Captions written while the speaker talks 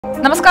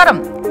നമസ്കാരം.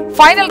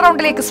 ഫൈനൽ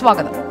റൗണ്ടിലേക്ക്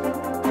സ്വാഗതം.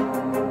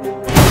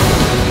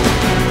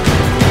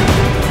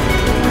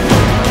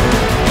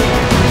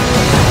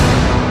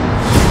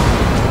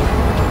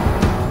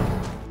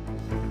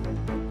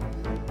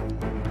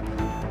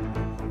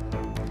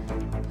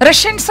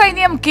 റഷ്യൻ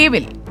സൈന്യം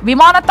കീവിൽ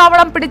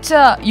വിമാനത്താവളം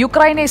പിടിച്ച്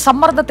യുക്രൈനെ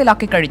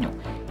സമ്മർദ്ദത്തിലാക്കി കഴിഞ്ഞു.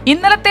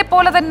 ഇന്നലത്തെ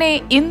പോലെ തന്നെ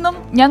ഇന്നും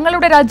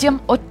ഞങ്ങളുടെ രാജ്യം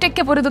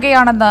ഒറ്റയ്ക്ക്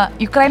പൊരുതുകയാണെന്ന്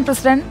യുക്രൈൻ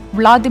പ്രസിഡന്റ്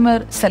വ്ളാദിമിർ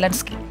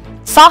സെലൻസ്കി.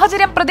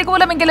 സാഹചര്യം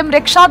പ്രതികൂലമെങ്കിലും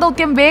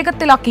രക്ഷാദൌത്യം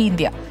വേഗത്തിലാക്കി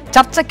ഇന്ത്യ.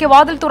 ചർച്ചയ്ക്ക്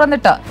വാതിൽ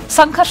തുറന്നിട്ട്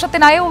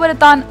സംഘർഷത്തിന് അയവ്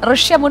വരുത്താൻ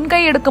റഷ്യ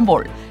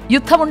മുൻകൈയെടുക്കുമ്പോൾ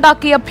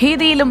യുദ്ധമുണ്ടാക്കിയ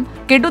ഭീതിയിലും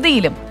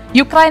കെടുതിയിലും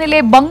യുക്രൈനിലെ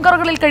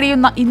ബങ്കറുകളിൽ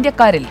കഴിയുന്ന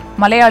ഇന്ത്യക്കാരിൽ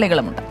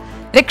മലയാളികളുമുണ്ട്.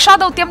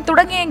 രക്ഷാദൌത്യം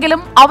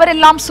തുടങ്ങിയെങ്കിലും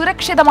അവരെല്ലാം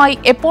സുരക്ഷിതമായി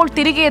എപ്പോൾ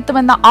തിരികെ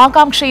എത്തുമെന്ന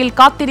ആകാംക്ഷയിൽ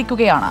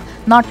കാത്തിരിക്കുകയാണ്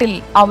നാട്ടിൽ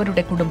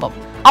അവരുടെ കുടുംബം.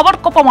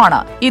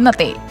 അവർക്കൊപ്പമാണ്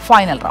ഇന്നത്തെ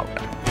ഫൈനൽ റൗണ്ട്.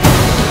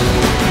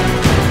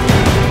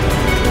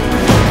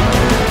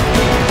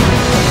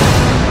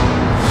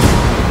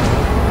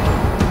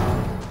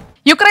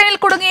 യുക്രൈനിൽ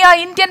കുടുങ്ങിയ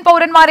ഇന്ത്യൻ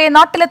പൗരന്മാരെ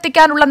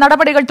നാട്ടിലെത്തിക്കാനുള്ള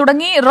നടപടികൾ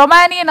തുടങ്ങി.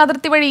 റൊമാനിയൻ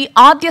അതിർത്തി വഴി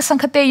ആദ്യ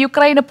സംഘത്തെ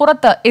യുക്രൈന്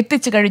പുറത്ത്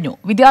എത്തിച്ചു കഴിഞ്ഞു.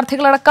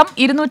 വിദ്യാർത്ഥികളടക്കം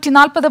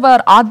 240 പേർ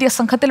ആദ്യ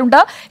സംഘത്തിലുണ്ട്.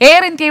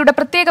 എയർ ഇന്ത്യയുടെ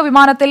പ്രത്യേക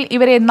വിമാനത്തിൽ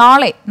ഇവരെ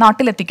നാളെ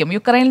നാട്ടിലെത്തിക്കും.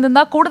 യുക്രൈനിൽ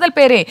നിന്ന് കൂടുതൽ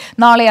പേരെ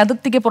നാളെ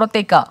അതിർത്തിക്ക്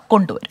പുറത്തേക്ക്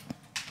കൊണ്ടുവരും.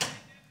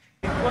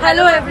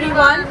 Hello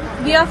everyone,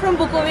 we are from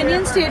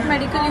Bukovinian State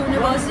Medical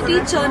University,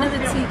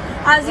 Chernivtsi.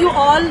 As you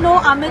all know,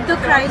 amid the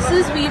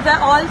crisis, we were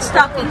all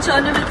stuck in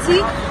Chernivtsi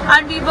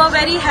and we were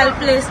very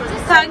helpless.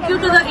 Thank you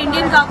to the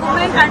Indian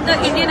government and the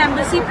Indian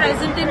embassy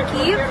present in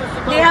Kyiv.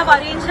 They have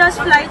arranged us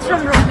flights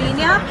from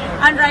Romania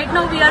and right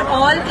now we are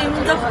all in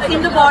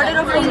the border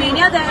of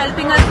Romania. They're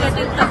helping us get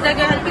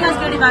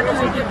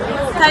evacuated.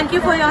 Thank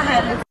you for your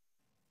help.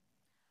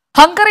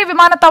 Hungary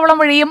വിമാനത്താവളം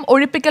വഴിയും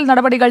ഒഴിപ്പിക്കൽ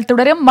നടപടികൾ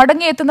തുടരും.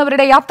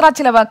 മടങ്ങിയെത്തുന്നവരുടെ യാത്രാ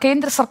ചിലവ്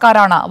കേന്ദ്ര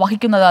സർക്കാരാണ്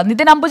വഹിക്കുന്നത്.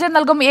 നിതിൻ അംബുജൻ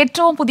നൽകും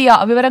ഏറ്റവും പുതിയ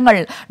വിവരങ്ങൾ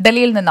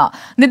ഡൽഹിയിൽ നിന്ന്.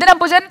 നിതിൻ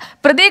അംബുജൻ,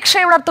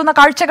 പ്രതീക്ഷയുണർത്തുന്ന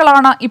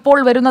കാഴ്ചകളാണ് ഇപ്പോൾ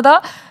വരുന്നത്.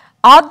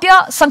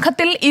 ആദ്യ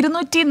സംഘത്തിൽ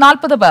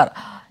 240 പേർ,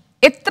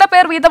 എത്ര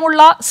പേർ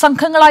വീതമുള്ള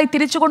സംഘങ്ങളായി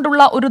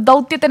തിരിച്ചുകൊണ്ടുള്ള ഒരു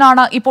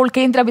ദൌത്യത്തിനാണ് ഇപ്പോൾ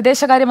കേന്ദ്ര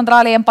വിദേശകാര്യ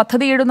മന്ത്രാലയം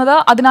പദ്ധതിയിടുന്നത്?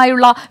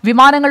 അതിനായുള്ള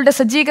വിമാനങ്ങളുടെ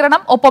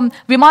സജ്ജീകരണം, ഒപ്പം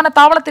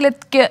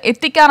വിമാനത്താവളത്തിലേക്ക്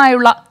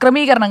എത്തിക്കാനായുള്ള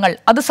ക്രമീകരണങ്ങൾ,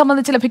 അത്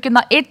സംബന്ധിച്ച്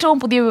ലഭിക്കുന്ന ഏറ്റവും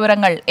പുതിയ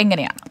വിവരങ്ങൾ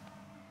എങ്ങനെയാണ്?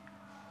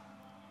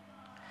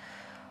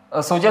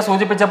 സുജ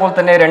സൂചിപ്പിച്ച പോലെ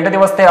തന്നെ 2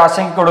 ദിവസത്തെ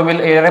ആശങ്കയ്ക്കൊടുവിൽ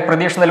ഏറെ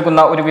പ്രതീക്ഷ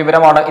നൽകുന്ന ഒരു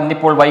വിവരമാണ്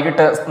ഇന്നിപ്പോൾ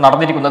വൈകിട്ട്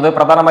നടന്നിരിക്കുന്നത്.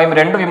 പ്രധാനമായും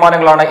 2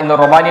 വിമാനങ്ങളാണ് ഇന്ന്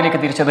റൊമാനിയയിലേക്ക്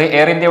തിരിച്ചത്.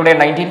 എയർ ഇന്ത്യയുടെ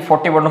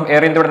 1941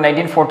 എയർ ഇന്ത്യയുടെ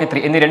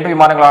 1943 എന്നീ 2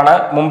 വിമാനങ്ങളാണ്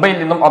മുംബൈയിൽ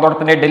നിന്നും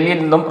അതോടൊപ്പം തന്നെ ഡൽഹിയിൽ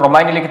നിന്നും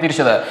റൊമാനിയയിലേക്ക്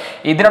തിരിച്ചത്.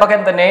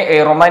 ഇതിനോടൊപ്പം തന്നെ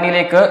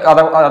റൊമാനിയയിലേക്ക്,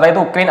 അതായത്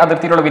ഉക്രൈൻ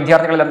അതിർത്തിയിലുള്ള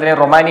വിദ്യാർത്ഥികളെല്ലാം തന്നെ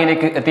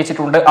റൊമാനിയയിലേക്ക്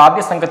എത്തിച്ചിട്ടുണ്ട്.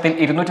 ആദ്യ സംഘത്തിൽ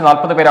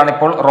 240 പേരാണ്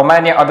ഇപ്പോൾ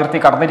റൊമാനിയ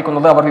അതിർത്തി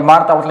കടന്നിരിക്കുന്നത്. അവർ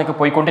വിമാനത്താവളത്തിലേക്ക്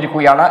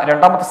പോയിക്കൊണ്ടിരിക്കുകയാണ്.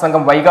 രണ്ടാമത്തെ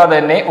സംഘം വൈകാതെ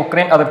തന്നെ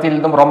ഉക്രൈൻ അതിർത്തിയിൽ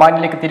നിന്നും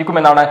റൊമാനിയയിലേക്ക്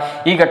തിരിക്കുമെന്നാണ്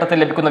ഈ ഘട്ടത്തിൽ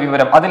ലഭിക്കുന്ന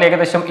വിവരം. അതിൽ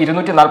ഏകദേശം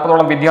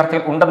 240ഓളം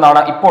വിദ്യാർത്ഥികൾ ഉണ്ടെന്നാണ്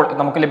ഇപ്പോൾ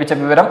നമുക്ക് ലഭിച്ച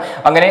വിവരം.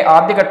 അങ്ങനെ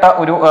ആദ്യഘട്ട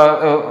ഒരു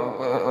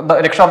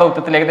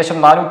രക്ഷാദൌത്യത്തിൽ ഏകദേശം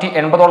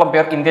 480ഓളം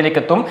പേർ ഇന്ത്യയിലേക്ക്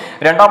എത്തും.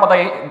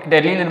 രണ്ടാമതായി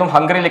ഡൽഹിയിൽ നിന്നും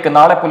ഹംഗറിയിലേക്ക്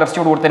നാളെ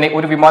പുലർച്ചയോടുകൂടി തന്നെ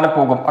ഒരു വിമാനം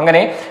പോകും.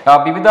 അങ്ങനെ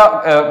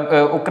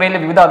ഉക്രൈനിലെ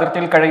വിവിധ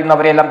അതിർത്തിയിൽ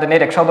കഴിയുന്നവരെല്ലാം തന്നെ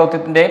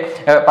രക്ഷാദൌത്യത്തിന്റെ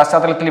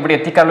പശ്ചാത്തലത്തിൽ ഇവിടെ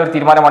എത്തിക്കാനുള്ള ഒരു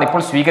തീരുമാനമാണ്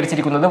ഇപ്പോൾ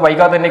സ്വീകരിച്ചിരിക്കുന്നത്.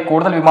 വൈകാതെ തന്നെ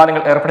കൂടുതൽ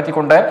വിമാനങ്ങൾ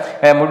ഏർപ്പെടുത്തിക്കൊണ്ട്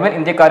മുഴുവൻ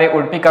ഇന്ത്യക്കാരെ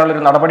ഒഴിപ്പിക്കാനുള്ള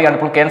ഒരു നടപടിയാണ്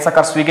ഇപ്പോൾ കേന്ദ്ര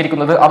സർക്കാർ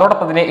സ്വീകരിക്കുന്നത്.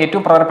 അതോടൊപ്പം തന്നെ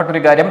ഏറ്റവും പ്രധാനപ്പെട്ട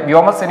ഒരു കാര്യം,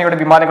 വ്യോമസേനയുടെ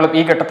വിമാനങ്ങളും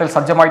ഈ ഘട്ടത്തിൽ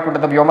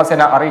സജ്ജമായിട്ടുണ്ടെന്ന്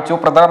വ്യോമസേന അറിയിച്ചു.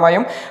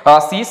 പ്രധാനമായും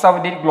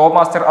C-17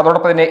 ഗ്ലോമാസ്റ്റർ,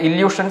 അതോടൊപ്പം തന്നെ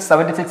ഇല്യൂഷൻ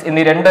 76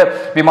 എന്നീ 2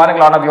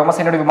 വിമാനങ്ങളാണ്,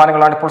 വ്യോമസേനയുടെ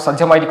വിമാനങ്ങളാണ് ഇപ്പോൾ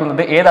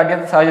സജ്ജമായിരിക്കുന്നത്. ഏത്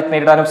അടിയന്തര സാഹചര്യത്തെ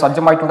നേരിടാനും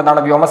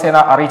സജ്ജമായിട്ടുണ്ടെന്നാണ് വ്യോമസേന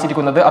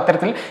അറിയിച്ചിരിക്കുന്നത്.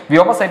 അത്തരത്തിൽ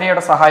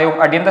വ്യോമസേനയുടെ സഹായവും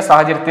അടിയന്തര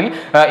സാഹചര്യത്തിൽ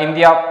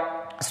ഇന്ത്യ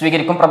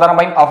സ്വീകരിക്കും.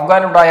 പ്രധാനമായും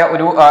അഫ്ഗാനുണ്ടായ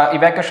ഒരു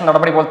ഇവാക്യുവേഷൻ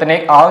നടപടി പോലെ തന്നെ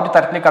ആ ഒരു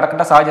തരത്തിലേക്ക്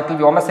കടക്കേണ്ട സാഹചര്യത്തിൽ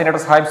വ്യോമസേനയുടെ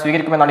സഹായം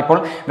സ്വീകരിക്കുമെന്നാണ് ഇപ്പോൾ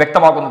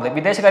വ്യക്തമാകുന്നത്.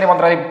 വിദേശകാര്യ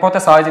മന്ത്രാലയം ഇപ്പോഴത്തെ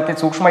സാഹചര്യത്തിൽ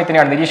സൂക്ഷ്മമായി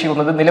തന്നെയാണ്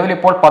നിരീക്ഷിക്കുന്നത്. നിലവിൽ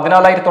ഇപ്പോൾ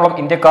 14,000-ഓളം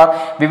ഇന്ത്യക്കാർ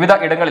വിവിധ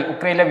ഇടങ്ങളിൽ,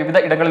 ഉക്രൈനിലെ വിവിധ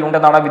ഇടങ്ങളിൽ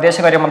ഉണ്ടെന്നാണ്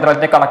വിദേശകാര്യ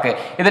മന്ത്രാലയത്തിന്റെ കണക്ക്.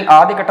 ഇതിൽ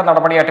ആദ്യഘട്ട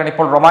നടപടിയായിട്ടാണ്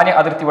ഇപ്പോൾ റൊമാനിയ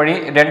അതിർത്തി വഴി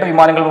 2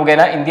 വിമാനങ്ങൾ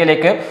മുഖേന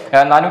ഇന്ത്യയിലേക്ക്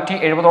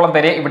 470ഓളം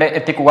പേരെ ഇവിടെ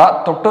എത്തിക്കുക.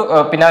 തൊട്ട്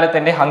പിന്നാലെ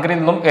തന്നെ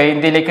ഹംഗറിയിൽ നിന്നും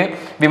ഇന്ത്യയിലേക്ക്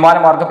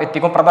വിമാനമാർഗം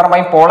എത്തിക്കും.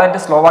 പ്രധാനമായും പോളണ്ട്,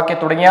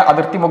 സ്ലോവാക്യ തുടങ്ങിയ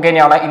അതിർത്തി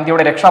മുഖേനയാണ്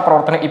ഇന്ത്യയുടെ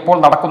രക്ഷാപ്രവർത്തനം ഇപ്പോൾ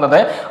നടക്കുന്നത്.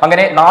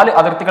 അങ്ങനെ 4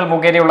 അതിർത്തികൾ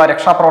മുഖേനയുള്ള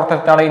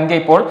രക്ഷാപ്രവർത്തനത്തിനാണ്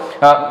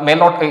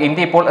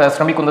ഇന്ത്യ ഇപ്പോൾ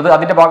ശ്രമിക്കുന്നത്.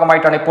 അതിന്റെ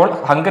ഭാഗമായിട്ടാണ് ഇപ്പോൾ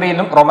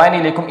ഹംഗറിയിലും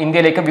റൊമാനിയയിലേക്കും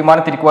ഇന്ത്യയിലേക്ക്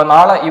വിമാനം തിരിക്കുക.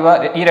 നാളെ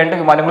ഈ 2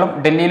 വിമാനങ്ങളും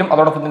ഡൽഹിയിലും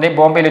അതോടൊപ്പം തന്നെ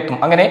ബോംബെയിലെത്തും.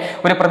 അങ്ങനെ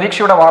ഒരു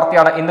പ്രതീക്ഷയുടെ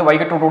വാർത്തയാണ് ഇന്ന്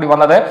വൈകിട്ടോടുകൂടി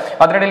വന്നത്.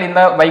 അതിനിടയിൽ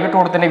ഇന്ന്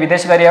വൈകിട്ടോട് തന്നെ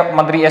വിദേശകാര്യ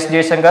മന്ത്രി എസ്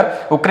ജയശങ്കർ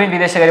ഉക്രൈൻ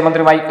വിദേശകാര്യ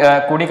മന്ത്രിയുമായി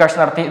കൂടിക്കാഴ്ച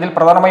നടത്തി. ഇതിൽ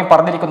പ്രധാനമായും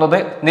പറഞ്ഞിരിക്കുന്നത്,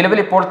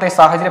 നിലവിൽ ഇപ്പോഴത്തെ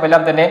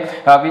സാഹചര്യമെല്ലാം തന്നെ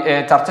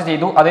ചർച്ച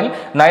ചെയ്തു. അതിൽ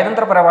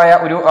നയതന്ത്രപരമായ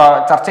ഒരു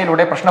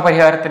ചർച്ചയിലൂടെ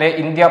പ്രശ്നപരിഹാരത്തിന്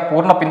ഇന്ത്യ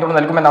പൂർണ്ണ പിന്തുണ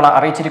നൽകുമെന്നാണ്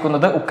അറിയിച്ചിരിക്കുന്നത്.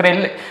 അറിയിച്ചിരിക്കുന്നത്.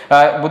 ഉക്രൈനിൽ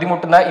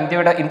ബുദ്ധിമുട്ടുന്ന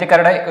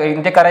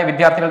ഇന്ത്യക്കാരായ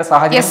വിദ്യാർത്ഥികളുടെ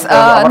സാഹചര്യം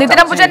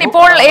നിതിൻ,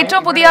 ഇപ്പോൾ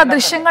ഏറ്റവും പുതിയ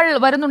ദൃശ്യങ്ങൾ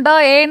വരുന്നുണ്ട്.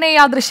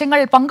 ആ ദൃശ്യങ്ങൾ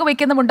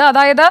പങ്കുവെക്കുന്നുമുണ്ട്.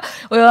 അതായത്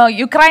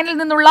യുക്രൈനിൽ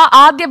നിന്നുള്ള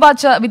ആദ്യ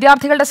ബാച്ച്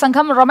വിദ്യാർത്ഥികളുടെ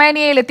സംഘം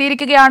റൊമാനിയയിൽ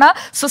എത്തിയിരിക്കുകയാണ്.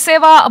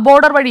 സുസേവ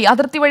ബോർഡർ വഴി,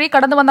 അതിർത്തി വഴി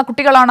കടന്നു വന്ന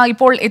കുട്ടികളാണ്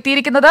ഇപ്പോൾ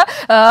എത്തിയിരിക്കുന്നത്.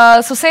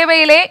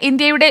 സുസേവയിലെ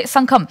ഇന്ത്യയുടെ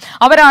സംഘം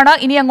അവരാണ്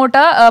ഇനി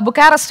അങ്ങോട്ട്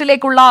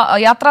ബുക്കാറസ്റ്റിലേക്കുള്ള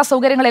യാത്രാ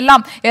സൗകര്യങ്ങളെല്ലാം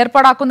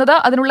ഏർപ്പാടാക്കുന്നത്.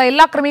 അതിനുള്ള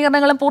എല്ലാ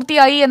ക്രമീകരണങ്ങളും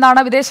പൂർത്തിയായി എന്നാണ്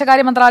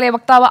വിദേശകാര്യ മന്ത്രാലയ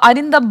വക്താവ്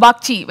അരിന്ദം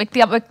ബാഗ്ചി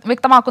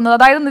വ്യക്തമാക്കുന്നത്.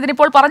 അതായത്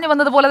ഇതിനിപ്പോൾ പറഞ്ഞു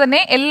വന്നതുപോലെ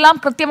തന്നെ എല്ലാം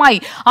കൃത്യമായി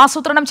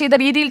ആസൂത്രണം ചെയ്ത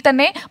രീതിയിൽ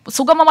തന്നെ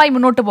സുഗമമായി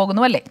മുന്നോട്ട്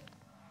പോകുന്നു, അല്ലേ?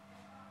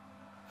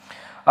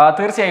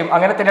 തീർച്ചയായും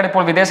അങ്ങനെ തന്നെയാണ്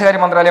ഇപ്പോൾ വിദേശകാര്യ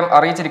മന്ത്രാലയം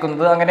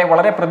അറിയിച്ചിരിക്കുന്നത്. അങ്ങനെ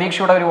വളരെ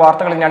പ്രതീക്ഷയുടെ ഒരു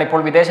വാർത്തകൾ തന്നെയാണ്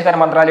ഇപ്പോൾ വിദേശകാര്യ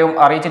മന്ത്രാലയവും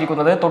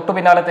അറിയിച്ചിരിക്കുന്നത്. തൊട്ടു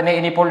പിന്നാലെ തന്നെ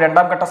ഇനിയിപ്പോൾ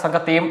രണ്ടാം ഘട്ട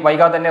സംഘത്തെയും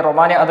വൈകാതെ തന്നെ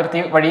റൊമാനിയ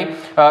അതിർത്തി വഴി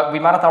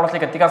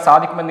വിമാനത്താവളത്തിലേക്ക് എത്തിക്കാൻ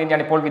സാധിക്കുമെന്ന്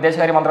തന്നെയാണ് ഇപ്പോൾ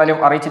വിദേശകാര്യ മന്ത്രാലയം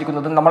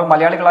അറിയിച്ചിരിക്കുന്നത്. നമ്മൾ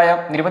മലയാളികളായ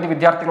നിരവധി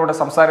വിദ്യാർത്ഥികളോട്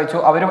സംസാരിച്ചു.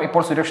 അവരും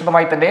ഇപ്പോൾ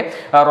സുരക്ഷിതമായി തന്നെ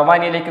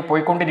റൊമാനിയയിലേക്ക്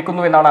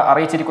പോയിക്കൊണ്ടിരിക്കുന്നു എന്നാണ്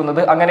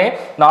അറിയിച്ചിരിക്കുന്നത്. അങ്ങനെ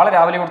നാളെ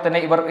രാവിലെയോട്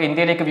തന്നെ ഇവർ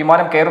ഇന്ത്യയിലേക്ക്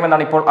വിമാനം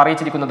കയറുമെന്നാണ് ഇപ്പോൾ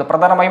അറിയിച്ചിരിക്കുന്നത്.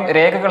 പ്രധാനമായും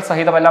രേഖകൾ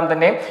സഹിതമെല്ലാം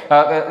തന്നെ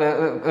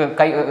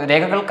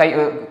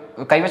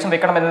കൈവശം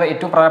വെക്കണമെന്നത്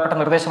ഏറ്റവും പ്രധാനപ്പെട്ട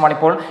നിർദ്ദേശമാണ്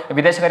ഇപ്പോൾ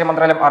വിദേശകാര്യ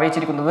മന്ത്രാലയം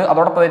അറിയിച്ചിരിക്കുന്നത്.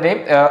 അതോടൊപ്പം തന്നെ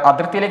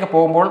അതിർത്തിയിലേക്ക്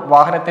പോകുമ്പോൾ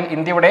വാഹനത്തിൽ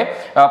ഇന്ത്യയുടെ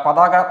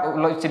പതാക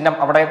ചിഹ്നം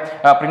അവിടെ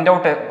പ്രിന്റ്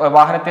ഔട്ട്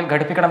വാഹനത്തിൽ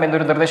ഘടിപ്പിക്കണം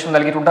എന്നൊരു നിർദ്ദേശം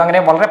നൽകിയിട്ടുണ്ട്. അങ്ങനെ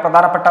വളരെ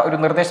പ്രധാനപ്പെട്ട ഒരു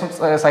നിർദ്ദേശം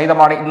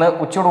സഹിതമാണ് ഇന്ന്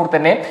ഉച്ചയോടുകൂടി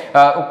തന്നെ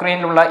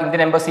ഉക്രൈനിലുള്ള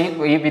ഇന്ത്യൻ എംബസി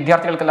ഈ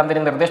വിദ്യാർത്ഥികൾക്കെല്ലാം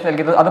തന്നെ നിർദ്ദേശം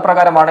നൽകിയത്. അത്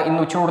പ്രകാരമാണ്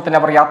ഇന്ന് ഉച്ചയോടുകൂടി തന്നെ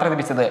അവർ യാത്ര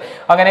തിരിച്ചത്.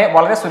 അങ്ങനെ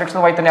വളരെ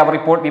സുരക്ഷിതമായി തന്നെ അവർ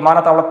ഇപ്പോൾ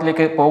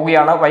വിമാനത്താവളത്തിലേക്ക്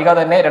പോവുകയാണ്.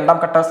 വൈകാതെ തന്നെ രണ്ടാം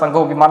ഘട്ട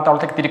സംഘവും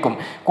വിമാനത്താവളത്തിലേക്ക് തിരിക്കും.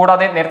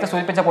 കൂടാതെ നേരത്തെ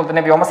സൂചിപ്പിച്ച പോലെ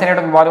തന്നെ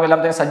വ്യോമസേനയുടെ വിമാനവും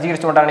എല്ലാം തന്നെ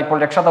സജ്ജീകരിച്ചുകൊണ്ടാണ് ഇപ്പോൾ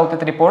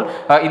രക്ഷാദൌത്യത്തിന് ഇപ്പോൾ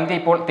ഇന്ത്യ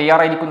ഇപ്പോൾ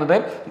തയ്യാറായിരിക്കുന്നത്.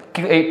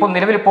 ഇപ്പോൾ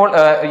നിലവിലിപ്പോൾ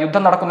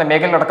യുദ്ധം നടക്കുന്ന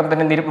മേഖലയിലടക്കം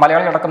തന്നെ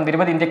മലയാളികളടക്കം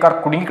നിരവധി ഇന്ത്യക്കാർ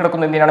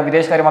കുടുങ്ങിക്കിടക്കുന്നു എന്നാണ്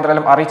വിദേശകാര്യ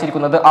മന്ത്രാലയം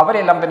അറിയിച്ചിരിക്കുന്നത്.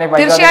 അവരെല്ലാം തന്നെ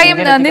തീർച്ചയായും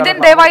നിതിൻ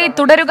ദയവായി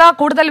തുടരുക,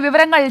 കൂടുതൽ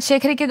വിവരങ്ങൾ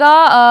ശേഖരിക്കുക.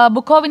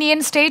 ബുക്കോവിനിയൻ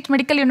സ്റ്റേറ്റ്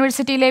മെഡിക്കൽ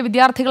യൂണിവേഴ്സിറ്റിയിലെ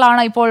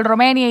വിദ്യാർത്ഥികളാണ് ഇപ്പോൾ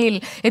റൊമാനിയയിൽ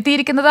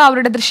എത്തിയിരിക്കുന്നത്.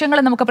 അവരുടെ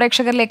ദൃശ്യങ്ങൾ നമുക്ക്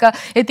പ്രേക്ഷകരിലേക്ക്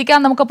എത്തിക്കാം.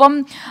 നമുക്കൊപ്പം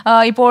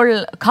ഇപ്പോൾ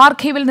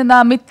ഖാർഖീവിൽ നിന്ന്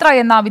മിത്ര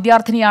എന്ന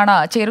വിദ്യാർത്ഥിനിയാണ്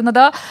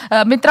ചേരുന്നത്.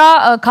 മിത്ര,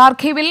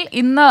 ഖാർഖീവിൽ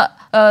ഇന്ന്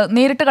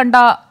നേരിട്ട് കണ്ട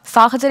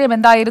സാഹചര്യം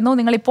എന്തായിരുന്നു?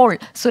 നിങ്ങളിപ്പോൾ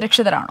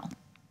സുരക്ഷിതരാണോ?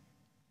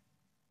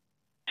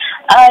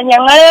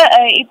 ഞങ്ങള്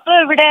ഇപ്പൊ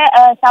ഇവിടെ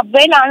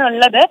സബ്വേയിലാണ്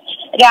ഉള്ളത്.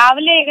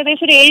 രാവിലെ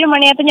ഏകദേശം ഒരു 7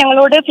 മണിയായപ്പോൾ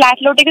ഞങ്ങളോട്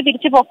ഫ്ലാറ്റിലോട്ടേക്ക്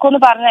തിരിച്ചു പൊക്കോന്ന്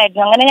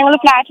പറഞ്ഞായിരുന്നു. അങ്ങനെ ഞങ്ങൾ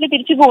ഫ്ലാറ്റിൽ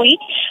തിരിച്ചു പോയി.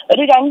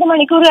 ഒരു 2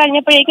 മണിക്കൂർ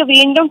കഴിഞ്ഞപ്പോഴേക്ക്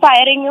വീണ്ടും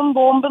ഫയറിങ്ങും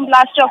ബോംബും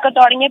ബ്ലാസ്റ്റും ഒക്കെ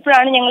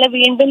തുടങ്ങിയപ്പോഴാണ് ഞങ്ങൾ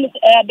വീണ്ടും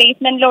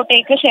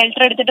ബേസ്മെന്റിലോട്ടേക്ക്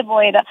ഷെൽട്ടർ എടുത്തിട്ട്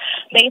പോയത്.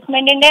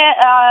 ബേസ്മെന്റിന്റെ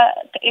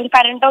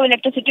കറണ്ടോ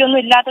ഇലക്ട്രിസിറ്റിയോ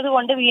ഒന്നും ഇല്ലാത്തത്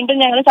കൊണ്ട് വീണ്ടും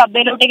ഞങ്ങൾ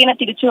സബ്വേയിലോട്ടേക്ക് തന്നെ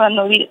തിരിച്ചു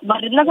വന്നു.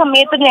 വരുന്ന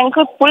സമയത്ത്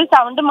ഞങ്ങൾക്ക് ഫുൾ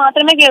സൗണ്ട്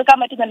മാത്രമേ കേൾക്കാൻ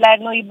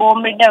പറ്റുന്നില്ലായിരുന്നു. ഈ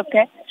ബോംബിന്റെ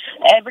ഒക്കെ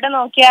എവിടെ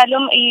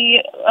നോക്കിയാലും ഈ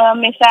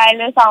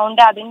മിസൈല്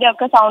സൗണ്ട്, അതിന്റെ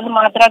ഒക്കെ സൗണ്ട്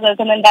മാത്രമേ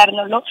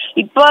കേൾക്കുന്നുണ്ടായിരുന്നുള്ളൂ.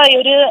 ഇപ്പൊ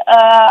ഒരു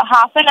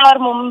ഹാഫ് ആൻ അവർ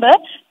മുമ്പ്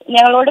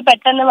ഞങ്ങളോട്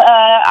പെട്ടെന്ന്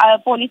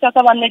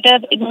പോലീസൊക്കെ വന്നിട്ട്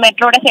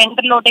മെട്രോയുടെ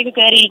സെന്ററിലോട്ടേക്ക്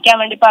കയറി ഇരിക്കാൻ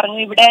വേണ്ടി പറഞ്ഞു.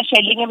 ഇവിടെ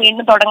ഷെല്ലിങ്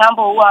വീണ്ടും തുടങ്ങാൻ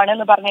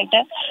പോവുകയാണെന്ന്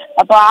പറഞ്ഞിട്ട്.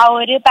 അപ്പൊ ആ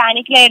ഒരു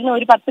പാനിക്കിലായിരുന്നു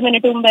ഒരു 10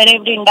 മിനിറ്റ് മുമ്പ് വരെ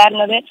ഇവിടെ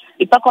ഉണ്ടായിരുന്നത്.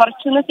 ഇപ്പൊ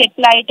കുറച്ചൊന്ന്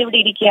സെറ്റിലായിട്ട് ഇവിടെ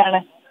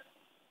ഇരിക്കുകയാണ്.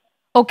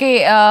 ഓക്കെ,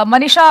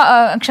 മനീഷ,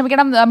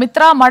 ക്ഷമിക്കണം,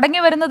 മിത്ര, മടങ്ങി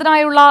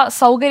വരുന്നതിനായുള്ള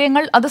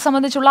സൗകര്യങ്ങൾ, അത്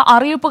സംബന്ധിച്ചുള്ള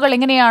അറിയിപ്പുകൾ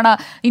എങ്ങനെയാണ്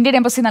ഇന്ത്യൻ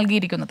എംബസി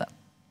നൽകിയിരിക്കുന്നത്?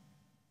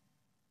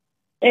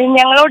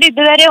 ഞങ്ങളോട്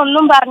ഇതുവരെ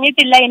ഒന്നും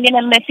പറഞ്ഞിട്ടില്ല ഇന്ത്യൻ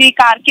എംബസി.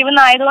 ഖാർക്കിവ്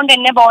ആയതുകൊണ്ട്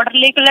തന്നെ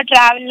ബോർഡറിലേക്കുള്ള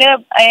ട്രാവല്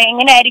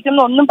എങ്ങനെയായിരിക്കും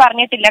എന്നൊന്നും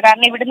പറഞ്ഞിട്ടില്ല.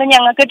 കാരണം ഇവിടുന്ന്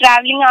ഞങ്ങൾക്ക്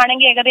ട്രാവലിംഗ്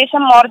ആണെങ്കിൽ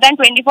ഏകദേശം മോർ ദാൻ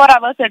 24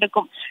 hours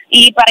എടുക്കും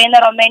ഈ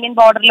പറയുന്ന റൊമാനിയൻ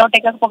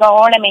ബോർഡറിലോട്ടേക്ക്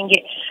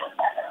പോകണമെങ്കിൽ.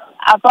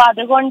 അപ്പൊ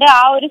അതുകൊണ്ട്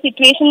ആ ഒരു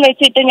സിറ്റുവേഷൻ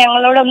വെച്ചിട്ട്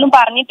ഞങ്ങളോടൊന്നും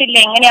പറഞ്ഞിട്ടില്ല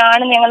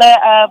എങ്ങനെയാണ് ഞങ്ങൾ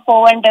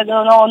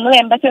പോവേണ്ടതെന്നോ ഒന്നും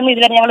എംബസി ഒന്നും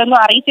ഇതുവരെ ഞങ്ങളൊന്നും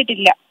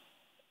അറിയിച്ചിട്ടില്ല.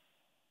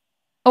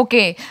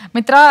 ഓക്കെ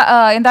മിത്ര,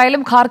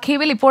 എന്തായാലും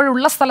ഖാർഖീവിൽ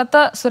ഇപ്പോഴുള്ള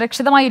സ്ഥലത്ത്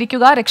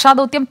സുരക്ഷിതമായിരിക്കുക.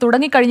 രക്ഷാദൌത്യം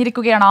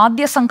തുടങ്ങിക്കഴിഞ്ഞിരിക്കുകയാണ്.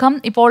 ആദ്യ സംഘം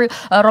ഇപ്പോൾ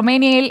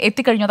റൊമേനിയയിൽ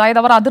എത്തിക്കഴിഞ്ഞു.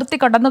 അതായത് അവർ അതിർത്തി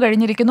കടന്നു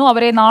കഴിഞ്ഞിരിക്കുന്നു.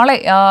 അവരെ നാളെ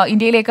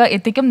ഇന്ത്യയിലേക്ക്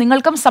എത്തിക്കും.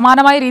 നിങ്ങൾക്കും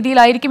സമാനമായ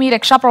രീതിയിലായിരിക്കും ഈ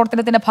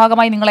രക്ഷാപ്രവർത്തനത്തിന്റെ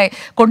ഭാഗമായി നിങ്ങളെ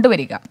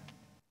കൊണ്ടുവരിക.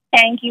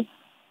 Thank you.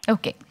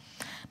 ഓക്കെ,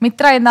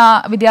 മിത്ര എന്ന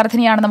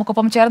വിദ്യാർത്ഥിനിയാണ്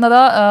നമുക്കൊപ്പം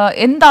ചേർന്നത്.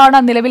 എന്താണ്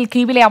നിലവിൽ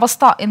കീവിലെ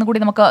അവസ്ഥ എന്നുകൂടി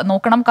നമുക്ക്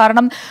നോക്കണം.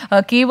 കാരണം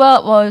കീവ്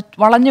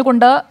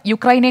വളഞ്ഞുകൊണ്ട്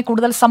യുക്രൈനെ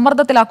കൂടുതൽ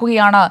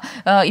സമ്മർദ്ദത്തിലാക്കുകയാണ്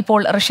ഇപ്പോൾ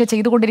റഷ്യ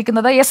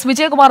ചെയ്തുകൊണ്ടിരിക്കുന്നത്. എസ്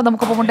വിജയകുമാർ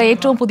നമുക്കൊപ്പമുണ്ട്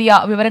ഏറ്റവും പുതിയ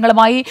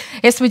വിവരങ്ങളുമായി.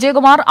 എസ്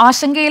വിജയകുമാർ,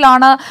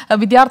 ആശങ്കയിലാണ്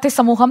വിദ്യാർത്ഥി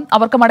സമൂഹം.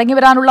 അവർക്ക് മടങ്ങി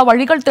വരാനുള്ള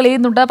വഴികൾ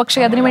തെളിയുന്നുണ്ട്. പക്ഷേ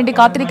അതിനുവേണ്ടി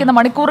കാത്തിരിക്കുന്ന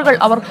മണിക്കൂറുകൾ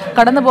അവർ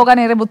കടന്നു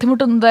പോകാൻ ഏറെ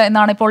ബുദ്ധിമുട്ടുന്നത്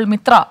എന്നാണ് ഇപ്പോൾ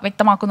മിത്ര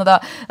വ്യക്തമാക്കുന്നത്.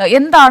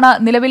 എന്താണ്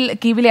നിലവിൽ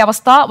കീവിലെ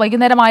അവസ്ഥ?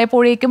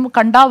 വൈകുന്നേരമായപ്പോഴേക്കും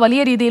കണ്ട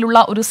വലിയ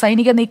രീതിയിലുള്ള ഒരു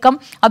സൈനിക നീക്കം,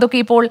 അതൊക്കെ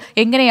ഇപ്പോൾ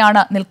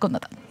എങ്ങനെയാണ്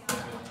നിൽക്കുന്നത്?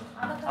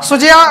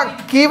 സുജയ,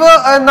 കീവ്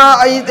എന്ന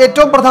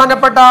ഏറ്റവും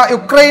പ്രധാനപ്പെട്ട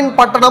യുക്രൈൻ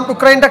പട്ടണം,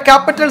 യുക്രൈന്റെ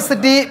ക്യാപിറ്റൽ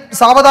സിറ്റി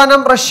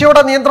സാവധാനം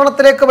റഷ്യയുടെ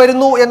നിയന്ത്രണത്തിലേക്ക്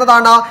വരുന്നു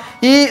എന്നതാണ്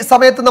ഈ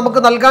സമയത്ത് നമുക്ക്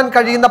നൽകാൻ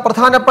കഴിയുന്ന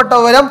പ്രധാനപ്പെട്ട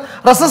വിവരം.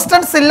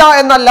 റെസിസ്റ്റൻസ് ഇല്ല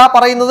എന്നല്ല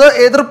പറയുന്നത്,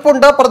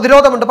 എതിർപ്പുണ്ട്,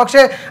 പ്രതിരോധമുണ്ട്.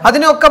 പക്ഷേ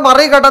അതിനെയൊക്കെ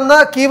മറികടന്ന്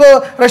കീവ്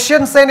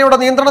റഷ്യൻ സേനയുടെ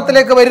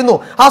നിയന്ത്രണത്തിലേക്ക് വരുന്നു,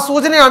 ആ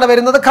സൂചനയാണ്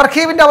വരുന്നത്.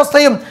 ഖർഖീവിന്റെ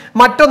അവസ്ഥയും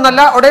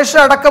മറ്റൊന്നല്ല. ഒഡേഷ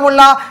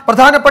അടക്കമുള്ള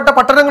പ്രധാനപ്പെട്ട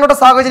പട്ടണങ്ങളുടെ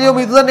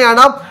സാഹചര്യവും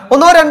ഇതുതന്നെയാണ്.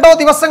 1-2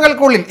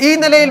 ദിവസങ്ങൾക്കുള്ളിൽ ഈ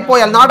നിലയിൽ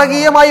പോയാൽ,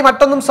 നാടകീയമായി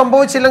മറ്റൊന്നും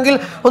സംഭവിച്ചു സംഭവിച്ചില്ലെങ്കിൽ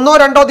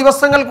 1-2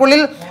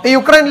 ദിവസങ്ങൾക്കുള്ളിൽ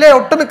യുക്രൈനിലെ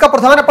ഒട്ടുമിക്ക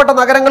പ്രധാനപ്പെട്ട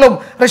നഗരങ്ങളും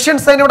റഷ്യൻ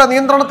സേനയുടെ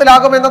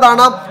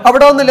നിയന്ത്രണത്തിലാകുമെന്നതാണ്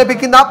അവിടെ നിന്ന്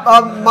ലഭിക്കുന്ന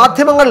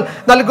മാധ്യമങ്ങൾ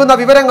നൽകുന്ന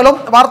വിവരങ്ങളും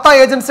വാർത്താ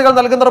ഏജൻസികൾ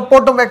നൽകുന്ന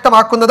റിപ്പോർട്ടും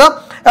വ്യക്തമാക്കുന്നത്.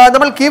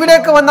 നമ്മൾ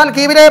കീവിലേക്ക് വന്നാൽ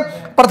കീവിലെ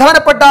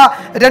പ്രധാനപ്പെട്ട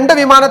 2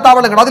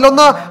 വിമാനത്താവളങ്ങൾ,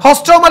 അതിലൊന്ന്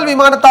ഹോസ്റ്റോമൽ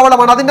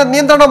വിമാനത്താവളമാണ്. അതിന്റെ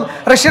നിയന്ത്രണം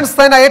റഷ്യൻ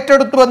സേന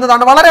ഏറ്റെടുത്തു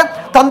എന്നതാണ്. വളരെ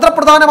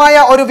തന്ത്രപ്രധാനമായ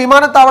ഒരു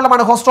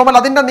വിമാനത്താവളമാണ് ഹോസ്റ്റോമൽ.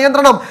 അതിന്റെ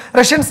നിയന്ത്രണം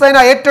റഷ്യൻ സേന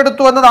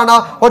ഏറ്റെടുത്തു എന്നതാണ്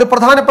ഒരു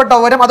പ്രധാനപ്പെട്ട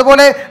വിവരം.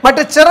 അതുപോലെ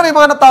മറ്റ് ചെറു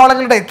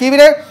വിമാനത്താവളങ്ങളുടെ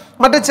കീവിലെ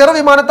മറ്റ് ചെറു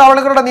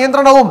വിമാനത്താവളങ്ങളുടെ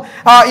നിയന്ത്രണവും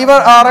ഇവർ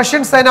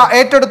റഷ്യൻ സേന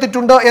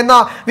ഏറ്റെടുത്തിട്ടുണ്ട് എന്ന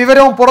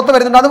വിവരവും പുറത്തു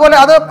വരുന്നുണ്ട്. അതുപോലെ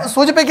അത്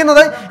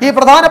സൂചിപ്പിക്കുന്നത് ഈ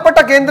പ്രധാനപ്പെട്ട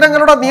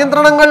കേന്ദ്രങ്ങളുടെ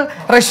നിയന്ത്രണങ്ങൾ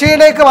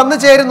റഷ്യയിലേക്ക് വന്നു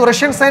ചേരുന്നു,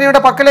 റഷ്യൻ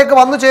സേനയുടെ പക്കലേക്ക്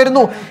വന്നു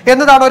ചേരുന്നു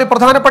എന്നതാണ് ഒരു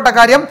പ്രധാനപ്പെട്ട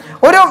കാര്യം.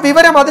 ഒരു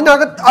വിവരം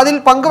അതിൽ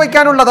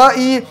പങ്കുവയ്ക്കാനുള്ളത്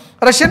ഈ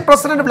റഷ്യൻ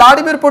പ്രസിഡന്റ്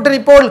വ്ളാഡിമിർ പുടിൻ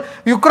ഇപ്പോൾ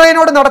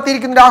യുക്രൈനോട്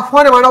നടത്തിയിരിക്കുന്ന ഒരു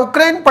ആഹ്വാനമാണ്.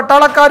 ഉക്രൈൻ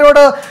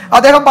പട്ടാളക്കാരോട്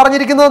അദ്ദേഹം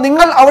പറഞ്ഞിരിക്കുന്നത്,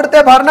 നിങ്ങൾ അവിടുത്തെ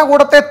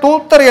ഭരണകൂടത്തെ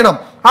തൂത്തെറിയണം,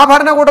 ആ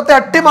ഭരണകൂടത്തെ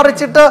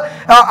അട്ടിമറിച്ചിട്ട്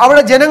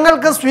അവിടെ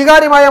ജനങ്ങൾക്ക്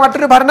സ്വീകാര്യമായ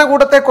മറ്റൊരു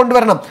ഭരണകൂടത്തെ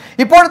കൊണ്ടുവരണം.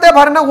 ഇപ്പോഴത്തെ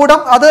ഭരണകൂടം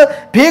അത്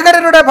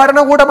ഭീകരരുടെ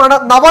ഭരണകൂടമാണ്,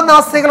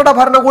 നവനാസികളുടെ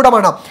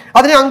ഭരണകൂടമാണ്.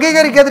 അതിനെ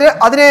അംഗീകരിക്കെതിരെ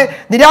അതിനെ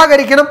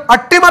നിരാകരിക്കണം,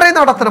 അട്ടിമറി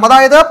നടത്തണം.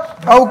 അതായത്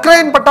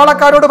ഉക്രൈൻ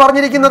പട്ടാളക്കാരോട്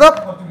പറഞ്ഞിരിക്കുന്നത്,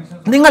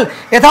 നിങ്ങൾ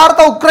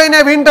യഥാർത്ഥ ഉക്രൈനെ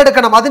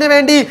വീണ്ടെടുക്കണം,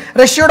 അതിനുവേണ്ടി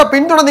റഷ്യയുടെ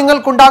പിന്തുണ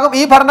നിങ്ങൾക്കുണ്ടാകും,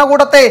 ഈ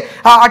ഭരണകൂടത്തെ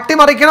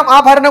അട്ടിമറിക്കണം, ആ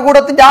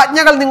ഭരണകൂടത്തിന്റെ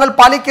ആജ്ഞകൾ നിങ്ങൾ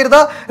പാലിക്കരുത്,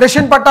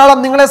 റഷ്യൻ പട്ടാളം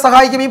നിങ്ങളെ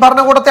സഹായിക്കും, ഈ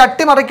ഭരണകൂടത്തെ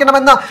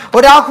അട്ടിമറിക്കണമെന്ന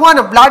ഒരു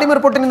ആഹ്വാനം വ്ളാഡിമിർ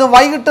പുടിൻ ഇന്ന്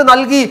വൈകിട്ട്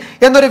നൽകി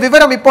എന്നൊരു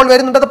വിവരം ഇപ്പോൾ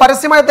വരുന്നുണ്ട്. അത്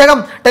പരസ്യമായി അദ്ദേഹം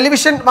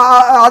ടെലിവിഷൻ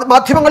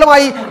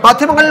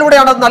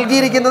മാധ്യമങ്ങളിലൂടെയാണ്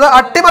നൽകിയിരിക്കുന്നത്.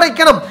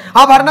 അട്ടിമറിക്കണം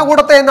ആ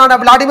ഭരണകൂടത്തെ എന്നാണ്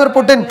വ്ളാഡിമിർ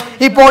പുടിൻ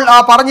ഇപ്പോൾ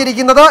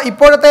പറഞ്ഞിരിക്കുന്നത്.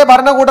 ഇപ്പോഴത്തെ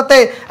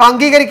ഭരണകൂടത്തെ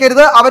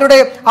അംഗീകരിക്കരുത്,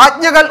 അവരുടെ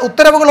ആജ്ഞകൾ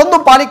ഉത്തരവുകൾ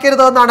ഒന്നും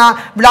പാലിക്കരുത് എന്നാണ്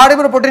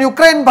വ്ളാഡിമിർ പുടിൻ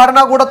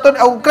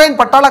ഉക്രൈൻ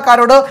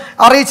പട്ടാളക്കാരോട്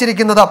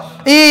അറിയിച്ചിരിക്കുന്നത്.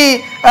 ഈ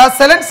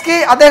സെലൻസ്കി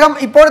അദ്ദേഹം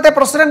ഇപ്പോഴത്തെ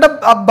പ്രസിഡന്റ്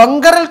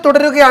ബങ്കറിൽ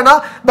തുടരുകയാണ്.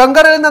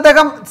 ബങ്കറിൽ നിന്ന്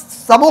അദ്ദേഹം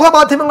സമൂഹ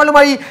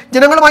മാധ്യമങ്ങളുമായി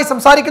ജനങ്ങളുമായി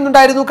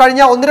സംസാരിക്കുന്നുണ്ടായിരുന്നു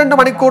കഴിഞ്ഞ 1-2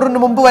 മണിക്കൂറിന്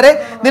മുമ്പ് വരെ.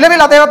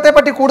 നിലവിൽ അദ്ദേഹത്തെ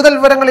പറ്റി കൂടുതൽ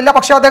വിവരങ്ങളില്ല.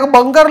 പക്ഷേ അദ്ദേഹം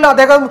ബങ്കറിൽ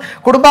അദ്ദേഹം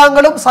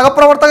കുടുംബാംഗങ്ങളും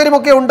സഹപ്രവർത്തകരും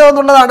ഒക്കെ ഉണ്ട്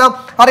എന്നുള്ളതാണ്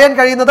അറിയാൻ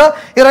കഴിയുന്നത്.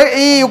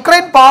 ഈ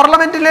യുക്രൈൻ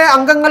പാർലമെന്റിലെ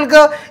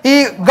അംഗങ്ങൾക്ക് ഈ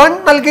ഗൺ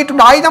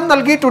നൽകിയിട്ടുണ്ട്, ആയുധം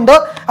നൽകിയിട്ടുണ്ട്,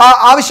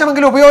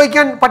 ആവശ്യമെങ്കിൽ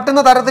ഉപയോഗിക്കാൻ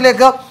പറ്റുന്ന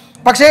തരത്തിലേക്ക്.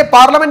 പക്ഷേ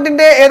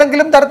പാർലമെന്റിന്റെ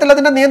ഏതെങ്കിലും തരത്തിൽ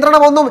അതിന്റെ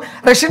നിയന്ത്രണമൊന്നും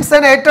റഷ്യൻ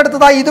സേന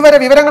ഏറ്റെടുത്തതായി ഇതുവരെ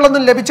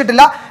വിവരങ്ങളൊന്നും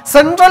ലഭിച്ചിട്ടില്ല.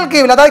 സെൻട്രൽ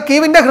കീവിൽ, അതായത്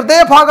കീവിന്റെ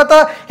ഹൃദയഭാഗത്ത്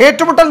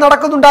ഏറ്റുമുട്ടൽ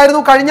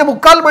നടക്കുന്നുണ്ടായിരുന്നു. കഴിഞ്ഞ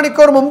 3/4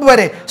 മണിക്കൂർ മുമ്പ്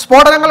വരെ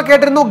സ്ഫോടനങ്ങൾ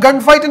കേട്ടിരുന്നു, ഗൺ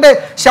ഫൈറ്റിന്റെ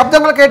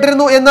ശബ്ദങ്ങൾ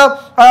കേട്ടിരുന്നു എന്ന്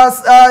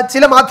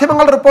ചില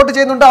മാധ്യമങ്ങൾ റിപ്പോർട്ട്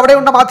ചെയ്യുന്നുണ്ട്.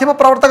 അവിടെയുള്ള മാധ്യമ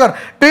പ്രവർത്തകർ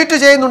ട്വീറ്റ്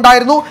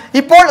ചെയ്യുന്നുണ്ടായിരുന്നു.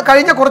 ഇപ്പോൾ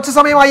കഴിഞ്ഞ കുറച്ച്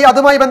സമയമായി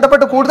അതുമായി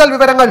ബന്ധപ്പെട്ട് കൂടുതൽ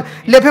വിവരങ്ങൾ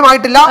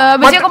ലഭ്യമായിട്ടില്ല.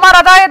 വിജയകുമാർ,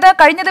 അതായത്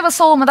കഴിഞ്ഞ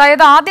ദിവസവും,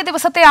 അതായത് ആദ്യ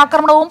ദിവസത്തെ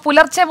ആക്രമണവും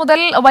പുലർച്ചെ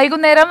മുതൽ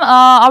വൈകുന്നേരം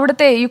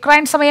അവിടുത്തെ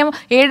യുക്രൈൻ സമയം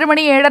 7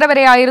 മണി 7:30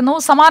 വരെ ആയിരുന്നു.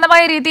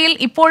 സമാനമായ രീതിയിൽ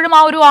ഇപ്പോഴും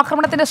ആ ഒരു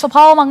ആക്രമണത്തിന്റെ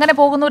സ്വഭാവം അങ്ങനെ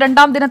പോകുന്നു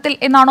 2ാം ദിനത്തിൽ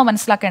എന്നാണോ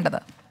മനസ്സിലാക്കേണ്ടത്?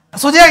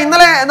 സുജയ,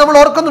 ഇന്നലെ നമ്മൾ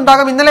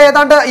ഓർക്കുന്നുണ്ടാകും, ഇന്നലെ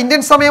ഏതാണ്ട്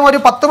ഇന്ത്യൻ സമയം ഒരു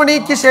 10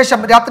 മണിക്ക് ശേഷം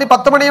രാത്രി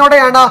 10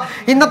 മണിയോടെയാണ്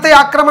ഇന്നത്തെ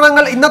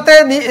ആക്രമണങ്ങൾ, ഇന്നത്തെ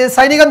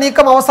സൈനിക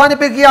നീക്കം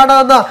അവസാനിപ്പിക്കുകയാണ്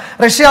എന്ന്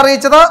റഷ്യ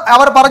അറിയിച്ചത്.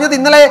 അവർ പറഞ്ഞത്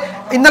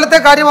ഇന്നലത്തെ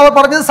കാര്യം അവർ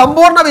പറഞ്ഞത്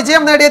സമ്പൂർണ്ണ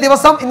വിജയം നേടിയ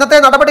ദിവസം, ഇന്നത്തെ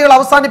നടപടികൾ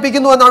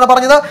അവസാനിപ്പിക്കുന്നു എന്നാണ്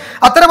പറഞ്ഞത്.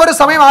 അത്തരമൊരു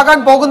സമയമാകാൻ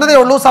പോകുന്നതേ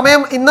ഉള്ളൂ.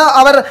 സമയം ഇന്ന്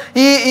അവർ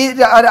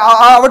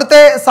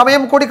അവിടുത്തെ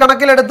സമയം കൂടി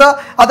കണക്കിലെടുത്ത്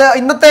അത്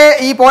ഇന്നത്തെ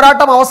ഈ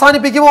പോരാട്ടം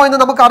അവസാനിപ്പിക്കുമോ എന്ന്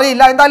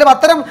നമുക്കറിയില്ല. എന്തായാലും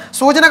അത്തരം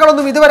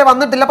സൂചനകളൊന്നും ഇതുവരെ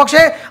വന്നിട്ടില്ല.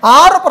 പക്ഷേ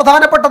 6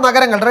 പ്രധാനപ്പെട്ട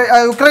നഗരങ്ങൾ,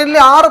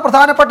 യുക്രൈനിലെ 6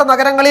 പ്രധാനപ്പെട്ട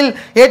നഗരങ്ങളിൽ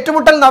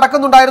ഏറ്റുമുട്ടൽ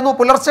നടക്കുന്നുണ്ടായിരുന്നു.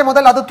 പുലർച്ചെ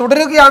മുതൽ അത്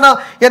തുടരുകയാണ്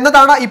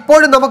എന്നതാണ്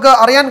ഇപ്പോഴും നമുക്ക്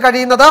അറിയാൻ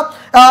കഴിയുന്നത്.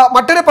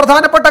 മറ്റൊരു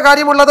പ്രധാനപ്പെട്ട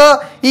കാര്യമുള്ളത്,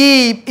 ഈ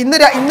ഇന്ന്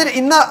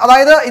അതായത്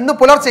ഇന്ന്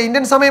പുലർച്ചെ,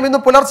 ഇന്ത്യൻ സമയം ഇന്ന്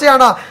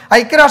പുലർച്ചെയാണ്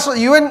ഐക്യരാഷ്ട്ര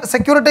UN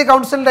സെക്യൂരിറ്റി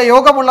കൗൺസിലിന്റെ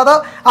യോഗമുള്ളത്.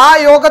 ആ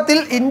യോഗത്തിൽ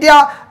ഇന്ത്യ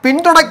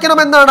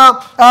പിന്തുണയ്ക്കണമെന്നാണ്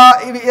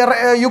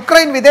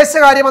യുക്രൈൻ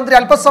വിദേശകാര്യമന്ത്രി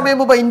അല്പസമയം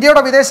മുമ്പ്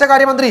ഇന്ത്യയുടെ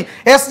വിദേശകാര്യമന്ത്രി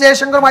S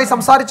ജയശങ്കറുമായി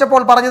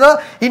സംസാരിച്ചപ്പോൾ പറഞ്ഞത്.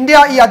 ഇന്ത്യ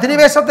ഈ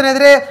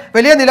അധിനിവേശത്തിനെതിരെ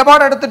വലിയ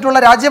നിലപാടെടുത്തിട്ടുള്ള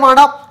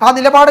രാജ്യമാണ്. ആ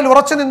നിലപാടിൽ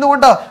ഉറച്ചു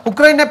നിന്നുകൊണ്ട്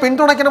ഉക്രൈനെ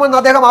പിന്തുണയ്ക്കണമെന്ന്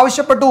അദ്ദേഹം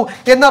ആവശ്യപ്പെട്ടു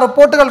എന്ന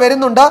റിപ്പോർട്ടുകൾ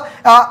വരുന്നുണ്ട്.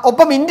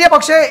 ഒപ്പം ഇന്ത്യ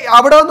പക്ഷേ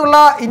അവിടെ നിന്നുള്ള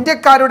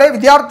ഇന്ത്യക്കാരുടെ,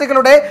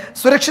 വിദ്യാർത്ഥികളുടെ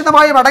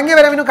സുരക്ഷിതമായ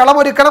മടങ്ങിവരവിന്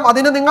കളമൊരുക്കണം,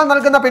 അതിന് നിങ്ങൾ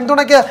നൽകുന്ന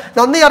പിന്തുണയ്ക്ക്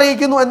നന്ദി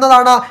അറിയിക്കുന്നു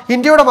എന്നതാണ്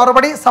ഇന്ത്യയുടെ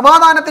മറുപടി.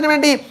 സമാധാനത്തിന്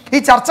വേണ്ടി ഈ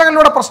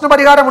ചർച്ചകളിലൂടെ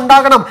പ്രശ്നപരിഹാരം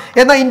ഉണ്ടാകണം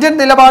എന്ന ഇന്ത്യൻ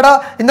നിലപാട്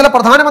ഇന്നലെ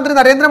പ്രധാനമന്ത്രി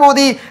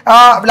നരേന്ദ്രമോദി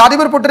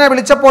വ്ളാഡിമിർ പുടിനെ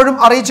വിളിച്ചപ്പോഴും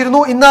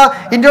അറിയിച്ചിരുന്നു. ഇന്ന്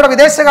ഇന്ത്യയുടെ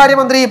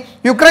വിദേശകാര്യമന്ത്രി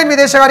യുക്രൈൻ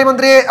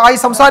വിദേശകാര്യമന്ത്രിയെ ആയി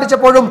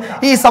സംസാരിച്ചപ്പോഴും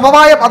ഈ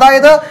സമവായം,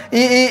 അതായത്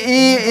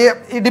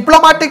ഈ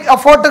ഡിപ്ലോമാറ്റിക്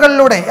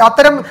എഫേർട്ടുകളിലൂടെ,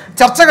 അത്തരം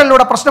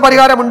ചർച്ചകളിലൂടെ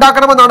പ്രശ്നപരിഹാരം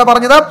ഉണ്ടാക്കണമെന്നാണ്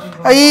പറഞ്ഞത്.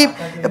 ഈ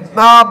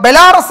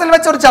ബെലാറസിൽ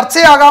വെച്ച് ഒരു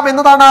ചർച്ചയാകാം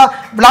എന്നതാണ്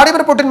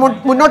വ്ളാഡിമിർ പുടിൻ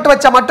മുന്നോട്ട്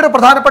വെച്ച മറ്റൊരു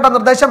പ്രധാനപ്പെട്ട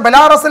നിർദ്ദേശം.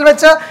 ബെലാറസിൽ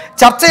വെച്ച്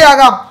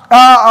ചർച്ചയാകാം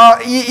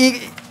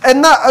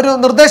എന്ന ഒരു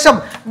നിർദ്ദേശം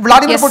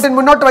വ്ളാഡിമിർ പുടിൻ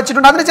മുന്നോട്ട്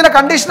വെച്ചിട്ടുണ്ട്. അതിന് ചില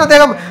കണ്ടീഷൻ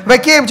അദ്ദേഹം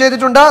വെക്കുകയും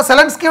ചെയ്തിട്ടുണ്ട്.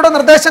 സെലൻസ്കിയുടെ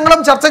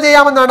നിർദ്ദേശങ്ങളും ചർച്ച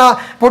ചെയ്യാമെന്നാണ്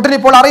പുടിൻ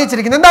ഇപ്പോൾ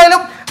അറിയിച്ചിരിക്കുന്നത്.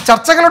 എന്തായാലും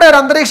ചർച്ചകളുടെ ഒരു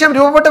അന്തരീക്ഷം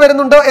രൂപപ്പെട്ട്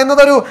വരുന്നുണ്ട്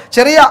എന്നതൊരു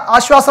ചെറിയ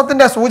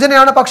ആശ്വാസത്തിന്റെ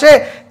സൂചനയാണ്. പക്ഷേ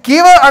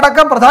കീവ്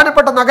അടക്കം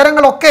പ്രധാനപ്പെട്ട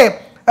നഗരങ്ങളൊക്കെ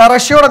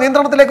റഷ്യയുടെ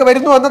നിയന്ത്രണത്തിലേക്ക്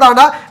വരുന്നു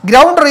എന്നതാണ്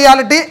ഗ്രൗണ്ട്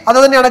റിയാലിറ്റി. അത്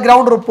തന്നെയാണ്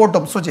ഗ്രൗണ്ട്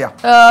റിപ്പോർട്ടും. സുജിയ,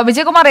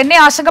 വിജയകുമാർ, എന്നെ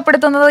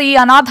ആശങ്കപ്പെടുത്തുന്നത് ഈ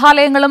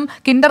അനാഥാലയങ്ങളും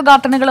കിൻഡർ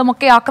ഗാർട്ടനുകളും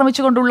ഒക്കെ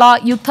ആക്രമിച്ചുകൊണ്ടുള്ള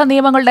യുദ്ധ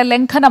നിയമങ്ങളുടെ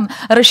ലംഘനം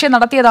റഷ്യ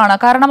നടത്തിയതാണ്.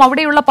 കാരണം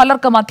അവിടെയുള്ള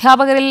പലർക്കും,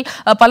 അധ്യാപകരിൽ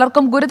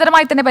പലർക്കും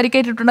ഗുരുതരമായി തന്നെ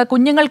പരിക്കേറ്റിട്ടുണ്ട്,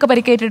 കുഞ്ഞുങ്ങൾക്ക്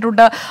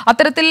പരിക്കേറ്റിട്ടുണ്ട്.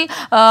 അത്തരത്തിൽ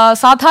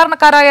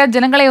സാധാരണക്കാരായ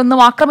ജനങ്ങളെ ഒന്നും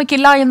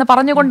ആക്രമിക്കില്ല എന്ന്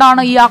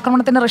പറഞ്ഞുകൊണ്ടാണ് ഈ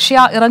ആക്രമണത്തിന്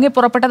റഷ്യ ഇറങ്ങി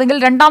പുറപ്പെട്ടതെങ്കിൽ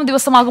രണ്ടാം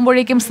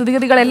ദിവസമാകുമ്പോഴേക്കും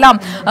സ്ഥിതിഗതികളെല്ലാം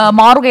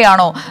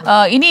മാറുകയാണോ?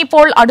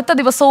 ഇനിയിപ്പോൾ അടുത്ത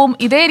ദിവസവും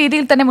ഇതേ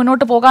രീതിയിൽ തന്നെ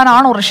മുന്നോട്ട്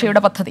പോകാനാണോ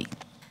റഷ്യയുടെ പദ്ധതി?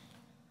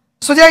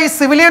 സുജയ, ഈ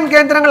സിവിലിയൻ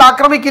കേന്ദ്രങ്ങൾ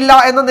ആക്രമിക്കില്ല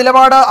എന്ന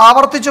നിലപാട്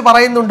ആവർത്തിച്ചു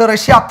പറയുന്നുണ്ട്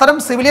റഷ്യ. അത്തരം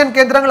സിവിലിയൻ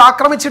കേന്ദ്രങ്ങൾ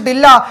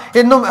ആക്രമിച്ചിട്ടില്ല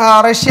എന്നും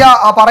റഷ്യ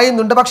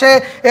പറയുന്നുണ്ട്. പക്ഷേ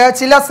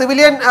ചില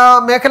സിവിലിയൻ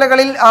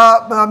മേഖലകളിൽ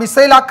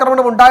മിസൈൽ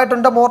ആക്രമണം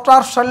ഉണ്ടായിട്ടുണ്ട്,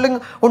 മോർട്ടാർ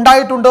ഷെല്ലിംഗ്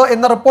ഉണ്ടായിട്ടുണ്ട്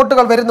എന്ന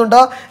റിപ്പോർട്ടുകൾ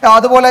വരുന്നുണ്ട്.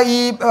 അതുപോലെ ഈ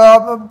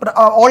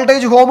ഓൾഡ്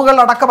ഏജ് ഹോമുകൾ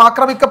അടക്കം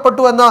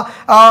ആക്രമിക്കപ്പെട്ടു എന്ന്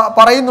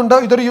പറയുന്നുണ്ട്.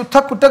 ഇതൊരു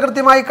യുദ്ധ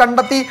കുറ്റകൃത്യമായി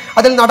കണ്ടെത്തി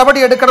അതിൽ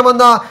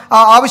നടപടിയെടുക്കണമെന്ന്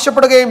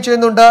ആവശ്യപ്പെടുകയും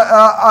ചെയ്യുന്നുണ്ട്,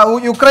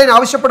 യുക്രൈൻ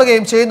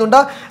ആവശ്യപ്പെടുകയും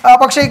ചെയ്യുന്നുണ്ട്.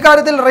 പക്ഷേ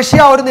ഇക്കാര്യത്തിൽ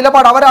റഷ്യ ഒരു നിലപാട്,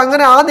 അവർ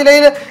അങ്ങനെ ആ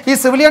നിലയിൽ ഈ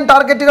സിവിലിയൻ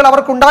ടാർഗറ്റുകൾ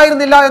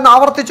അവർക്കുണ്ടായിരുന്നില്ല എന്ന്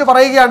ആവർത്തിച്ചു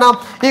പറയുകയാണ്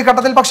ഈ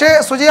ഘട്ടത്തിൽ. പക്ഷേ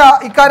സുജയ,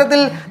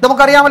 ഇക്കാര്യത്തിൽ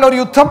നമുക്കറിയാമല്ലോ, ഒരു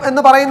യുദ്ധം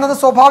എന്ന് പറയുന്നത്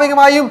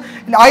സ്വാഭാവികമായും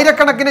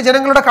ആയിരക്കണക്കിന്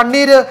ജനങ്ങളുടെ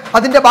കണ്ണീര്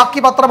അതിന്റെ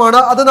ബാക്കി പത്രമാണ്.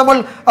 അത് നമ്മൾ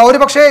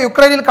ഒരുപക്ഷെ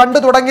യുക്രൈനിൽ കണ്ടു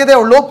തുടങ്ങിയതേ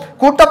ഉള്ളൂ.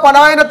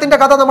 കൂട്ടപലായനത്തിന്റെ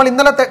കഥ നമ്മൾ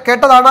ഇന്നലെ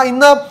കേട്ടതാണ്.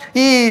 ഇന്ന്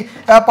ഈ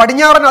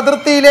പടിഞ്ഞാറൻ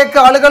അതിർത്തിയിലേക്ക്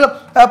ആളുകൾ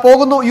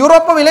പോകുന്നു.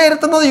 യൂറോപ്പ്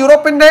വിലയിരുത്തുന്നത്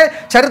യൂറോപ്പിന്റെ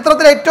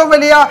ചരിത്രത്തിലെ ഏറ്റവും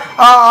വലിയ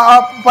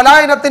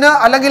പലായനത്തിന്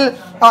അല്ലെങ്കിൽ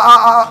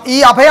ഈ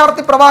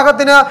അഭയാർത്ഥി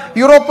പ്രവാഹത്തിന്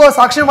യൂറോപ്പ്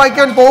സാക്ഷ്യം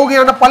വഹിക്കാൻ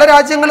പോവുകയാണ്. പല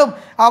രാജ്യങ്ങളും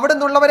അവിടെ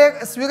നിന്നുള്ളവരെ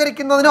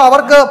സ്വീകരിക്കുന്നതിനും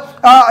അവർക്ക്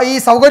ഈ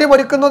സൗകര്യം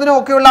ഒരുക്കുന്നതിനും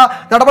ഒക്കെയുള്ള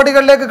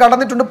നടപടികളിലേക്ക്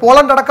കടന്നിട്ടുണ്ട്.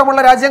 പോളണ്ട് അടക്കമുള്ള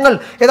രാജ്യങ്ങൾ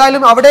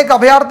ഏതായാലും അവിടേക്ക്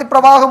അഭയാർത്ഥി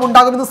പ്രവാഹം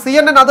ഉണ്ടാകുമെന്ന്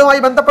CNN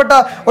അതുമായി ബന്ധപ്പെട്ട്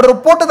ഒരു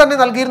റിപ്പോർട്ട് തന്നെ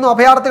നൽകിയിരുന്നു.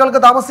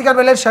 അഭയാർത്ഥികൾക്ക് താമസിക്കാൻ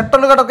വലിയ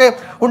ഷട്ടലുകളൊക്കെ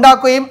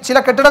ഉണ്ടാക്കുകയും ചില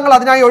കെട്ടിടങ്ങൾ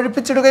അതിനായി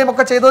ഒഴിപ്പിച്ചിടുകയും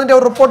ഒക്കെ ചെയ്തതിന്റെ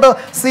ഒരു റിപ്പോർട്ട്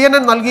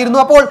CNN നൽകിയിരുന്നു.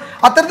 അപ്പോൾ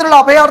അത്തരത്തിലുള്ള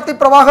അഭയാർത്ഥി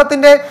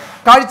പ്രവാഹത്തിന്റെ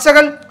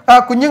കാഴ്ചകൾ,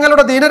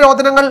 കുഞ്ഞുങ്ങളുടെ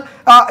ദീനരോധനങ്ങൾ,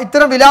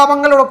 ഇത്തരം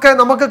വിലാപങ്ങളൊക്കെ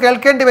നമുക്ക്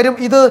കേൾക്കേണ്ടി വരും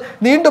ഇത്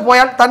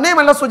നീണ്ടുപോയാൽ.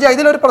 തന്നെയുമല്ല സുജയ,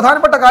 ഇതിലൊരു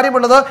പ്രധാനപ്പെട്ട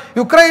കാര്യമുള്ളത്,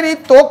 യുക്രൈൻ ഈ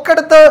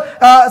തോക്കെടുത്ത്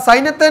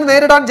സൈന്യത്തെ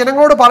നേരിടാൻ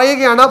ജനങ്ങളോട്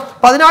പറയുകയാണ്.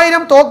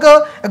 10,000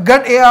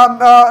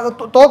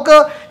 തോക്ക്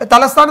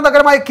തലസ്ഥാന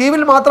നഗരമായ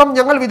കീവിൽ മാത്രം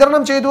ഞങ്ങൾ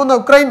വിതരണം ചെയ്തു എന്ന്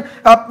യുക്രൈൻ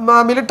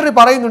മിലിറ്ററി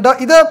പറയുന്നുണ്ട്.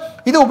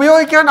 ഇത്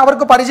ഉപയോഗിക്കാൻ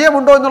അവർക്ക്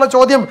പരിചയമുണ്ടോ എന്നുള്ള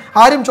ചോദ്യം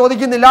ആരും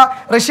ചോദിക്കുന്നില്ല.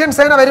 റഷ്യൻ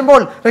സേന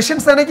വരുമ്പോൾ റഷ്യൻ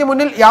സേനയ്ക്ക്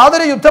മുന്നിൽ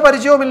യാതൊരു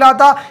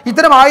യുദ്ധപരിചയവുമില്ലാത്ത,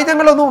 ഇത്തരം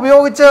ആയുധങ്ങളൊന്നും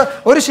ഉപയോഗിച്ച്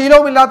ഒരു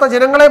ശീലവുമില്ലാത്ത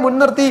ജനങ്ങളെ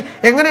മുൻനിർത്തി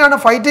എങ്ങനെയാണ്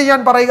ഫൈറ്റ് ചെയ്യാൻ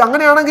പറയുക?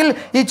 അങ്ങനെയാണെങ്കിൽ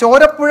ഈ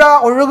ചോരപ്പുഴ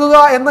ഒഴുകുക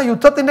എന്ന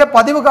യുദ്ധത്തിന്റെ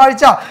പതിവ്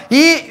കാഴ്ച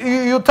ഈ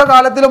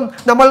യുദ്ധകാലത്തിലും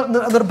നമ്മൾ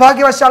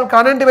നിർഭാഗ്യവശാൽ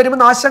കാണേണ്ടി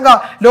വരുമെന്ന ആശങ്ക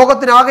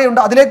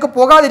ലോകത്തിനാകെയുണ്ട്. അതിലേക്ക്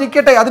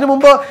പോകാതിരിക്കട്ടെ. അതിനു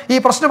മുമ്പ് ഈ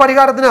പ്രശ്ന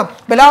പരിഹാരത്തിന്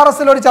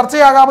ബെലാറസിൽ ഒരു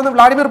ചർച്ചയാകാമെന്ന്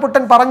വ്ളാഡിമിർ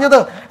പുടിൻ പറഞ്ഞത്,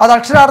 അത്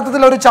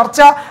അക്ഷരാർത്ഥത്തിൽ ഒരു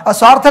ചർച്ച,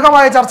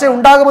 സ്വാർത്ഥകമായ ചർച്ച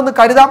ഉണ്ടാകുമെന്ന്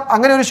കരുതാം.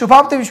 അങ്ങനെ ഒരു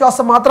ശുഭാപ്തി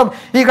വിശ്വാസം മാത്രം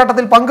ഈ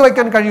ഘട്ടത്തിൽ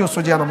പങ്കുവയ്ക്കാൻ കഴിയൂ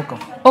സുജയ നമുക്ക്.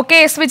 ഓക്കെ,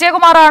 എസ്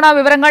വിജയകുമാറാണ്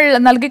വിവരങ്ങൾ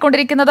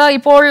നൽകിക്കൊണ്ടിരിക്കുന്നത്.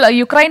 ഇപ്പോൾ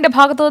യുക്രൈന്റെ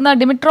ഭാഗത്തു നിന്ന്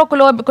ഡിമിട്രോ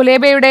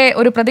കുലേബയുടെ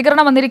ഒരു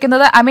പ്രതികരണം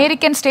വന്നിരിക്കുന്നത്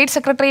അമേരിക്കൻ സ്റ്റേറ്റ്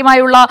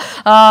സെക്രട്ടറിയുമായുള്ള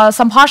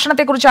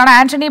സംഭാഷണത്തെക്കുറിച്ചാണ്.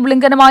 ആന്റണി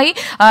ബ്ലിങ്കനുമായി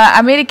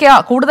അമേരിക്ക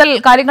കൂടുതൽ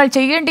കാര്യങ്ങൾ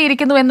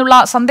ചെയ്യേണ്ടിയിരിക്കുന്നു എന്നുള്ള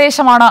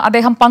സന്ദേശമാണ്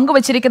അദ്ദേഹം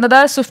പങ്കുവച്ചിരിക്കുന്നത്.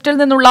 സ്വിഫ്റ്റിൽ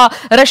നിന്നുള്ള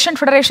റഷ്യൻ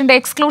ഫെഡറേഷന്റെ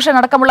എക്സ്ക്ലൂഷൻ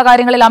അടക്കമുള്ള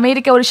കാര്യങ്ങളിൽ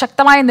അമേരിക്ക ഒരു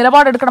ശക്തമായ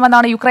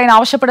നിലപാടെടുക്കണമെന്നാണ് യുക്രൈൻ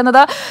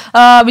ആവശ്യപ്പെടുന്നത്.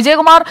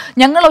 വിജയകുമാർ,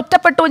 ഞങ്ങൾ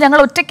ഒറ്റപ്പെട്ടു,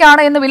 ഞങ്ങൾ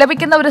ഒറ്റയ്ക്കാണ് എന്ന്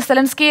വിലപിക്കുന്ന ഒരു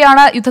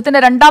സെലൻസ്കിയാണ്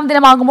യുദ്ധത്തിന്റെ രണ്ടാം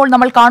ദിനമാകുമ്പോൾ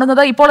നമ്മൾ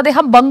കാണുന്നത്. ഇപ്പോൾ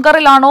അദ്ദേഹം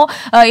ബങ്കറിലാണോ,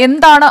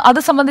 എന്താണ്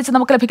അത് സംബന്ധിച്ച്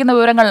നമുക്ക് ലഭിക്കുന്ന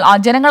വിവരങ്ങൾ?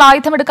 ജനങ്ങൾ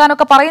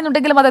ആയുധമെടുക്കാനൊക്കെ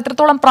പറയുന്നുണ്ടെങ്കിലും അത്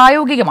എത്രത്തോളം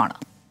പ്രായോഗികമാണ്?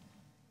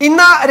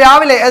 ഇന്ന്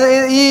രാവിലെ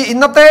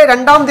ഇന്നത്തെ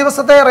രണ്ടാം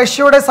ദിവസത്തെ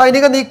റഷ്യയുടെ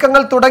സൈനിക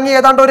നീക്കങ്ങൾ തുടങ്ങി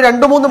ഏതാണ്ട് ഒരു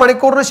 2-3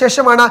 മണിക്കൂറിന്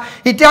ശേഷമാണ്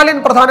ഇറ്റാലിയൻ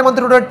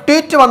പ്രധാനമന്ത്രിയുടെ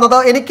ട്വീറ്റ് വന്നത്.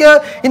 എനിക്ക്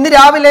ഇന്ന്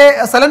രാവിലെ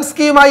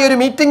സെലൻസ്കിയുമായി ഒരു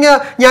മീറ്റിംഗ്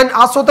ഞാൻ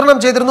ആസൂത്രണം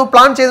ചെയ്തിരുന്നു,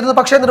 പ്ലാൻ ചെയ്തിരുന്നു.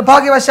 പക്ഷേ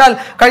നിർഭാഗ്യവശാൽ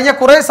കഴിഞ്ഞ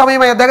കുറേ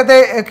സമയമായി അദ്ദേഹത്തെ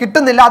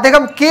കിട്ടുന്നില്ല.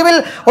 അദ്ദേഹം കീവിൽ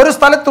ഒരു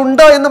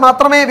സ്ഥലത്തുണ്ട് എന്ന്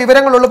മാത്രമേ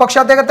വിവരങ്ങളുള്ളൂ. പക്ഷേ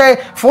അദ്ദേഹത്തെ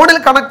ഫോണിൽ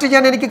കണക്ട്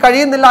ചെയ്യാൻ എനിക്ക്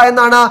കഴിയുന്നില്ല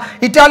എന്നാണ്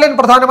ഇറ്റാലിയൻ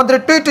പ്രധാനമന്ത്രി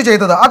ട്വീറ്റ്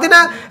ചെയ്തത്.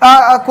 അതിന്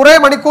കുറേ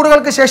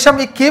മണിക്കൂറുകൾക്ക് ശേഷം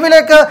ഈ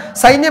കീവിലേക്ക്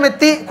സൈന്യം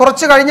എത്തി.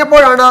 കുറച്ച്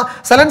കഴിഞ്ഞപ്പോഴാണ്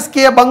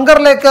സെലൻസ്കിയെ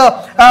ബങ്കറിലേക്ക്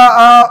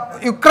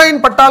യുക്രൈൻ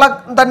പട്ടാളം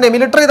തന്നെ,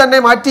 മിലിറ്ററി തന്നെ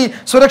മാറ്റി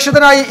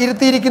സുരക്ഷിതനായി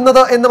ഇരുത്തിയിരിക്കുന്നത്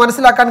എന്ന്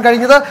മനസ്സിലാക്കാൻ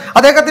കഴിഞ്ഞത്.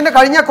 അദ്ദേഹത്തിന്റെ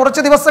കഴിഞ്ഞ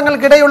കുറച്ച്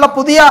ദിവസങ്ങൾക്കിടെയുള്ള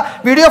പുതിയ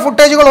വീഡിയോ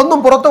ഫുട്ടേജുകൾ ഒന്നും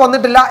പുറത്തു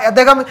വന്നിട്ടില്ല.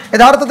 അദ്ദേഹം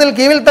യഥാർത്ഥത്തിൽ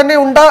കീവിൽ തന്നെ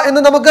ഉണ്ട്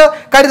എന്ന് നമുക്ക്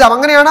കരുതാം.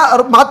 അങ്ങനെയാണ്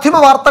മാധ്യമ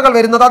വാർത്തകൾ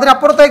വരുന്നത്.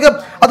 അതിനപ്പുറത്തേക്ക്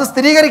അത്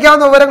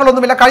സ്ഥിരീകരിക്കാവുന്ന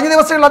വിവരങ്ങളൊന്നുമില്ല. കഴിഞ്ഞ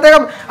ദിവസങ്ങളിൽ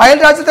അദ്ദേഹം അയൽ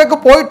രാജ്യത്തേക്ക്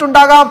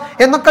പോയിട്ടുണ്ടാകാം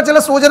എന്നൊക്കെ ചില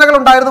സൂചനകൾ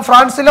ഉണ്ടായിരുന്നു.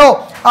 ഫ്രാൻസിലോ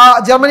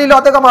ജർമ്മനിയിലോ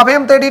അദ്ദേഹം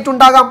അഭയം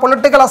തേടിയിട്ടുണ്ടാകാം,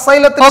 പൊളിറ്റിക്കൽ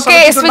അസൈലത്തിൽ.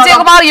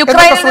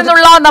 യുക്രൈനിൽ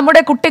നിന്നുള്ള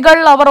നമ്മുടെ കുട്ടികൾ,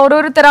 അവർ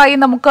ഓരോരുത്തരായി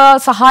നമുക്ക്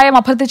സഹായം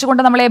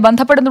അഭ്യർത്ഥിച്ചുകൊണ്ട് നമ്മളെ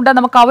ബന്ധപ്പെടുന്നുണ്ട്.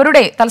 നമുക്ക്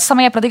അവരുടെ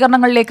തത്സമയ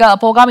പ്രതികരണങ്ങളിലേക്ക്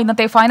പോകാം.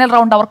 ഇന്നത്തെ ഫൈനൽ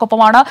റൗണ്ട്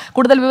അവർക്കൊപ്പമാണ്.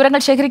 കൂടുതൽ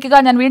വിവരങ്ങൾ ശേഖരിക്കുക.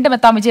 ഞാൻ വീണ്ടും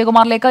എത്താം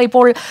വിജയകുമാറിലേക്ക്.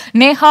 ഇപ്പോൾ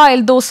നേഹ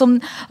എൽദോസും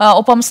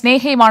ഒപ്പം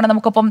സ്നേഹയുമാണ്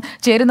നമുക്കൊപ്പം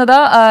ചേരുന്നത്.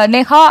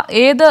 നേഹ,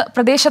 ഏത്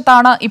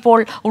പ്രദേശത്താണ് ഇപ്പോൾ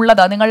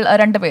ഉള്ളത് നിങ്ങൾ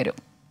രണ്ടുപേരും?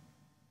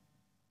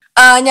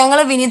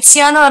 ഞങ്ങള്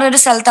വിനിത്സ്യ എന്ന് പറഞ്ഞൊരു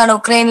സ്ഥലത്താണ്,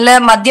 ഉക്രൈനിലെ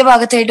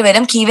മധ്യഭാഗത്തായിട്ട്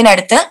വരും,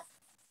 കീവിനടുത്ത്.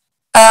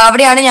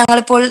 അവിടെയാണ്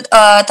ഞങ്ങളിപ്പോൾ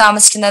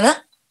താമസിക്കുന്നത്.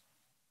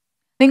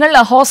 നിങ്ങൾ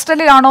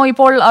ഹോസ്റ്റലിലാണോ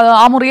ഇപ്പോൾ?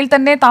 ആ മുറിയിൽ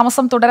തന്നെ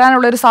താമസം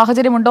തുടരാനുള്ള ഒരു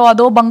സാഹചര്യമുണ്ടോ,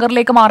 അതോ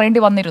ബങ്കറിലേക്ക്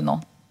മാറേണ്ടി വന്നിരുന്നോ?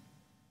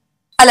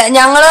 അല്ല,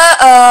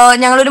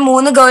 ഞങ്ങളൊരു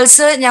 3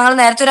 ഗേൾസ് ഞങ്ങൾ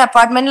നേരത്തെ ഒരു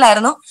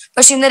അപ്പാർട്ട്മെന്റിലായിരുന്നു.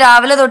 പക്ഷെ ഇന്ന്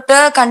രാവിലെ തൊട്ട്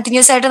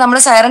കണ്ടിന്യൂസ് ആയിട്ട് നമ്മൾ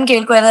സൈറൻ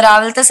കേൾക്കുമായിരുന്നു.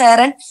 രാവിലത്തെ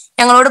സൈറൻ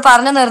ഞങ്ങളോട്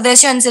പറഞ്ഞ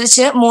നിർദ്ദേശം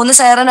അനുസരിച്ച് 3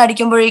 സൈറൻ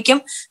അടിക്കുമ്പോഴേക്കും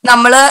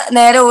നമ്മൾ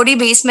നേരെ ഓടി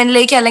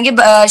ബേസ്മെന്റിലേക്ക് അല്ലെങ്കിൽ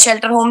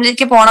ഷെൽട്ടർ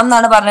ഹോമിലേക്ക് പോകണം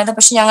എന്നാണ് പറഞ്ഞത്.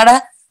 പക്ഷെ ഞങ്ങളുടെ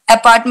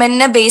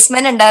അപ്പാർട്ട്മെന്റിന്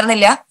ബേസ്മെന്റ്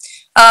ഉണ്ടായിരുന്നില്ല.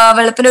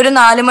 വെളുപ്പിന് ഒരു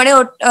 4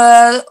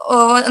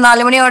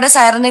 മണിയോടെ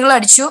സൈറനുകൾ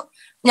അടിച്ചു.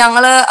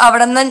 ഞങ്ങള്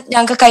അവിടെ നിന്ന്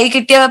ഞങ്ങൾക്ക് കൈ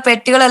കിട്ടിയ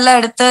പെട്ടികളെല്ലാം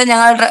എടുത്ത്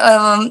ഞങ്ങളുടെ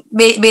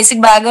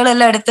ബേസിക്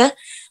ബാഗുകളെല്ലാം എടുത്ത്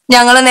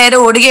ഞങ്ങൾ നേരെ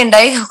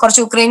ഓടുകയുണ്ടായി.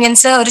 കുറച്ച്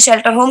ഉക്രൈനിയൻസ് ഒരു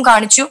ഷെൽട്ടർ ഹോം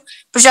കാണിച്ചു.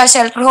 പക്ഷെ ആ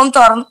ഷെൽട്ടർ ഹോം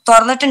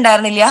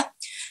തുറന്നിട്ടുണ്ടായിരുന്നില്ല.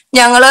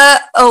 ഞങ്ങള്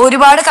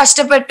ഒരുപാട്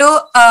കഷ്ടപ്പെട്ടു.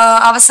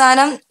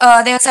 അവസാനം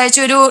അദ്ദേഹം അയച്ച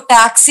ഒരു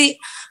ടാക്സി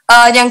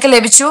ഞങ്ങൾക്ക്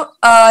ലഭിച്ചു.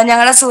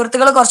 ഞങ്ങളുടെ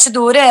സുഹൃത്തുക്കൾ കുറച്ച്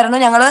ദൂരെയായിരുന്നു.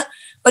 ഞങ്ങള്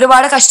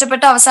ഒരുപാട്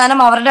കഷ്ടപ്പെട്ട് അവസാനം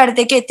അവരുടെ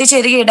അടുത്തേക്ക്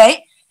എത്തിച്ചേരുകയുണ്ടായി.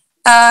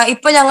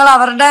 ഇപ്പൊ ഞങ്ങൾ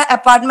അവരുടെ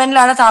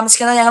അപ്പാർട്ട്മെന്റിലാണ്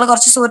താമസിക്കുന്നത്. ഞങ്ങൾ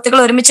കുറച്ച് സുഹൃത്തുക്കൾ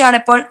ഒരുമിച്ചാണ്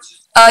ഇപ്പോൾ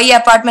ഈ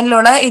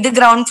അപ്പാർട്ട്മെന്റിലുള്ളത്. ഇത്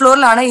ഗ്രൗണ്ട്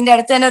ഫ്ലോറിലാണ്. ഇതിന്റെ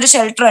അടുത്ത് തന്നെ ഒരു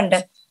ഷെൽട്ടർ ഉണ്ട്.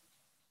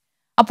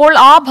 അപ്പോൾ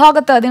ആ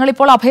ഭാഗത്ത്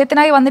നിങ്ങളിപ്പോൾ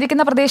അഭയത്തിനായി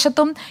വന്നിരിക്കുന്ന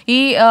പ്രദേശത്തും ഈ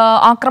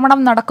ആക്രമണം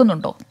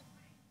നടക്കുന്നുണ്ടോ?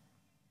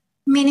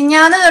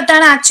 മിനിഞ്ഞാന്ന്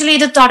തൊട്ടാണ് ആക്ച്വലി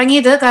ഇത്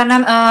തുടങ്ങിയത്.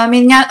 കാരണം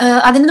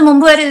അതിന്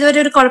മുമ്പ് വരെ ഇതുവരെ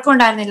ഒരു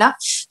കുഴപ്പമുണ്ടായിരുന്നില്ല.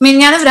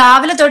 മിനിഞ്ഞാന്ന്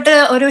രാവിലെ തൊട്ട്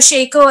ഒരു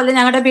ഷേക്ക് പോലെ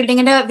ഞങ്ങളുടെ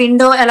ബിൽഡിങ്ങിന്റെ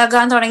വിൻഡോ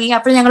ഇളകാൻ തുടങ്ങി.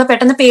 അപ്പോൾ ഞങ്ങൾ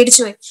പെട്ടെന്ന്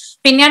പേടിച്ചു പോയി.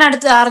 പിന്നെയാണ്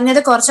അടുത്ത് അറിഞ്ഞത്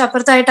കുറച്ച്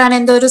അപ്പുറത്തായിട്ടാണ്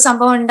എന്തോ ഒരു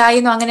സംഭവം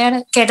ഉണ്ടായിരുന്നു. അങ്ങനെയാണ്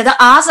കേട്ടത്.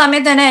 ആ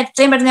സമയത്ത് തന്നെ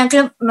എത്രയും പെട്ടെന്ന്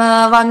ഞങ്ങൾക്ക്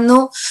വന്നു,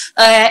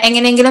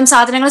 എങ്ങനെയെങ്കിലും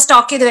സാധനങ്ങൾ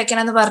സ്റ്റോക്ക് ചെയ്ത്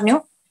വെക്കണം എന്ന് പറഞ്ഞു.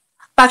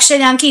 പക്ഷെ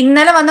ഞങ്ങൾക്ക്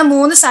ഇന്നലെ വന്ന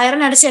 3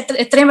 സൈറൻ അടിച്ച്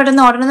എത്രയും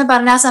പെട്ടെന്ന് ഓടണമെന്ന്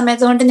പറഞ്ഞ ആ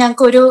സമയത്ത് കൊണ്ട്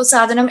ഞങ്ങൾക്ക് ഒരു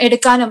സാധനം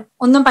എടുക്കാനും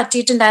ഒന്നും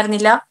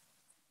പറ്റിയിട്ടുണ്ടായിരുന്നില്ല.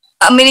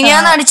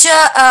 മിനിഞ്ഞാന്ന് അടിച്ച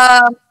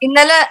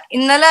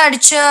ഇന്നലെ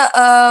അടിച്ച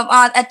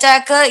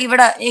അറ്റാക്ക്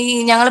ഇവിടെ ഈ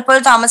ഞങ്ങളിപ്പോൾ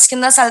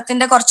താമസിക്കുന്ന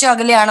സ്ഥലത്തിന്റെ കുറച്ച്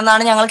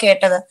അകലെയാണെന്നാണ് ഞങ്ങൾ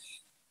കേട്ടത്.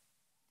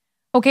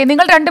 ഓക്കെ,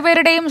 നിങ്ങൾ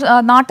രണ്ടുപേരുടെയും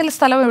നാട്ടിൽ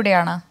സ്ഥലം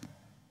എവിടെയാണ്?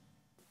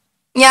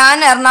 ഞാൻ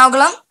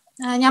എറണാകുളം.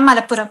 ഞാൻ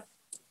മലപ്പുറം.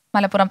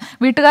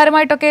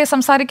 വീട്ടുകാരുമായിട്ടൊക്കെ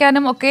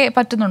സംസാരിക്കാനും ഒക്കെ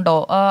പറ്റുന്നുണ്ടോ?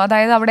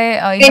 അതായത് അവിടെ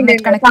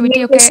ഇന്റർനെറ്റ് കണക്ടിവിറ്റി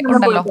ഒക്കെ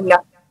ഉണ്ടല്ലോ?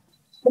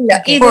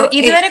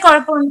 ഇതുവരെ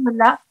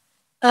കുഴപ്പമൊന്നുമില്ല.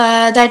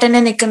 ഇതായിട്ട്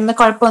തന്നെ നിൽക്കുന്നത്,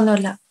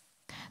 കുഴപ്പമൊന്നുമില്ല.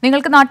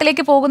 നിങ്ങൾക്ക്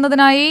നാട്ടിലേക്ക്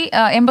പോകുന്നതിനായി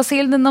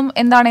എംബസിയിൽ നിന്നും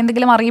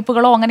എന്തെങ്കിലും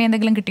അറിയിപ്പുകളോ അങ്ങനെ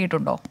എന്തെങ്കിലും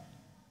കിട്ടിയിട്ടുണ്ടോ?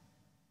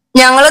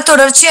 ഞങ്ങൾ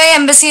തുടർച്ചയായി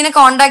എംബസിനെ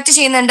കോൺടാക്ട്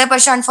ചെയ്യുന്നുണ്ട്.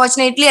 പക്ഷെ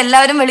അൺഫോർച്ചുനേറ്റ്ലി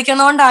എല്ലാവരും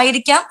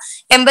വിളിക്കുന്നതുകൊണ്ടായിരിക്കാം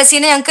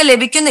എംബസിനെ ഞങ്ങൾക്ക്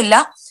ലഭിക്കുന്നില്ല.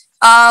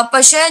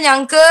 പക്ഷെ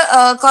ഞങ്ങൾക്ക്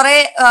കുറെ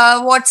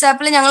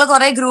വാട്സാപ്പിൽ ഞങ്ങൾ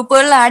കുറെ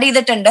ഗ്രൂപ്പുകളിൽ ആഡ്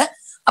ചെയ്തിട്ടുണ്ട്.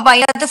 അപ്പൊ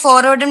അതിനകത്ത്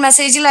ഫോർവേഡ്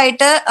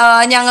മെസ്സേജിലായിട്ട്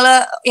ഞങ്ങള്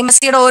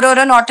എംബസിയുടെ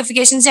ഓരോരോ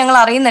നോട്ടിഫിക്കേഷൻസ് ഞങ്ങൾ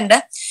അറിയുന്നുണ്ട്.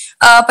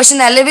 പക്ഷെ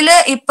നിലവില്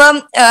ഇപ്പം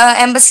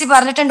എംബസി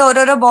പറഞ്ഞിട്ടുണ്ട്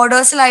ഓരോരോ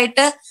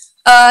ബോർഡേഴ്സിലായിട്ട്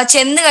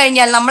ചെന്ന്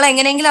കഴിഞ്ഞാൽ നമ്മൾ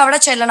എങ്ങനെയെങ്കിലും അവിടെ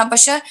ചെല്ലണം.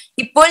 പക്ഷെ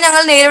ഇപ്പോൾ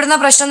ഞങ്ങൾ നേരിടുന്ന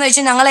പ്രശ്നം എന്ന്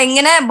വെച്ചാൽ ഞങ്ങൾ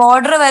എങ്ങനെ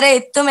ബോർഡർ വരെ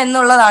എത്തും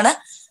എന്നുള്ളതാണ്.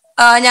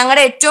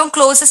 ഞങ്ങളുടെ ഏറ്റവും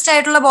ക്ലോസസ്റ്റ്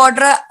ആയിട്ടുള്ള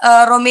ബോർഡർ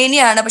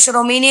റൊമേനിയ ആണ്. പക്ഷെ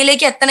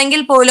റൊമേനിയയിലേക്ക്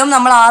എത്തണമെങ്കിൽ പോലും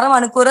നമ്മൾ 6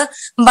 മണിക്കൂർ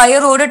ബൈ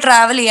റോഡ്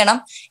ട്രാവൽ ചെയ്യണം.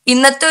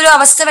 ഇന്നത്തെ ഒരു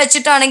അവസ്ഥ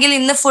വെച്ചിട്ടാണെങ്കിൽ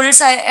ഇന്ന് ഫുൾ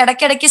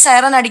ഇടയ്ക്കിടയ്ക്ക്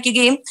സൈറൻ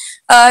അടിക്കുകയും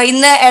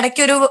ഇന്ന്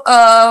ഇടയ്ക്കൊരു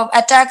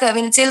അറ്റാക്ക്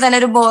വെനിസയിൽ തന്നെ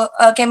ഒരു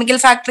കെമിക്കൽ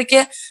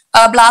ഫാക്ടറിക്ക്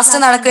ബ്ലാസ്റ്റ്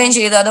നടക്കുകയും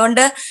ചെയ്തു.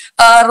 അതുകൊണ്ട്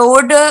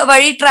റോഡ്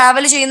വഴി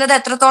ട്രാവൽ ചെയ്യുന്നത്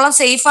എത്രത്തോളം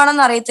സേഫ്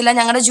ആണെന്ന് അറിയത്തില്ല.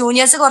 ഞങ്ങളുടെ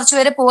ജൂനിയേഴ്സ്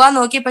കുറച്ചുപേര് പോകാൻ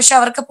നോക്കി, പക്ഷെ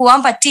അവർക്ക്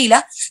പോകാൻ പറ്റിയില്ല.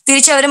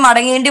 തിരിച്ചവർ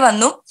മടങ്ങേണ്ടി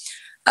വന്നു.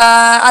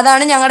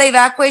 അതാണ് ഞങ്ങളുടെ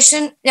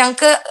ഇവാക്വേഷൻ.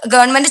 ഞങ്ങൾക്ക്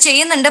ഗവൺമെന്റ്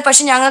ചെയ്യുന്നുണ്ട്,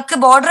 പക്ഷെ ഞങ്ങൾക്ക്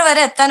ബോർഡർ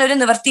വരെ എത്താൻ ഒരു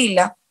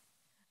നിവൃത്തിയില്ല.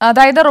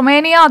 അതായത്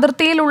റൊമേനിയ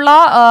അതിർത്തിയിലുള്ള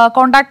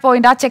കോൺടാക്ട്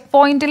പോയിന്റ്, ആ ചെക്ക്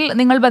പോയിന്റിൽ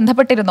നിങ്ങൾ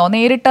ബന്ധപ്പെട്ടിരുന്നോ?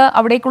 നേരിട്ട്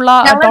അവിടേക്കുള്ള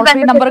ടോൾ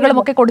ഫ്രീ നമ്പറുകളും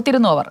ഒക്കെ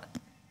കൊടുത്തിരുന്നു അവർ?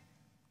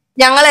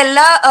 ഞങ്ങൾ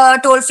എല്ലാ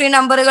ടോൾ ഫ്രീ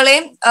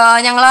നമ്പറുകളെയും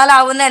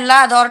ഞങ്ങളാലാവുന്ന എല്ലാ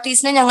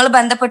അതോറിറ്റീസിനെയും ഞങ്ങൾ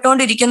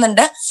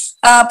ബന്ധപ്പെട്ടുകൊണ്ടിരിക്കുന്നുണ്ട്.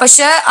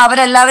 പക്ഷെ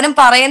അവരെല്ലാവരും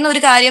പറയുന്ന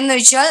ഒരു കാര്യം എന്ന്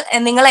വെച്ചാൽ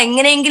നിങ്ങൾ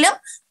എങ്ങനെയെങ്കിലും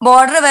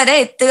ബോർഡർ വരെ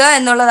എത്തുക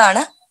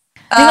എന്നുള്ളതാണ്.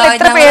 നിങ്ങൾ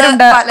എത്ര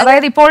പേരുണ്ട്?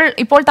 അതായത്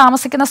ഇപ്പോൾ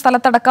താമസിക്കുന്ന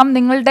സ്ഥലത്തടക്കം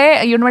നിങ്ങളുടെ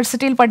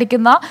യൂണിവേഴ്സിറ്റിയിൽ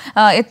പഠിക്കുന്ന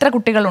എത്ര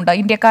കുട്ടികളുണ്ട്?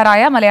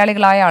 ഇന്ത്യക്കാരായ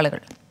മലയാളികളായ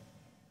ആളുകൾ?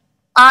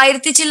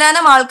 1000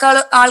 ചില്ലാനം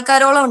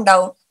ആൾക്കാരോളം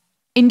ഉണ്ടാവും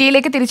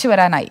ഇന്ത്യയിലേക്ക് തിരിച്ചു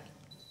വരാനായി.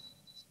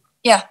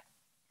 യാ,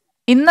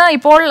 ഇന്ന്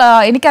ഇപ്പോൾ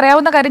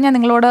എനിക്കറിയാവുന്ന കാര്യം ഞാൻ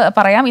നിങ്ങളോട്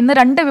പറയാം. ഇന്ന്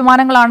 2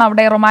 വിമാനങ്ങളാണ്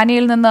അവിടെ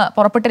റൊമാനിയയിൽ നിന്ന്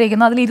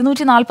പുറപ്പെട്ടിരിക്കുന്നത്. അതിൽ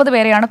 240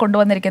 പേരെയാണ്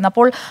കൊണ്ടുവന്നിരിക്കുന്നത്.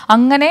 അപ്പോൾ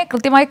അങ്ങനെ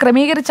കൃത്യമായി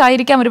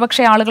ക്രമീകരിച്ചായിരിക്കാം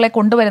ഒരുപക്ഷെ ആളുകളെ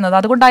കൊണ്ടുവരുന്നത്.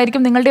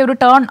 അതുകൊണ്ടായിരിക്കും നിങ്ങളുടെ ഒരു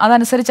ടേൺ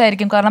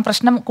അതനുസരിച്ചായിരിക്കും. കാരണം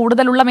പ്രശ്നം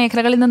കൂടുതലുള്ള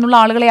മേഖലകളിൽ നിന്നുള്ള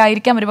ആളുകളെ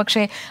ആയിരിക്കാം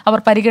ഒരുപക്ഷെ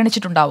അവർ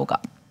പരിഗണിച്ചിട്ടുണ്ടാവുക.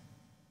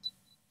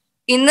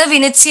 ഇന്ന്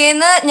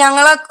വിനിച്ചേന്ന്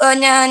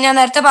ഞാൻ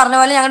നേരത്തെ പറഞ്ഞ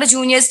പോലെ ഞങ്ങളുടെ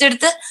ജൂനിയേഴ്സിന്റെ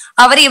അടുത്ത്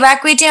അവർ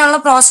ഇവാക്യുവേറ്റ് ചെയ്യാനുള്ള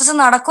പ്രോസസ്സ്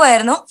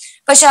നടക്കുമായിരുന്നു.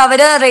 പക്ഷെ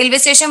അവര് റെയിൽവേ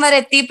സ്റ്റേഷൻ വരെ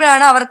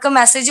എത്തിയപ്പോഴാണ് അവർക്ക്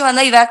മെസ്സേജ് വന്ന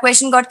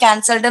ഇവാക്യുവേഷൻ ഗോട്ട്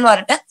ക്യാൻസൽഡ് എന്ന്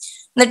പറഞ്ഞിട്ട്.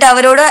 എന്നിട്ട്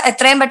അവരോട്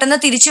എത്രയും പെട്ടെന്ന്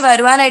തിരിച്ചു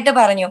വരുവാനായിട്ട്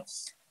പറഞ്ഞു.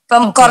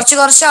 ഇപ്പം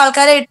കുറച്ച്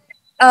ആൾക്കാരെ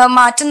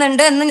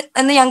മാറ്റുന്നുണ്ട്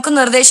എന്ന് ഞങ്ങൾക്ക്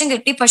നിർദ്ദേശം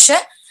കിട്ടി. പക്ഷെ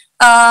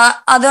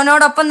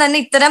അതിനോടൊപ്പം തന്നെ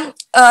ഇത്തരം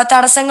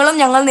തടസ്സങ്ങളും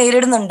ഞങ്ങൾ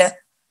നേരിടുന്നുണ്ട്.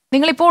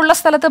 നിങ്ങളിപ്പോൾ ഉള്ള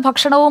സ്ഥലത്ത്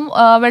ഭക്ഷണവും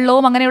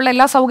വെള്ളവും അങ്ങനെയുള്ള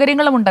എല്ലാ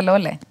സൗകര്യങ്ങളും ഉണ്ടല്ലോ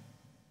അല്ലേ?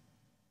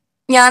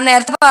 ഞാൻ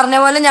നേരത്തെ പറഞ്ഞ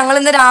പോലെ ഞങ്ങൾ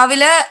ഇന്ന്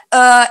രാവിലെ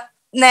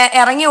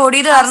ഇറങ്ങി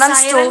ഓടിയത് കാരണം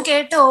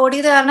കേട്ട്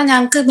ഓടിയത് കാരണം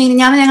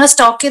ഞങ്ങൾ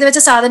സ്റ്റോക്ക് ചെയ്ത് വെച്ച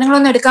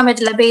സാധനങ്ങളൊന്നും എടുക്കാൻ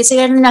പറ്റില്ല. ബേസിക്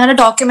ആയിട്ട് ഞങ്ങളുടെ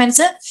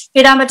ഡോക്യുമെന്റ്സ്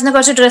ഇടാൻ പറ്റുന്ന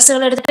കുറച്ച്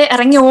ഡ്രസ്സുകൾ എടുത്തിട്ട്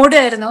ഇറങ്ങി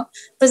ഓടുമായിരുന്നു.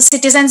 ഇപ്പൊ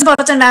സിറ്റിസൺസ്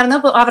പുറത്തുണ്ടായിരുന്നു.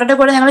 അവരുടെ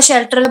കൂടെ ഞങ്ങൾ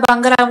ഷെൽട്ടറിൽ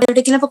ബങ്കർ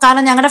ഇടിക്കുന്ന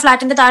കാരണം ഞങ്ങളുടെ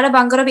ഫ്ലാറ്റിന്റെ താഴെ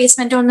ബങ്കറോ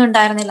ബേസ്മെന്റോ ഒന്നും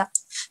ഉണ്ടായിരുന്നില്ല.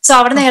 സോ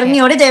അവിടെ നിന്ന് ഇറങ്ങി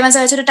ഓടി ദൈവം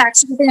സഹായിച്ചൊരു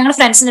ടാക്സി കിട്ടി ഞങ്ങൾ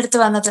ഫ്രണ്ട്സിന്റെ അടുത്ത്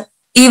വന്നത്.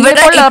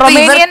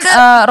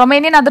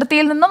 റൊമേനിയൻ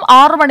അതിർത്തിയിൽ നിന്നും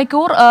 6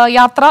 മണിക്കൂർ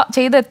യാത്ര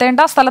ചെയ്തെത്തേണ്ട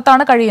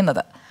സ്ഥലത്താണ്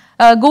കഴിയുന്നത്.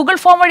 ഗൂഗിൾ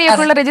ഫോം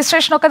വഴിയൊക്കെയുള്ള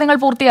രജിസ്ട്രേഷൻ ഒക്കെ നിങ്ങൾ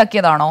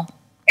പൂർത്തിയാക്കിയതാണോ?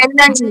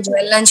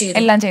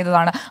 എല്ലാം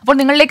ചെയ്തതാണ്. അപ്പോൾ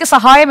നിങ്ങളിലേക്ക്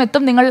സഹായം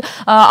എത്തും. നിങ്ങൾ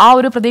ആ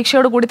ഒരു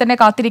പ്രതീക്ഷയോട് കൂടി തന്നെ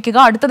കാത്തിരിക്കുക.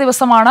 അടുത്ത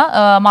ദിവസമാണ്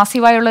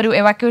മാസീവായുള്ള ഒരു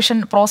എവാക്യുവേഷൻ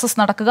പ്രോസസ്സ്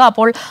നടക്കുക.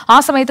 അപ്പോൾ ആ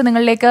സമയത്ത്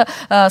നിങ്ങളിലേക്ക്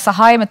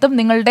സഹായം എത്തും.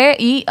 നിങ്ങളുടെ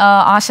ഈ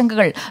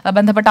ആശങ്കകൾ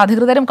ബന്ധപ്പെട്ട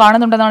അധികൃതരും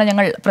കാണുന്നുണ്ടെന്നാണ്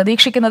ഞങ്ങൾ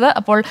പ്രതീക്ഷിക്കുന്നത്.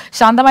 അപ്പോൾ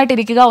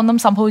ശാന്തമായിട്ടിരിക്കുക, ഒന്നും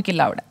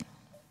സംഭവിക്കില്ല അവിടെ.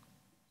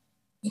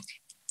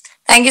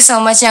 Thank you so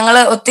much. ഞങ്ങൾ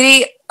ഒത്തിരി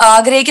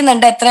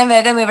ആഗ്രഹിക്കുന്നുണ്ട് എത്രയും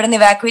വേഗം ഇവിടെ നിന്ന്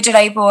ഇവാക്യുവേറ്റഡ്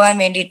ആയി പോകാൻ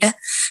വേണ്ടിയിട്ട്.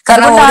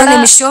 കാരണം ഓരോ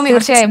നിമിഷവും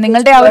തീർച്ചയായും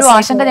നിങ്ങളുടെ ആ ഒരു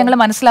ആശങ്ക ഞങ്ങൾ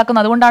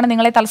മനസ്സിലാക്കുന്നു. അതുകൊണ്ടാണ്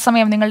നിങ്ങളെ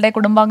തത്സമയം നിങ്ങളുടെ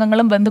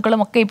കുടുംബാംഗങ്ങളും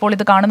ബന്ധുക്കളും ഒക്കെ ഇപ്പോൾ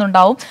ഇത്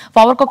കാണുന്നുണ്ടാവും.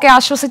 അപ്പോൾ അവർക്കൊക്കെ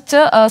ആശ്വസിച്ച്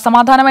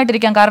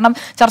സമാധാനമായിട്ടിരിക്കാം. കാരണം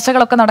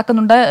ചർച്ചകളൊക്കെ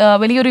നടക്കുന്നുണ്ട്.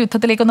 വലിയൊരു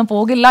യുദ്ധത്തിലേക്കൊന്നും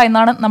പോകില്ല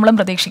എന്നാണ് നമ്മളും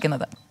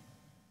പ്രതീക്ഷിക്കുന്നത്.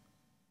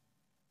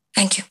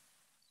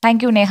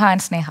 Thank you Neha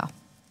and Sneha.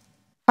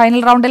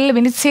 Final റൗണ്ടിൽ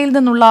വെനിസ്വയിൽ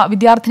നിന്നുള്ള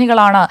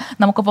വിദ്യാർത്ഥിനികളാണ്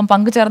നമുക്കൊപ്പം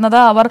പങ്കുചേർന്നത്.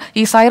 അവർ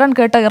ഈ സൈറൺ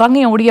കേട്ട്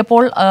ഇറങ്ങി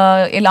ഓടിയപ്പോൾ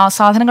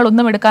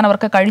സാധനങ്ങളൊന്നും എടുക്കാൻ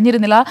അവർക്ക്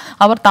കഴിഞ്ഞിരുന്നില്ല.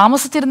 അവർ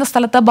താമസിച്ചിരുന്ന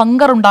സ്ഥലത്ത്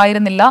ബങ്കർ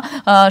ഉണ്ടായിരുന്നില്ല,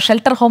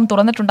 ഷെൽട്ടർ ഹോം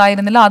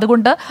തുറന്നിട്ടുണ്ടായിരുന്നില്ല.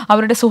 അതുകൊണ്ട്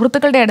അവരുടെ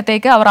സുഹൃത്തുക്കളുടെ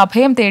അടുത്തേക്ക് അവർ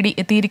അഭയം തേടി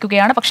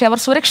എത്തിയിരിക്കുകയാണ്. പക്ഷേ അവർ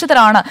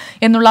സുരക്ഷിതരാണ്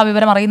എന്നുള്ള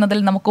വിവരം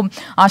അറിയുന്നതിൽ നമുക്കും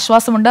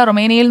ആശ്വാസമുണ്ട്.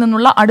 റൊമേനിയയിൽ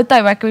നിന്നുള്ള അടുത്ത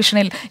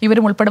എവാക്യുവേഷനിൽ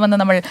ഇവരും ഉൾപ്പെടുമെന്ന്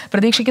നമ്മൾ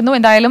പ്രതീക്ഷിക്കുന്നു.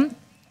 എന്തായാലും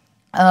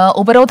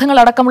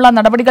ഉപരോധങ്ങളടക്കമുള്ള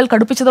നടപടികൾ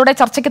കടുപ്പിച്ചതോടെ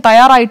ചർച്ചയ്ക്ക്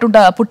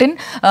തയ്യാറായിട്ടുണ്ട് പുടിൻ.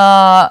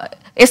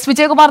 എസ്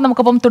വിജയകുമാർ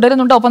നമുക്കൊപ്പം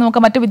തുടരുന്നുണ്ട്. ഒപ്പം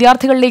നമുക്ക് മറ്റു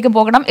വിദ്യാർത്ഥികളിലേക്കും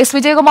പോകണം. എസ്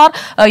വിജയകുമാർ,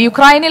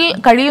 യുക്രൈനിൽ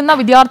കഴിയുന്ന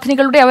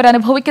വിദ്യാർത്ഥിനികളുടെ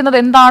അവരനുഭവിക്കുന്നത്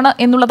എന്താണ്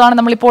എന്നുള്ളതാണ്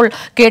നമ്മളിപ്പോൾ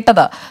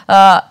കേട്ടത്.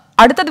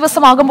 അടുത്ത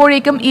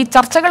ദിവസമാകുമ്പോഴേക്കും ഈ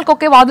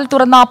ചർച്ചകൾക്കൊക്കെ വാതിൽ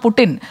തുറന്ന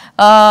പുടിൻ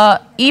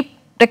ഈ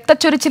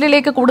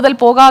രക്തച്ചൊരിച്ചിലേക്ക് കൂടുതൽ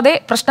പോകാതെ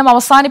പ്രശ്നം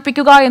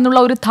അവസാനിപ്പിക്കുക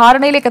എന്നുള്ള ഒരു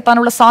ധാരണയിലേക്ക്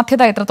എത്താനുള്ള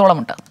സാധ്യത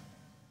എത്രത്തോളമുണ്ട്?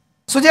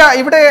 സുജയ,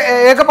 ഇവിടെ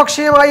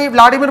ഏകപക്ഷീയമായി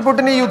വ്ളാഡിമിർ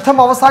പുടിൻ ഈ യുദ്ധം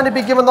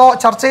അവസാനിപ്പിക്കുമെന്നോ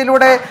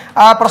ചർച്ചയിലൂടെ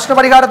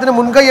പ്രശ്നപരിഹാരത്തിന്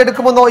മുൻകൈ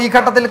എടുക്കുമെന്നോ ഈ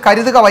ഘട്ടത്തിൽ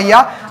കരുതുക വയ്യ.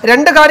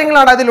 രണ്ട്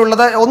കാര്യങ്ങളാണ്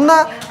അതിലുള്ളത്. ഒന്ന്,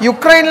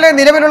 യുക്രൈനിലെ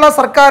നിലവിലുള്ള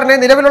സർക്കാരിനെ,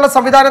 നിലവിലുള്ള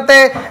സംവിധാനത്തെ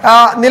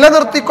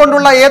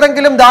നിലനിർത്തിക്കൊണ്ടുള്ള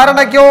ഏതെങ്കിലും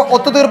ധാരണയ്ക്കോ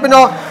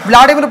ഒത്തുതീർപ്പിനോ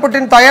വ്ളാഡിമിർ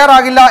പുടിൻ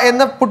തയ്യാറാകില്ല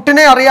എന്ന്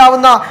പുടിനെ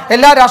അറിയാവുന്ന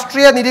എല്ലാ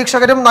രാഷ്ട്രീയ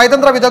നിരീക്ഷകരും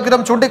നയതന്ത്ര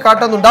വിദഗ്ധരും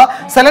ചൂണ്ടിക്കാട്ടുന്നുണ്ട്.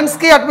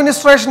 സെലൻസ്കി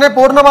അഡ്മിനിസ്ട്രേഷനെ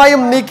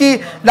പൂർണ്ണമായും നീക്കി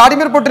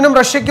വ്ളാഡിമിർ പുടിനും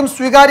റഷ്യയ്ക്കും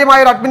സ്വീകാര്യമായ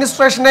ഒരു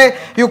അഡ്മിനിസ്ട്രേഷനെ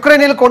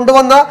യുക്രൈനിൽ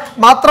കൊണ്ടുവന്ന്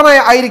മാത്രമേ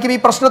ആയിരിക്കും ഈ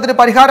പ്രശ്നത്തിന്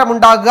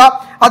പരിഹാരമുണ്ടാകുക.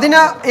 അതിന്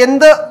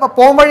എന്ത്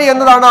പോംവഴി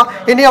എന്നതാണ്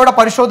ഇനി അവിടെ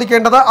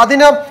പരിശോധിക്കേണ്ടത്.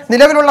 അതിന്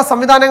നിലവിലുള്ള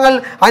സംവിധാനങ്ങൾ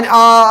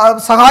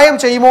സഹായം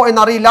ചെയ്യുമോ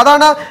എന്നറിയില്ല.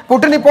 അതാണ്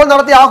പുടിൻ ഇപ്പോൾ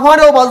നടത്തിയ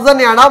ആഹ്വാനവും അത്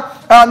തന്നെയാണ്.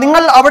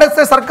 നിങ്ങൾ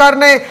അവിടുത്തെ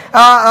സർക്കാരിനെ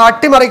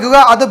അട്ടിമറിക്കുക,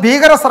 അത്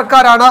ഭീകര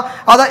സർക്കാരാണ്,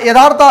 അത്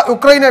യഥാർത്ഥ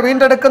യുക്രൈനെ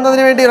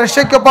വീണ്ടെടുക്കുന്നതിന് വേണ്ടി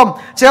റഷ്യയ്ക്കൊപ്പം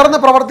ചേർന്ന്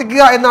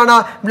പ്രവർത്തിക്കുക എന്നാണ്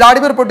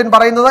വ്ളാഡിമിർ പുടിൻ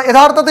പറയുന്നത്.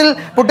 യഥാർത്ഥത്തിൽ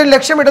പുടിൻ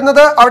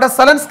ലക്ഷ്യമിടുന്നത് അവിടെ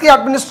സെലൻസ്കി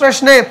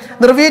അഡ്മിനിസ്ട്രേഷനെ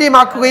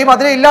നിർവീര്യമാക്കുകയും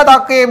അതിനെ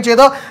ഇല്ലാതാക്കുകയും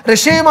ചെയ്ത്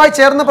റഷ്യയുമായി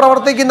ചേർന്ന്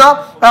പ്രവർത്തിക്കുന്ന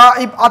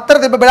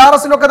അത്തരത്തിൽ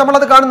ബെലാറസിലൊക്കെ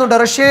നമ്മളത് കാണുന്നുണ്ട്.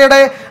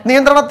 റഷ്യയുടെ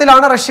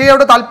നിയന്ത്രണത്തിലാണ്,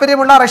 റഷ്യയോട്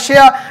താല്പര്യമുള്ള,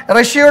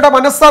 റഷ്യയുടെ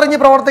മനസ്സറിഞ്ഞ്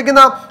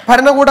പ്രവർത്തിക്കുന്ന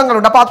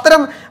ഭരണകൂടങ്ങളുണ്ട്. അപ്പൊ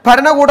അത്തരം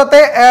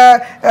ഭരണകൂടത്തെ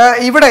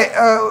ഇവിടെ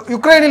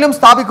യുക്രൈനിലും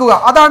സ്ഥാപിക്കുക,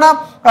 അതാണ്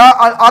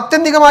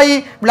ആത്യന്തികമായി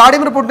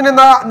വ്ളാഡിമിർ പുടിൻ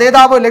എന്ന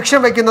നേതാവ്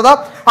ലക്ഷ്യം വെക്കുന്നത്.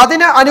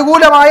 അതിന്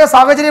അനുകൂലമായ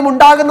സാഹചര്യം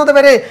ഉണ്ടാകുന്നത്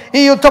വരെ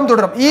ഈ യുദ്ധം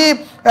തുടരും. ഈ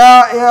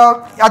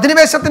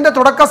അധിനിവേശത്തിന്റെ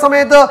തുടക്ക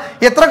സമയത്ത്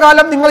എത്ര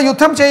കാലം നിങ്ങൾ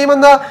യുദ്ധം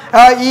ചെയ്യുമെന്ന്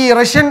ഈ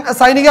റഷ്യൻ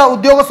സൈനിക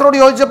ഉദ്യോഗസ്ഥരോട്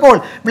ചോദിച്ചപ്പോൾ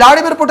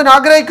വ്ളാഡിമിർ പുടിൻ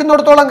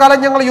ആഗ്രഹിക്കുന്നിടത്തോളം കാലം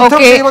ഞങ്ങൾ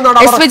യുദ്ധം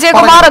ചെയ്യുമെന്നാണ്. എസ്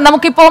വിജയകുമാർ,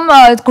 നമുക്കിപ്പം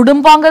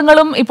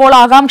കുടുംബാംഗങ്ങളും ഇപ്പോൾ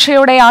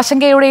ആകാംക്ഷയോടെ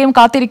ആശങ്കയോടെയും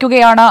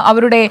കാത്തിരിക്കുകയാണ്.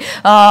 അവരുടെ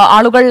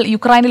ആളുകൾ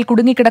യുക്രൈനിൽ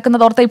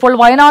കുടുങ്ങിക്കിടക്കുന്നതോർത്ത് ഇപ്പോൾ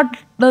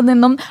വയനാട്ടിൽ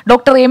നിന്നും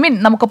ഡോക്ടർ എമിൻ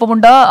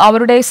നമുക്കൊപ്പമുണ്ട്.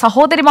 അവരുടെ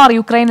സഹോദരിമാർ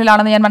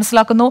യുക്രൈനിലാണെന്ന് ഞാൻ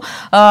മനസ്സിലാക്കുന്നു.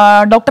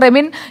 ഡോക്ടർ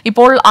എമിൻ,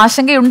 ഇപ്പോൾ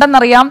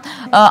ആശങ്കയുണ്ടെന്നറിയാം.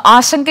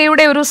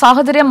 ആശങ്കയുടെ ഒരു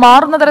സാഹചര്യം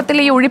മാറുന്ന തരത്തിൽ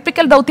ഈ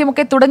ഒഴിപ്പിക്കൽ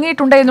ദൗത്യമൊക്കെ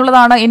തുടങ്ങിയിട്ടുണ്ട്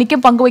എന്നുള്ളതാണ് എനിക്കും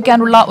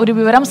പങ്കുവയ്ക്കാനുള്ള ഒരു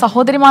വിവരം.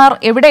 സഹോദരിമാർ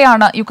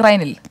എവിടെയാണ്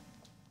യുക്രൈനിൽ?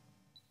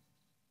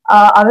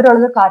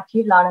 അവരുള്ളത്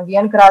കാർക്കീവിലാണ്.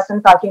 വിയൻ ക്രാസൻ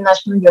കാർക്കീവ്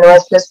നാഷണൽ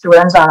യൂണിവേഴ്സിറ്റിയിലെ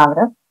സ്റ്റുഡൻസ് ആണ്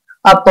അവര്.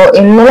 അപ്പോ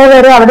ഇന്നലെ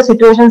വരെ അവരുടെ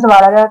സിറ്റുവേഷൻസ്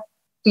വളരെ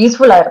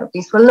പീസ്ഫുൾ ആയിരുന്നു.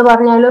 പീസ്ഫുൾ എന്ന്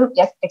പറഞ്ഞാലും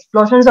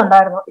എക്സ്പ്ലോഷൻസ്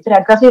ഉണ്ടായിരുന്നു, ഇത്ര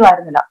അഗ്രസീവ്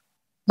ആയിരുന്നില്ല.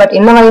 ബട്ട്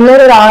ഇന്ന്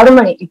വൈകുന്നേരം ഒരു 6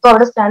 മണി, ഇപ്പൊ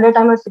അവിടെ സ്റ്റാൻഡേർഡ്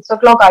ടൈം 6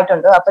 o'clock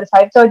ആയിട്ടുണ്ട്. അപ്പൊ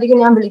 5:30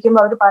 ഞാൻ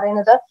വിളിക്കുമ്പോൾ അവർ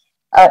പറയുന്നത്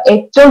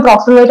ഏറ്റവും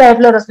പ്രോക്സിമേറ്റ്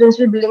ആയിട്ടുള്ള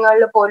റെസിഡൻഷ്യൽ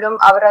ബിൽഡിങ്ങുകളിൽ പോലും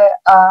അവരെ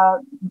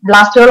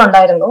ബ്ലാസ്റ്റുകൾ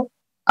ഉണ്ടായിരുന്നു.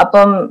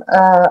 അപ്പം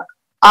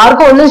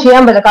ആർക്കും ഒന്നും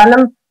ചെയ്യാൻ പറ്റില്ല.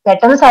 കാരണം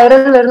പെട്ടെന്ന്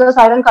സൈറൻ വരുന്നത്,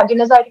 സൈറൻ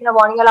കണ്ടിന്യൂസ് ആയിട്ട് ഇങ്ങനെ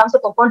വാർണിംഗ്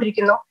അലാംസ്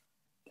പൊക്കോണ്ടിരിക്കുന്നു.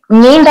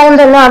 മെയിൻ ടൈം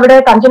തന്നെ അവിടെ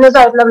കണ്ടിന്യൂസ്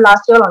ആയിട്ടുള്ള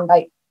ബ്ലാസ്റ്റുകൾ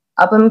ഉണ്ടായി.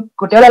 അപ്പം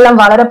കുട്ടികളെല്ലാം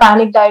വളരെ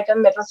പാനിക്ഡ്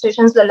ആയിട്ടും മെട്രോ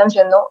സ്റ്റേഷൻസിലെല്ലാം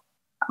ചെന്നു.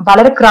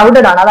 വളരെ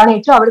ക്രൗഡഡ് ആണ്. അതാണ്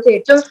അവിടുത്തെ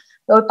ഏറ്റവും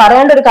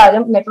പറയേണ്ട ഒരു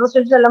കാര്യം. മെട്രോ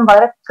സ്റ്റേഷനിലെല്ലാം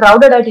വളരെ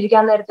ക്രൗഡഡ് ആയിട്ട്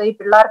ഇരിക്കാൻ നേരത്തെ ഈ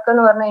പിള്ളേർക്ക്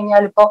എന്ന് പറഞ്ഞു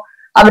കഴിഞ്ഞാൽ ഇപ്പോ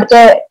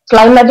അവിടുത്തെ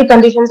ക്ലൈമാറ്റിക്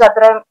കണ്ടീഷൻസ്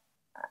അത്ര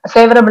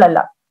ഫേവറബിൾ അല്ല.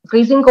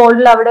 ഫ്രീസിങ്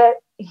കോൾഡിൽ അവിടെ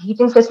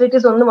ഹീറ്റിംഗ്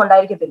ഫെസിലിറ്റീസ് ഒന്നും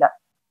ഉണ്ടായിരിക്കത്തില്ല.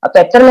 അപ്പൊ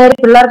എത്ര നേരം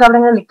പിള്ളേർക്ക് അവിടെ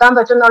ഇങ്ങനെ നിൽക്കാൻ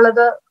പറ്റും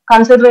എന്നുള്ളത്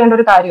കൺസിഡർ ചെയ്യേണ്ട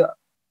ഒരു കാര്യമാണ്.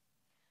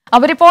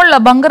 അവരിപ്പോൾ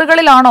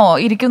ബങ്കറുകളിലാണോ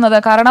ഇരിക്കുന്നത്?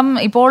 കാരണം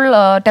ഇപ്പോൾ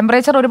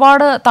ടെമ്പറേച്ചർ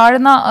ഒരുപാട്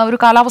താഴ്ന്ന ഒരു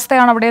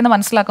കാലാവസ്ഥയാണ് അവിടെയെന്ന്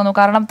മനസ്സിലാക്കുന്നു.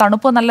 കാരണം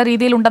തണുപ്പ് നല്ല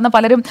രീതിയിൽ ഉണ്ടെന്ന്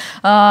പലരും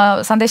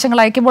സന്ദേശങ്ങൾ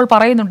അയക്കുമ്പോൾ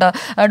പറയുന്നുണ്ട്.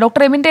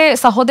 ഡോക്ടർ എമിന്റെ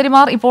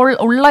സഹോദരിമാർ ഇപ്പോൾ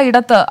ഉള്ള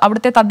ഇടത്ത്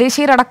അവിടുത്തെ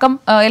തദ്ദേശീയരടക്കം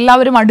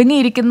എല്ലാവരും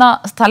അടുങ്ങിയിരിക്കുന്ന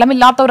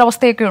സ്ഥലമില്ലാത്ത ഒരു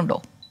അവസ്ഥയൊക്കെ ഉണ്ടോ?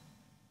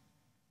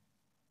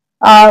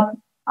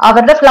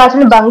 അവരുടെ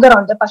ഫ്ലാറ്റിന് ബങ്കർ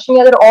ഉണ്ട്,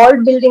 പക്ഷേ അതൊരു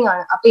ഓൾഡ് ബിൽഡിംഗ്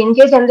ആണ്. അപ്പൊ ഇൻ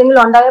കേസ്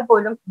എന്തെങ്കിലും ഉണ്ടായാൽ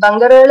പോലും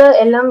ബങ്കറുകൾ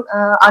എല്ലാം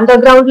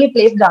അണ്ടർഗ്രൗണ്ടിൽ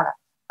പ്ലേസ്ഡ് ആണ്.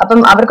 അപ്പം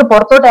അവർക്ക്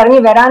പുറത്തോട്ട് ഇറങ്ങി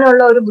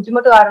വരാനുള്ള ഒരു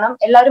ബുദ്ധിമുട്ട് കാരണം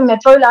എല്ലാവരും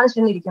മെട്രോയിലാണ്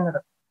ചെന്നിരിക്കുന്നത്.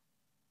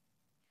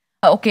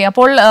 ഓക്കെ,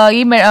 അപ്പോൾ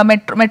ഈ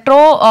മെട്രോ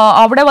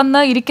അവിടെ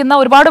വന്ന് ഇരിക്കുന്ന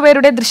ഒരുപാട്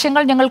പേരുടെ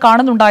ദൃശ്യങ്ങൾ ഞങ്ങൾ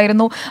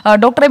കാണുന്നുണ്ടായിരുന്നു.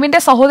 ഡോക്ടർ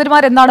എമിന്റെ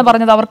സഹോദരിമാർ എന്താണ്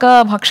പറഞ്ഞത്? അവർക്ക്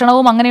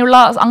ഭക്ഷണവും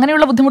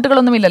അങ്ങനെയുള്ള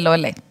ബുദ്ധിമുട്ടുകളൊന്നും ഇല്ലല്ലോ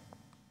അല്ലേ?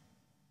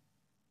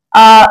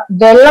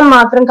 വെള്ളം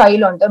മാത്രം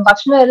കയ്യിലുണ്ട്,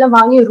 ഭക്ഷണം എല്ലാം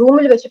വാങ്ങി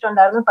റൂമിൽ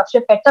വെച്ചിട്ടുണ്ടായിരുന്നു. പക്ഷെ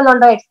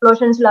പെട്ടെന്നുണ്ടായ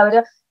എക്സ്പ്ലോഷൻസിൽ അവര്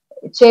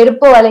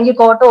ചെരുപ്പോ അല്ലെങ്കിൽ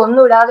കോട്ടോ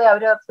ഒന്നും ഇടാതെ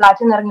അവര്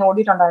ഫ്ലാറ്റിൽ നിന്ന് ഇറങ്ങി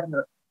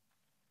ഓടിയിട്ടുണ്ടായിരുന്നത്.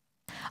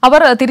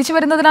 അവർ തിരിച്ചു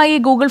വരുന്നതിനായി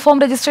ഗൂഗിൾ ഫോം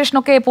രജിസ്ട്രേഷൻ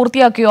ഒക്കെ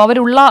പൂർത്തിയാക്കിയോ?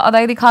 അവരുള്ള,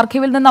 അതായത്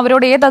ഖാർക്കീവിൽ നിന്ന്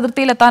അവരോട് ഏത്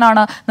അതിർത്തിയിൽ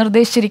എത്താനാണ്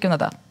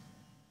നിർദ്ദേശിച്ചിരിക്കുന്നത്?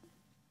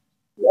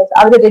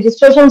 അവര്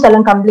രജിസ്ട്രേഷൻസ്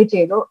എല്ലാം കംപ്ലീറ്റ്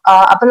ചെയ്തു.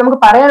 അപ്പൊ നമുക്ക്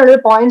പറയാനുള്ള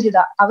ഒരു പോയിന്റ്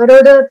ഇതാ,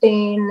 അവരോട്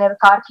പിന്നെ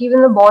ഖാർക്കീവിൽ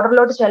നിന്ന്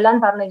ബോർഡറിലോട്ട് ചെല്ലാൻ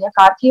പറഞ്ഞു കഴിഞ്ഞാൽ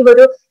ഖാർക്കീവ്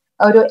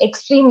ഒരു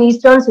എക്സ്ട്രീം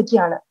ഈസ്റ്റേൺ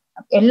സിറ്റിയാണ്.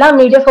 എല്ലാ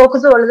മീഡിയ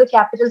ഫോക്കസും ഉള്ളത്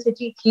ക്യാപിറ്റൽ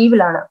സിറ്റി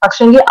കീവിലാണ്.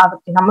 പക്ഷെങ്കിൽ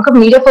നമുക്ക്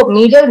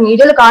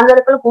മീഡിയയിൽ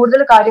കാണുന്നതിനേക്കാൾ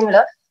കൂടുതൽ കാര്യങ്ങൾ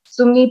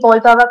സുമി,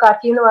 പോൾത്താവ,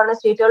 ഖാർക്കീവ് എന്ന് പറയുന്ന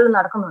സ്റ്റേറ്റുകളിൽ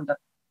നടക്കുന്നുണ്ട്.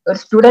 ഒരു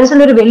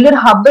സ്റ്റുഡൻസിന്റെ ഒരു വലിയൊരു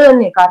ഹബ്ബ്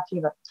തന്നെ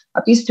ഖാർക്കീവ്.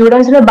 അപ്പൊ ഈ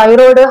സ്റ്റുഡൻസിന് ബൈ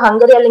റോഡ്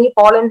ഹംഗറി അല്ലെങ്കിൽ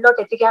പോളണ്ടിലോട്ട്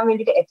എത്തിക്കാൻ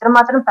വേണ്ടിയിട്ട്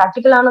എത്രമാത്രം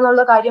പ്രാക്ടിക്കൽ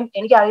ആണെന്നുള്ള കാര്യം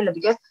എനിക്കറിയില്ല.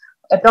 ബിക്കോസ്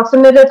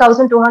അപ്രോക്സിമേറ്റ്ലി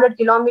 1200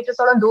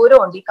 കിലോമീറ്റേഴ്സോളം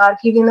ദൂരമുണ്ട് ഈ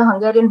ഖാർക്കീവിൽ നിന്ന്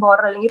ഹംഗേറിയൻ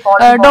ബോർഡർ അല്ലെങ്കിൽ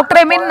പോളണ്ട്. ഡോക്ടർ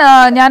എമിൻ,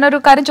 ഞാനൊരു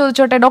കാര്യം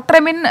ചോദിച്ചോട്ടെ, ഡോക്ടർ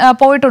എമിൻ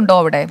പോയിട്ടുണ്ടോ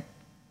അവിടെ?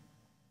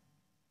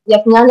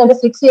 ഞാൻ എന്റെ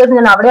 6 ഇയേഴ്സ്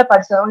ഞാൻ അവിടെ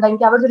പഠിച്ചത്, അതുകൊണ്ട്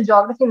എനിക്ക് അവിടുത്തെ ഒരു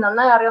ജോഗ്രഫി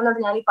നന്നായി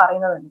അറിയാവുന്നതുകൊണ്ട് ഞാൻ ഈ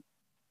പറയുന്നത് തന്നെ.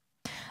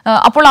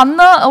 അപ്പോൾ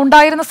അന്ന്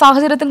ഉണ്ടായിരുന്ന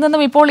സാഹചര്യത്തിൽ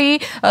നിന്നും ഇപ്പോൾ ഈ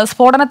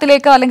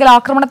സ്ഫോടനത്തിലേക്ക് അല്ലെങ്കിൽ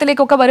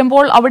ആക്രമണത്തിലേക്കൊക്കെ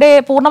വരുമ്പോൾ അവിടെ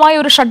പൂർണ്ണമായ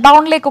ഒരു ഷട്ട്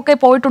ഡൗണിലേക്കൊക്കെ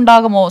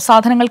പോയിട്ടുണ്ടാകുമോ?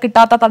 സാധനങ്ങൾ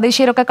കിട്ടാത്ത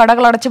തദ്ദേശീയരൊക്കെ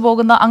കടകൾ അടച്ചു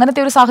പോകുന്ന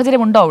അങ്ങനത്തെ ഒരു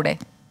സാഹചര്യം ഉണ്ടോ അവിടെ?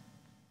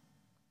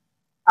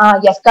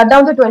 യെസ്, കട്ട്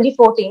ഡൗൺ ടു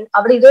 2014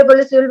 അവിടെ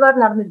ഇതേപോലെ സിവിൽ വാർ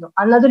നടന്നിരുന്നു.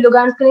 അന്നത്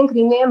ലുഗാൻസ്കിനെയും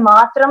ക്രീമിനെയും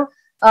മാത്രം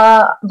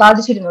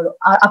ബാധിച്ചിരുന്നുള്ളൂ.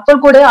 അപ്പോൾ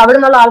കൂടെ അവിടെ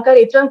നിന്നുള്ള ആൾക്കാർ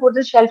ഏറ്റവും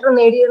കൂടുതൽ ഷെൽട്ടർ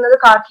നേടിയിരുന്നത്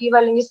ഖാർക്കീവ്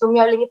അല്ലെങ്കിൽ സുമി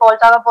അല്ലെങ്കിൽ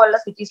പോൾട്ടാവ പോലുള്ള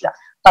സിറ്റീസിലാണ്.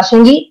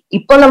 പക്ഷെങ്കിൽ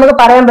ഇപ്പോൾ നമുക്ക്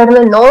പറയാൻ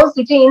പറ്റുന്നത് no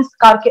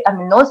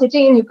city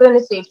in Ukraine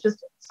is safe to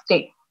stay.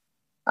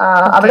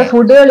 അവിടെ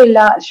ഫുഡുകളില്ല,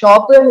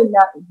 ഷോപ്പുകളില്ല,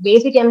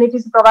 ബേസിക്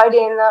എമ്യൂണിറ്റീസ് പ്രൊവൈഡ്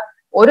ചെയ്യുന്ന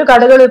ഒരു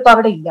കടകളും ഇപ്പൊ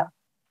അവിടെ ഇല്ല.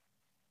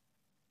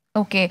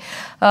 ഓക്കെ,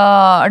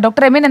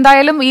 ഡോക്ടർ എമിൻ,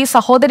 എന്തായാലും ഈ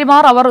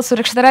സഹോദരിമാർ അവർ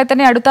സുരക്ഷിതരായി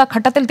തന്നെ അടുത്ത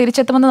ഘട്ടത്തിൽ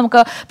തിരിച്ചെത്തുമെന്ന്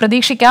നമുക്ക്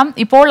പ്രതീക്ഷിക്കാം.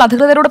 ഇപ്പോൾ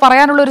അധികൃതരോട്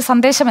പറയാനുള്ള ഒരു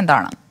സന്ദേശം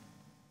എന്താണ്?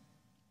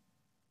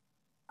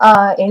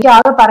 എനിക്ക്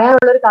ആകെ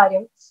പറയാനുള്ള ഒരു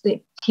കാര്യം,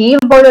 കീവ്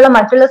പോലുള്ള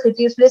മറ്റുള്ള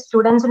സിറ്റീസിലെ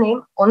സ്റ്റുഡൻസിനെയും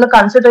ഒന്ന്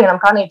കൺസിഡർ ചെയ്യണം.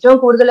 കാരണം ഏറ്റവും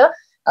കൂടുതൽ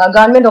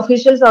ഗവൺമെന്റ്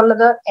ഒഫീഷ്യൽസ്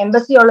ഉള്ളത്,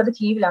 എംബസി ഉള്ളത്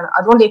കീവിലാണ്.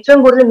 അതുകൊണ്ട് ഏറ്റവും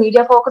കൂടുതൽ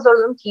മീഡിയ ഫോക്കസ്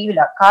ഉള്ളതും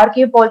കീവിലാണ്.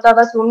 ഖാർക്കീവ്,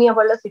 പോൾത്താവ, സൂമിയ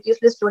പോലുള്ള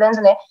സിറ്റീസിലെ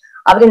സ്റ്റുഡൻസിനെ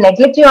അവർ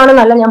നെഗ്ലക്റ്റീവ്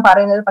ആണെന്നല്ല ഞാൻ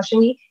പറയുന്നത്.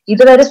 പക്ഷേ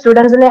ഇതുവരെ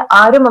സ്റ്റുഡൻസിനെ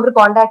ആരും അവർ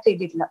കോൺടാക്ട്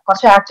ചെയ്തിട്ടില്ല.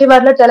 കുറച്ച് ആക്റ്റീവ്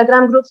ആയിട്ടുള്ള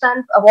ടെലഗ്രാം ഗ്രൂപ്പ്സ്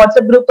ആൻഡ്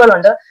വാട്സ്ആപ്പ്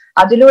ഗ്രൂപ്പുകളുണ്ട്.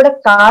 അതിലൂടെ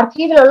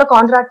ഖാർക്കീവിലുള്ള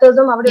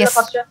കോൺട്രാക്ടേഴ്സും അവിടെയുള്ള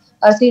കുറച്ച്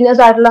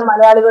സീനിയേഴ്സ് ആയിട്ടുള്ള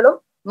മലയാളികളും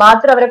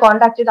മാത്രം അവരെ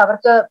കോൺടാക്ട് ചെയ്ത്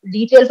അവർക്ക്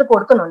ഡീറ്റെയിൽസ്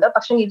കൊടുക്കുന്നുണ്ട്.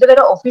 പക്ഷെ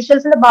ഇതുവരെ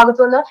ഒഫീഷ്യൽസിന്റെ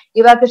ഭാഗത്തു നിന്ന്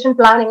ഇവാക്യുവേഷൻ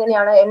പ്ലാൻ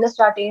എങ്ങനെയാണ്, എന്ന്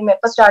സ്റ്റാർട്ട് ചെയ്യും,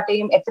 എപ്പോൾ സ്റ്റാർട്ട്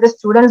ചെയ്യും, എത്ര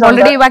students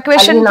already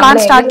evacuation plan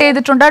start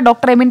ചെയ്തിട്ടുണ്ട്.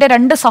 ഡോക്ടർ എമിന്റെ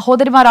 2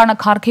 സഹോദരിമാരാണ്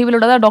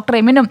ഖാർക്കീവിലുള്ളത്. ഡോക്ടർ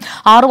എമിനും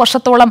 6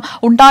 വർഷത്തോളം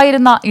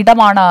ഉണ്ടായിരുന്ന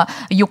ഇടമാണ്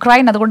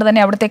യുക്രൈൻ. അതുകൊണ്ട്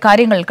തന്നെ അവിടുത്തെ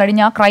കാര്യങ്ങൾ,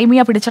 കഴിഞ്ഞ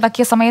ക്രൈമിയ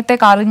പിടിച്ചടക്കിയ സമയത്തെ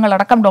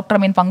കാര്യങ്ങളടക്കം ഡോക്ടർ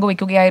എമിൻ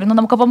പങ്കുവയ്ക്കുകയായിരുന്നു.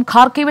 നമുക്കൊപ്പം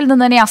ഖാർക്കീവിൽ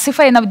നിന്ന് തന്നെ അസിഫ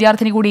എന്ന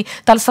വിദ്യാർത്ഥിനി കൂടി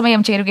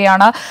തത്സമയം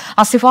ചേരുകയാണ്.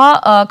 അസിഫ,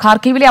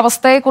 ഖാർക്കീവിലെ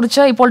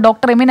അവസ്ഥയെക്കുറിച്ച് ഇപ്പോൾ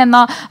ഡോക്ടർ എമിൻ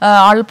എന്ന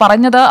ആൾ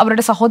പറഞ്ഞത്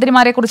അവരുടെ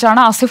സഹോദരിമാരെ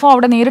കുറിച്ചാണ്. അസിഫ,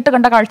 അവിടെ നേരിട്ട്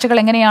കണ്ട കാഴ്ചകൾ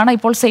എങ്ങനെയാണ്?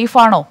 ഇപ്പോൾ സേഫ്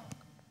ആണോ?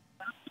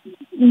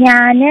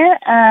 ഞാന്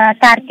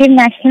ഖാർക്കീവ്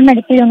നാഷണൽ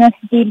മെഡിക്കൽ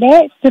യൂണിവേഴ്സിറ്റിയിലെ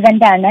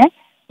സ്റ്റുഡന്റ് ആണ്.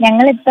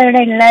 ഞങ്ങൾ ഇപ്പൊ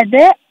ഇവിടെ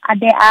ഉള്ളത്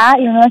ആ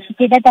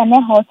യൂണിവേഴ്സിറ്റിയുടെ തന്നെ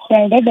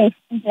ഹോസ്റ്റലിന്റെ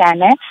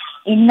ബേസ്മെന്റിലാണ്.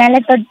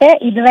 ഇന്നലെ തൊട്ട്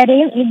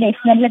ഇതുവരെയും ഈ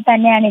ബേസ്മെന്റിൽ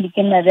തന്നെയാണ്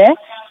ഇരിക്കുന്നത്.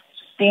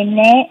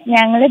 പിന്നെ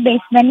ഞങ്ങൾ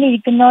ബേസ്മെന്റിൽ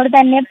ഇരിക്കുന്നതോട്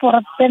തന്നെ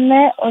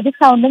പുറത്തുനിന്ന് ഒരു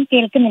സൗണ്ടും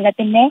കേൾക്കുന്നില്ല.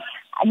 പിന്നെ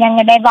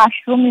ഞങ്ങളുടെ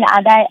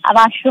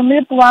വാഷ്റൂമിൽ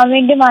പോകാൻ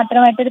വേണ്ടി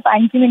മാത്രമായിട്ട് ഒരു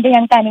 5 മിനിറ്റ്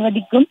ഞങ്ങൾക്ക്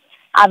അനുവദിക്കും.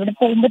 അവിടെ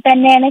പോകുമ്പോൾ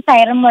തന്നെയാണ്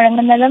സൈറൻ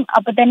മുഴങ്ങുന്നതും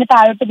അപ്പൊ തന്നെ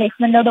താഴോട്ട്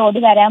ബേസ്മെന്റിലോട് ഓടി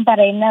വരാൻ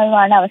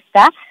പറയുന്നതുമാണ് അവസ്ഥ.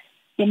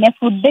 പിന്നെ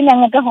ഫുഡ്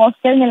ഞങ്ങൾക്ക്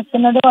ഹോസ്റ്റൽ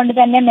നിൽക്കുന്നത് കൊണ്ട്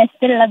തന്നെ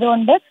മെസ്സിലുള്ളത്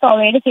കൊണ്ട്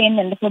പ്രൊവൈഡ്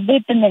ചെയ്യുന്നുണ്ട്, ഫുഡ്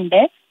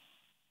കിട്ടുന്നുണ്ട്.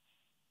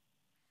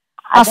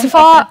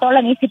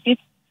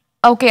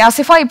 ഓക്കെ,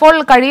 അസിഫ, ഇപ്പോൾ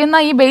കഴിയുന്ന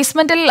ഈ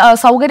ബേസ്മെന്റിൽ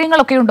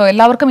സൗകര്യങ്ങളൊക്കെ ഉണ്ടോ?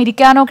 എല്ലാവർക്കും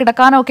ഇരിക്കാനോ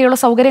കിടക്കാനോ ഒക്കെയുള്ള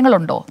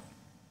സൗകര്യങ്ങളുണ്ടോ?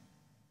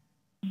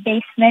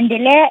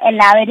 ബേസ്മെന്റില്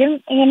എല്ലാവരും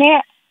ഇങ്ങനെ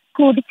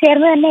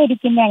കൂടിച്ചേർന്ന് തന്നെ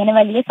ഇരിക്കുന്നത്. അങ്ങനെ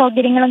വലിയ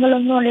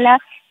സൗകര്യങ്ങളൊന്നും ഉള്ള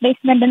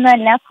ബേസ്മെന്റ് ഒന്നും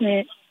അല്ല. ഫുൾ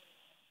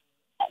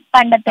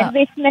പണ്ടത്തെ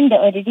ബേസ്മെന്റ്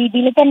ഒരു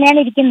രീതിയിൽ തന്നെയാണ്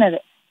ഇരിക്കുന്നത്.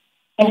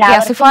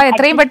 അസിഫ,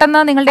 എത്രയും പെട്ടെന്ന്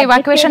നിങ്ങളുടെ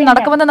ഇവാക്യുവേഷൻ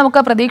നടക്കുമെന്ന്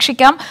നമുക്ക്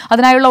പ്രതീക്ഷിക്കാം.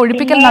 അതിനായുള്ള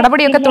ഒഴിപ്പിക്കൽ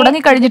നടപടിയൊക്കെ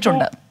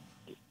തുടങ്ങിക്കഴിഞ്ഞിട്ടുണ്ട്.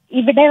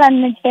 ഇവിടെ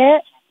വന്നിട്ട്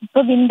ഇപ്പൊ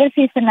വിന്റർ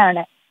സീസൺ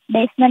ആണ്.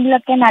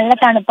 ബേസ്മെന്റിലൊക്കെ നല്ല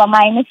തണുപ്പാണ്.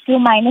 -2,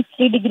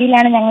 -3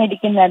 ഡിഗ്രിയിലാണ് ഞങ്ങൾ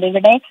ഇരിക്കുന്നത്.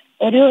 ഇവിടെ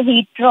ഒരു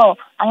ഹീറ്ററോ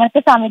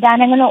അങ്ങനത്തെ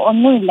സംവിധാനങ്ങളോ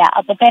ഒന്നുമില്ല.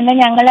 അപ്പൊ തന്നെ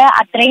ഞങ്ങള്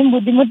അത്രയും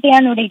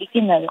ബുദ്ധിമുട്ടിയാണ് ഇവിടെ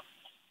ഇരിക്കുന്നത്.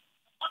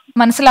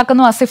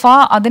 മനസ്സിലാക്കുന്നു അസിഫ.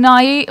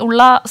 അതിനായി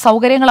ഉള്ള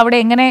സൗകര്യങ്ങൾ അവിടെ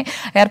എങ്ങനെ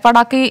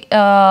ഏർപ്പാടാക്കി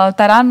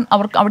തരാൻ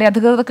അവിടെ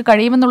അധികൃതർക്ക്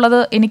കഴിയുമെന്നുള്ളത്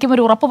എനിക്കും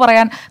ഒരു ഉറപ്പ്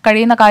പറയാൻ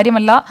കഴിയുന്ന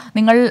കാര്യമല്ല.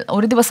 നിങ്ങൾ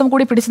ഒരു ദിവസം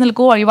കൂടി പിടിച്ചു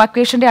നിൽക്കൂ.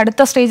 ഇവാക്യുവേഷന്റെ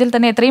അടുത്ത സ്റ്റേജിൽ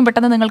തന്നെ എത്രയും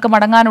പെട്ടെന്ന് നിങ്ങൾക്ക്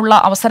മടങ്ങാനുള്ള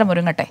അവസരം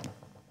ഒരുങ്ങട്ടെ.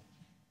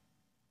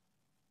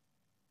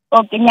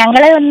 ഓക്കെ,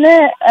 ഞങ്ങളെ ഒന്ന്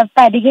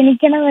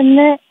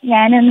പരിഗണിക്കണമെന്ന്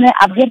ഞാനൊന്ന്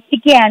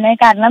അഭ്യർത്ഥിക്കുകയാണ്.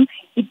 കാരണം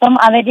ഇപ്പം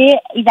അവര്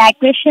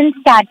ഇവാക്യുവേഷൻ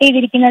സ്റ്റാർട്ട്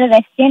ചെയ്തിരിക്കുന്നത്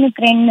വെസ്റ്റേൺ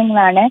യുക്രൈനിൽ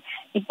നിന്നാണ്.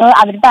 ഇപ്പൊ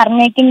അവർ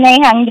പറഞ്ഞേക്കുന്ന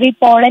ഹംഗറി,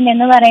 പോളണ്ട്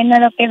എന്ന്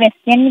പറയുന്നതൊക്കെ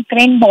വെസ്റ്റേൺ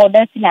യുക്രൈൻ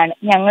ബോർഡേഴ്സിലാണ്.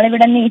 ഞങ്ങൾ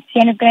ഇവിടെ നിന്ന്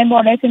ഈസ്റ്റേൺ യുക്രൈൻ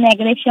ബോർഡേഴ്സിന്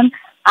ഏകദേശം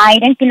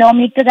 1000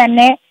 കിലോമീറ്റർ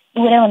തന്നെ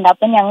ദൂരമുണ്ട്.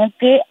 അപ്പൊ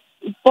ഞങ്ങൾക്ക്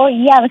ഇപ്പോ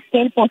ഈ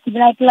അവസ്ഥയിൽ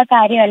പോസിബിൾ ആയിട്ടുള്ള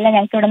കാര്യമല്ല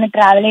ഞങ്ങൾക്ക് ഇവിടെ നിന്ന്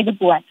ട്രാവൽ ചെയ്ത്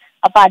പോവാൻ.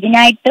 അപ്പൊ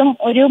അതിനായിട്ടും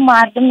ഒരു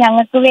മാർഗം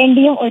ഞങ്ങൾക്ക്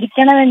വേണ്ടിയും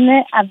ഒരുക്കണമെന്ന്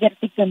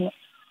അഭ്യർത്ഥിക്കുന്നു.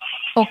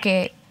 ഓക്കെ,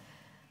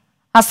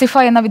 അസിഫ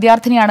എന്ന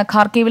വിദ്യാർത്ഥിനിയാണ്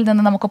ഖാർക്കീവിൽ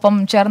നിന്ന് നമുക്കൊപ്പം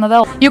ചേർന്നത്.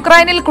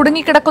 യുക്രൈനിൽ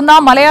കുടുങ്ങിക്കിടക്കുന്ന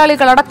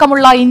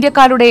മലയാളികളടക്കമുള്ള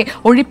ഇന്ത്യക്കാരുടെ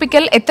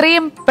ഒഴിപ്പിക്കൽ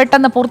എത്രയും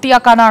പെട്ടെന്ന്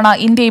പൂർത്തിയാക്കാനാണ്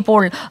ഇന്ത്യ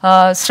ഇപ്പോൾ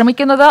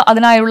ശ്രമിക്കുന്നത്.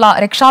 അതിനായുള്ള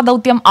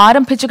രക്ഷാദൌത്യം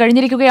ആരംഭിച്ചു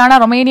കഴിഞ്ഞിരിക്കുകയാണ്.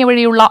 റൊമേനിയ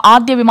വഴിയുള്ള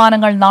ആദ്യ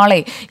വിമാനങ്ങൾ നാളെ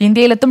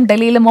ഇന്ത്യയിലെത്തും.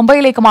 ഡൽഹിയിലും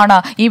മുംബൈയിലേക്കുമാണ്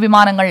ഈ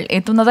വിമാനങ്ങൾ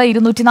എത്തുന്നത്.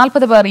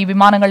 240 പേർ ഈ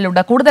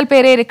വിമാനങ്ങളിലുണ്ട്. കൂടുതൽ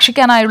പേരെ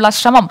രക്ഷിക്കാനായുള്ള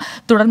ശ്രമം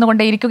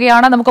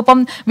തുടർന്നുകൊണ്ടേയിരിക്കുകയാണ്.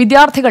 നമുക്കൊപ്പം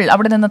വിദ്യാർത്ഥികൾ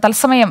അവിടെ നിന്ന്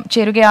തത്സമയം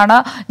ചേരുകയാണ്.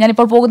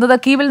 ഞാനിപ്പോൾ പോകുന്നത്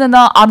കീവിൽ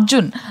നിന്ന്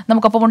അർജുൻ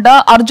നമുക്കൊപ്പമുണ്ട്.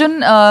 അർജുൻ,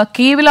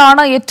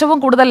 കീവിലാണ് ഏറ്റവും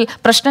കൂടുതൽ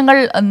പ്രശ്നങ്ങൾ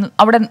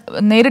അവിടെ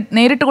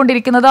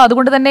നേരിട്ടുകൊണ്ടിരിക്കുന്നത്.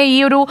 അതുകൊണ്ട് തന്നെ ഈ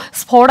ഒരു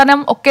സ്ഫോടനം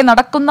ഒക്കെ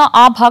നടക്കുന്ന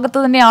ആ ഭാഗത്ത്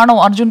തന്നെയാണോ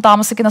അർജുൻ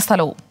താമസിക്കുന്ന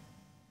സ്ഥലവും?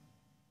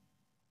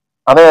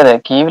 അതെ അതെ,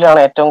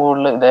 കീവിലാണ് ഏറ്റവും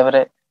കൂടുതൽ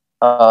ഇതേവരെ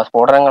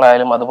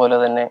സ്ഫോടനങ്ങളായാലും അതുപോലെ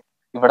തന്നെ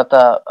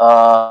ഇവിടുത്തെ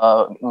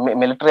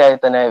മിലിറ്ററി ആയി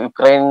തന്നെ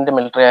യുക്രൈനിന്റെ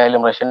മിലിറ്ററി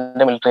ആയാലും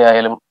റഷ്യന്റെ മിലിറ്ററി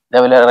ആയാലും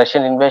ഇതേപോലെ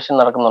റഷ്യൻ ഇൻവേഷൻ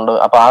നടക്കുന്നുണ്ട്.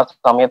 അപ്പൊ ആ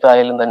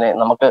സമയത്തായാലും തന്നെ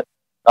നമുക്ക്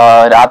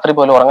രാത്രി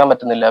പോലും ഉറങ്ങാൻ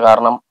പറ്റുന്നില്ല.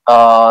 കാരണം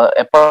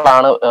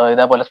എപ്പോഴാണ്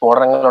ഇതേപോലെ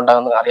സ്ഫോടനങ്ങൾ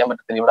ഉണ്ടാകുന്നത് അറിയാൻ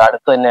പറ്റത്തില്ല. ഇവിടെ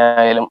അടുത്ത് തന്നെ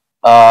ആയാലും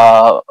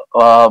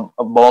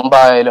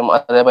ബോംബായാലും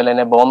അതേപോലെ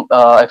തന്നെ ബോംബ്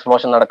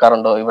എക്സ്പ്ലോഷൻ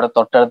നടക്കാറുണ്ട് ഇവിടെ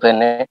തൊട്ടടുത്ത്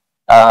തന്നെ.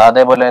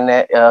 അതേപോലെ തന്നെ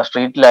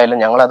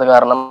സ്ട്രീറ്റിലായാലും ഞങ്ങളത്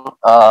കാരണം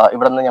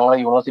ഇവിടെ നിന്ന് ഞങ്ങൾ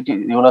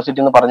യൂണിവേഴ്സിറ്റി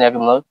എന്ന്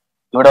പറഞ്ഞേക്കുന്നത്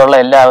ഇവിടെയുള്ള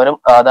എല്ലാവരും,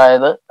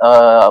 അതായത്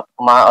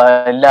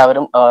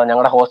എല്ലാവരും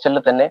ഞങ്ങളുടെ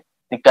ഹോസ്റ്റലിൽ തന്നെ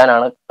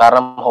നിൽക്കാനാണ്.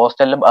 കാരണം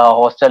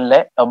ഹോസ്റ്റലിലെ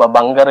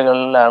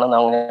ബങ്കറുകളിലാണ്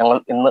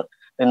ഞങ്ങൾ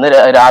ഇന്ന്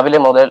രാവിലെ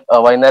മുതൽ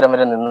വൈകുന്നേരം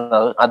വരെ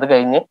നിന്നത്. അത്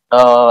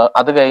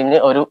കഴിഞ്ഞ്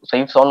ഒരു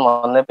സേഫ് സോൺ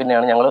വന്ന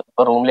പിന്നെയാണ് ഞങ്ങൾ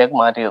റൂമിലേക്ക്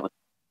മാറ്റിയത്.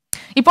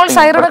 ഇപ്പോൾ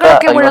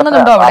സൈറണുകളൊക്കെ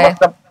മുഴങ്ങുന്നുണ്ടോ അവിടെ?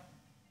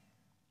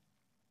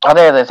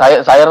 അതെ അതെ,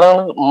 സൈറണുകൾ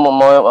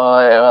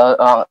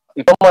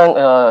ഇപ്പം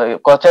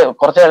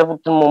കുറച്ച്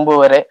കാലത്തിന് മുമ്പ്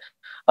വരെ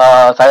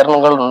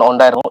സൈറണുകൾ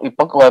ഉണ്ടായിരുന്നു.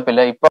 ഇപ്പൊ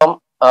കുഴപ്പമില്ല. ഇപ്പം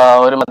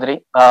ഒരുമാതിരി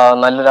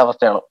നല്ലൊരു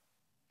അവസ്ഥയാണ്.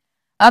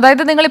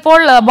 അതായത്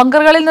നിങ്ങളിപ്പോൾ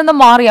ബങ്കറുകളിൽ നിന്നും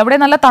മാറി, അവിടെ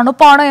നല്ല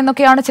തണുപ്പാണ്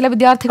എന്നൊക്കെയാണ് ചില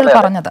വിദ്യാർത്ഥികൾ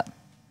പറഞ്ഞത്.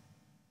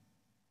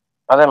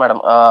 അതെ മാഡം,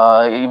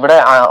 ഇവിടെ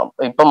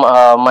ഇപ്പം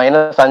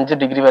 -5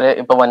 ഡിഗ്രി വരെ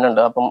ഇപ്പൊ വന്നുണ്ട്.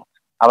 അപ്പം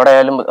അവിടെ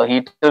ആയാലും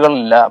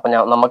ഹീറ്ററുകളില്ല. അപ്പൊ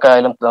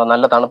നമുക്കായാലും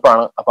നല്ല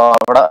തണുപ്പാണ്. അപ്പൊ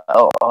അവിടെ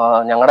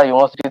ഞങ്ങളുടെ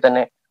യൂണിവേഴ്സിറ്റിയിൽ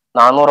തന്നെ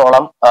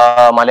 400ഓളം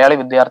മലയാളി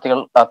വിദ്യാർത്ഥികൾ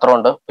അത്ര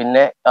ഉണ്ട്.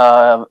 പിന്നെ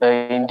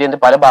ഇന്ത്യന്റെ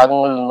പല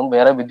ഭാഗങ്ങളിൽ നിന്നും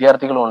വേറെ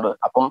വിദ്യാർത്ഥികളും ഉണ്ട്.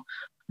 അപ്പം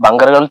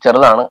ബങ്കറുകൾ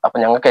ചെറുതാണ്. അപ്പൊ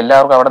ഞങ്ങൾക്ക്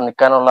എല്ലാവർക്കും അവിടെ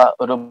നിൽക്കാനുള്ള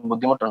ഒരു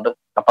ബുദ്ധിമുട്ടുണ്ട്.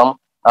 അപ്പം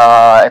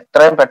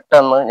എത്രയും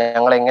പെട്ടെന്ന്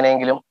ഞങ്ങൾ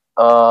എങ്ങനെയെങ്കിലും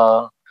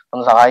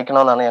ഒന്ന്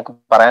സഹായിക്കണമെന്നാണ് ഞങ്ങൾക്ക്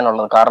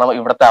പറയാനുള്ളത്. കാരണം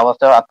ഇവിടുത്തെ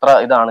അവസ്ഥ അത്ര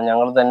ഇതാണ്.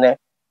 ഞങ്ങൾ തന്നെ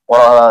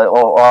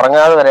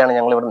ഉറങ്ങാതെ വരെയാണ്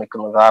ഞങ്ങൾ ഇവിടെ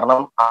നിൽക്കുന്നത്.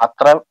 കാരണം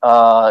അത്ര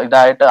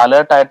ഇതായിട്ട്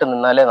അലേർട്ടായിട്ട്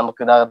നിന്നാലേ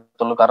നമുക്ക്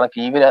ഇതാകത്തുള്ളൂ. കാരണം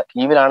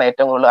കീവിലാണ്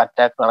ഏറ്റവും കൂടുതൽ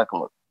അറ്റാക്ക്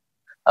നടക്കുന്നത്.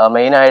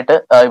 മെയിൻ ആയിട്ട്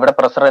ഇവിടെ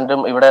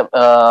പ്രസിഡന്റും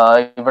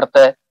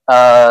ഇവിടുത്തെ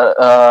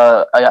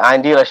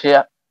ആന്റി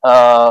റഷ്യ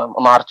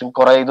മാർച്ചും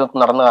കുറെ ഇത്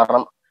നടന്ന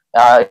കാരണം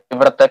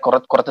ഇവിടുത്തെ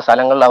കുറച്ച്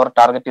സ്ഥലങ്ങളിൽ അവർ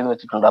ടാർഗറ്റ് ചെയ്ത്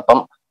വെച്ചിട്ടുണ്ട്.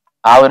 അപ്പം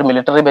ആ ഒരു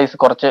മിലിറ്ററി ബേസ്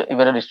കുറച്ച്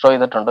ഇവർ ഡിസ്ട്രോയ്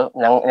ചെയ്തിട്ടുണ്ട്.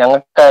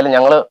 ഞങ്ങൾക്കായാലും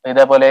ഞങ്ങൾ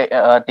ഇതേപോലെ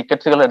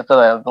ടിക്കറ്റ്സുകൾ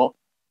എടുത്തതായിരുന്നു.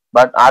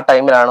 ബട്ട് ആ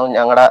ടൈമിലാണ്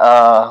ഞങ്ങളുടെ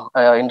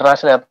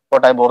ഇന്റർനാഷണൽ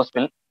എയർപോർട്ടായ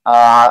ബോറിസ്വിൽ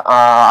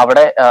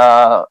അവിടെ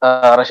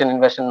റഷ്യൻ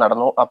ഇൻവേഷൻ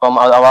നടന്നു. അപ്പം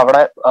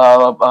അവിടെ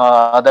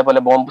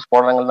അതേപോലെ ബോംബ്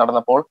സ്ഫോടനങ്ങൾ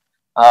നടന്നപ്പോൾ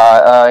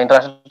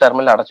ഇന്റർനാഷണൽ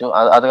ടെർമിനൽ അടച്ചു.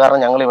 അത് കാരണം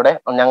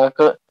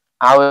ഞങ്ങൾക്ക്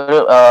ആ ഒരു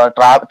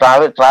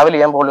ട്രാവൽ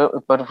ചെയ്യാൻ പോലും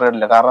ഇപ്പൊ ഒരു ഫ്രീഡം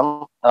ഇല്ല. കാരണം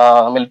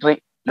മിലിറ്ററി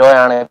ലോ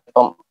ആണ്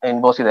ഇപ്പം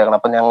ഇമ്പോസ് ചെയ്തേക്കണം.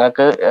 അപ്പൊ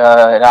ഞങ്ങൾക്ക്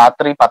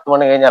രാത്രി 10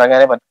 മണി കഴിഞ്ഞ്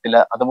ഇറങ്ങാനേ പറ്റത്തില്ല.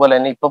 അതുപോലെ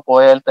തന്നെ ഇപ്പൊ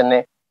പോയാൽ തന്നെ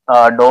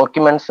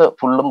ഡോക്യുമെന്റ്സ്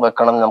ഫുള്ളും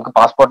വെക്കണം. നമുക്ക്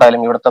പാസ്പോർട്ട്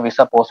ആയാലും ഇവിടുത്തെ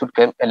വിസ,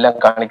 പോസ്റ്റ് എല്ലാം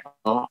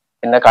കാണിക്കണം.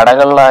 പിന്നെ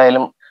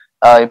കടകളിലായാലും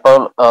ഇപ്പോൾ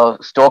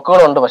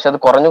സ്റ്റോക്കുകളുണ്ട്, പക്ഷെ അത്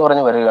കുറഞ്ഞു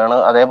വരികയാണ്.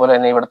 അതേപോലെ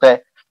തന്നെ ഇവിടുത്തെ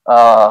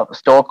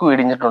സ്റ്റോക്ക്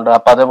ഇടിഞ്ഞിട്ടുണ്ട്.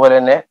 അപ്പൊ അതേപോലെ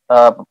തന്നെ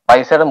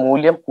പൈസയുടെ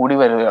മൂല്യം കൂടി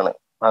വരികയാണ്.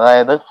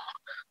 അതായത്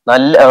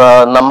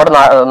നമ്മുടെ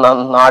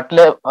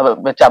നാട്ടിലെ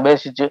വെച്ച്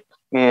അപേക്ഷിച്ച്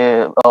ഈ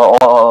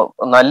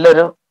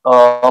നല്ലൊരു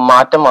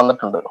മാറ്റം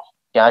വന്നിട്ടുണ്ട്.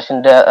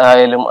 ക്യാഷിന്റെ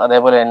ആയാലും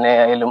അതേപോലെ തന്നെ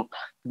ആയാലും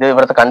ഇത്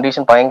ഇവിടുത്തെ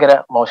കണ്ടീഷൻ ഭയങ്കര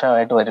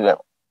മോശമായിട്ട്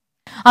വരികയാണ്.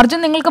 അർജുൻ,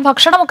 നിങ്ങൾക്ക്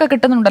ഭക്ഷണമൊക്കെ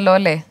കിട്ടുന്നുണ്ടല്ലോ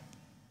അല്ലേ?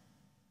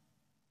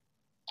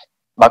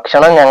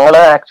 ഭക്ഷണം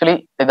ഞങ്ങള് ആക്ച്വലി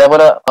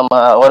ഇതേപോലെ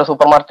ഓരോ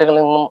സൂപ്പർ മാർക്കറ്റുകളിൽ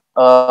നിന്നും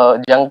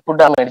ജങ്ക്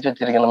ഫുഡാണ് മേടിച്ചു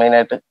വെച്ചിരിക്കുന്നത്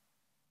മെയിനായിട്ട്.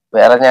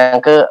 വേറെ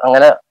ഞങ്ങൾക്ക്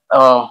അങ്ങനെ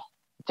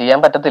ചെയ്യാൻ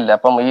പറ്റത്തില്ല.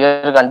 അപ്പം ഈ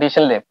ഒരു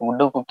കണ്ടീഷനിലെ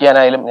ഫുഡ് കുക്ക്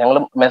ചെയ്യാനായാലും ഞങ്ങൾ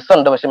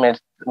മെസ്സുണ്ട്, പക്ഷെ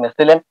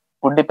മെസ്സിലെ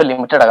ഫുഡ് ഇപ്പൊ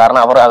ലിമിറ്റഡാണ്.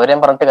 കാരണം അവരെയും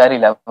പറഞ്ഞിട്ട്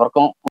കാര്യമില്ല,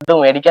 അവർക്കും ഫുഡ്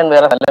മേടിക്കാൻ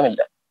വേറെ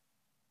സ്ഥലമില്ല.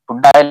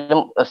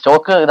 ഫുഡായാലും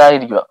സ്റ്റോക്ക്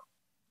ഇതായിരിക്കുക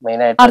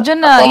മെയിനായിട്ട്. അർജുൻ,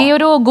 ഈ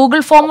ഒരു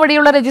ഗൂഗിൾ ഫോം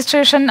വഴിയുള്ള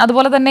രജിസ്ട്രേഷൻ,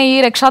 അതുപോലെ തന്നെ ഈ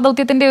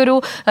രക്ഷാദൌത്യത്തിന്റെ ഒരു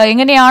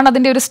എങ്ങനെയാണ്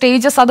അതിന്റെ ഒരു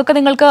സ്റ്റേജസ്, അതൊക്കെ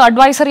നിങ്ങൾക്ക്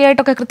അഡ്വൈസറി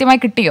ആയിട്ടൊക്കെ കൃത്യമായി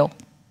കിട്ടിയോ?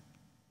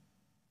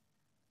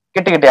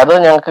 കിട്ടി. അത്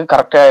ഞങ്ങൾക്ക്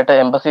കറക്റ്റ് ആയിട്ട്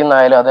എംബസിയിൽ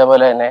നിന്നായാലും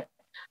അതേപോലെ തന്നെ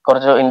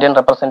കുറച്ച് ഇന്ത്യൻ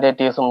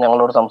റെപ്രസെന്റേറ്റീവ്സും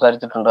ഞങ്ങളോട്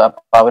സംസാരിച്ചിട്ടുണ്ട്.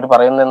 അപ്പൊ അവർ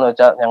പറയുന്നതെന്ന്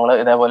വെച്ചാൽ ഞങ്ങൾ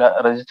ഇതേപോലെ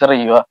രജിസ്റ്റർ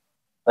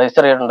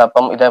ചെയ്തിട്ടുണ്ട്.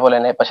 അപ്പം ഇതേപോലെ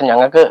തന്നെ പക്ഷെ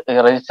ഞങ്ങൾക്ക്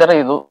രജിസ്റ്റർ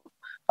ചെയ്തു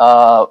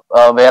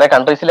വേറെ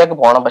കൺട്രീസിലേക്ക്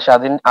പോകണം. പക്ഷെ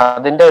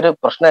അതിന്റെ ഒരു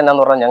പ്രശ്നം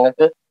എന്നാന്ന് പറഞ്ഞാൽ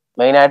ഞങ്ങൾക്ക്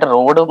മെയിൻ ആയിട്ട്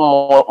റോഡ്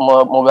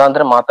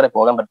മുഖാന്തരം മാത്രമേ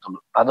പോകാൻ പറ്റുള്ളൂ.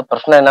 അത്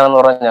പ്രശ്നം എന്നാന്ന്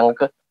പറഞ്ഞാൽ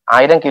ഞങ്ങൾക്ക്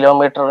 1000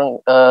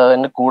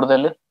 കിലോമീറ്ററിന്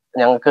കൂടുതൽ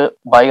ഞങ്ങൾക്ക്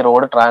ബൈ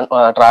റോഡ്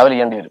ട്രാവൽ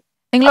ചെയ്യേണ്ടി വരും.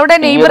 നിങ്ങളുടെ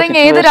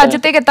നെയ്ബറിംഗ് ഏത്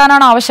രാജ്യത്തേക്ക്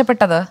എത്താനാണ്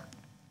ആവശ്യപ്പെട്ടത്?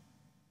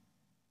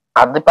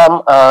 അതിപ്പം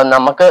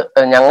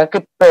ഞങ്ങൾക്ക്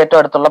ഇപ്പൊ ഏറ്റവും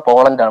അടുത്തുള്ള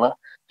പോളണ്ട് ആണ്.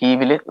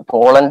 കീവില്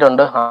പോളണ്ട്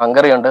ഉണ്ട്,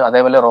 ഹംഗറി ഉണ്ട്,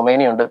 അതേപോലെ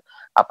റൊമേനിയ ഉണ്ട്.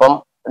 അപ്പം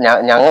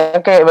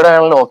ഞങ്ങൾക്ക്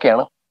എവിടെയാണെങ്കിലും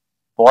ഓക്കെയാണ്.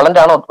 പോളണ്ട്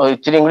ആണ്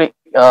ഇച്ചിരി കൂടി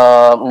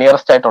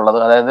നിയറസ്റ്റ് ആയിട്ടുള്ളത്.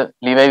 അതായത്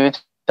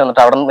ലിവൈവിച്ച്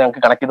എന്നിട്ട് അവിടെ നിന്ന്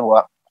ഞങ്ങൾക്ക് കണക്ട് ചെയ്ത്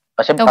പോകാം.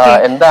 പക്ഷെ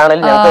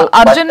എന്താണെങ്കിലും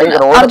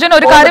അർജുൻ,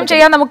 ഒരു കാര്യം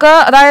ചെയ്യാം നമുക്ക്.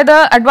 അതായത്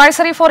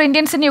advisory for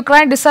Indians in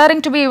Ukraine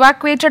ഡിസയറിംഗ് to B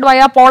ഇവാക്യുവേറ്റഡ്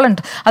വയ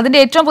പോളണ്ട്, അതിന്റെ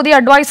ഏറ്റവും പുതിയ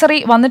അഡ്വൈസറി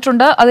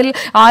വന്നിട്ടുണ്ട്. അതിൽ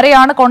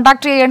ആരെയാണ്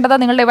കോൺടാക്ട് ചെയ്യേണ്ടത്,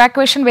 നിങ്ങളുടെ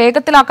ഇവാക്യുവേഷൻ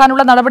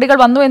വേഗത്തിലാക്കാനുള്ള നടപടികൾ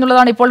വന്നു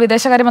എന്നുള്ളതാണ് ഇപ്പോൾ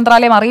വിദേശകാര്യ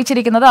മന്ത്രാലയം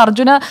അറിയിച്ചിരിക്കുന്നത്.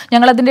 അർജുന്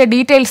ഞങ്ങൾ അതിന്റെ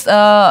ഡീറ്റെയിൽസ്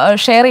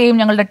ഷെയർ ചെയ്യും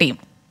ഞങ്ങളുടെ team.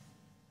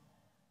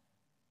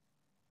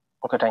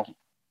 Okay,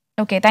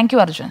 thank you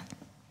Arjun.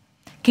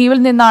 കീവിൽ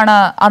നിന്നാണ്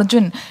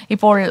അർജുൻ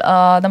ഇപ്പോൾ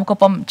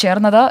നമുക്കൊപ്പം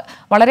ചേർന്നത്.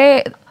 വളരെ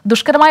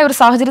ദുഷ്കരമായ ഒരു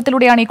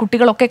സാഹചര്യത്തിലൂടെയാണ് ഈ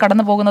കുട്ടികളൊക്കെ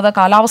കടന്നു പോകുന്നത്.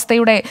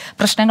 കാലാവസ്ഥയുടെ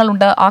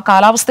പ്രശ്നങ്ങളുണ്ട്. ആ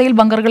കാലാവസ്ഥയിൽ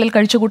ബങ്കറുകളിൽ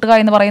കഴിച്ചുകൂട്ടുക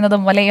എന്ന്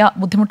പറയുന്നതും വലിയ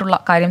ബുദ്ധിമുട്ടുള്ള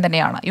കാര്യം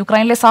തന്നെയാണ്.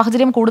 യുക്രൈനിലെ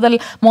സാഹചര്യം കൂടുതൽ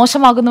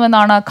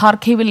മോശമാകുന്നുവെന്നാണ്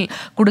ഖാർക്കീവിൽ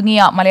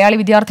കുടുങ്ങിയ മലയാളി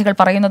വിദ്യാർത്ഥികൾ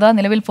പറയുന്നത്.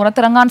 നിലവിൽ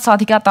പുറത്തിറങ്ങാൻ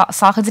സാധിക്കാത്ത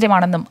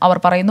സാഹചര്യമാണെന്നും അവർ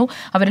പറയുന്നു.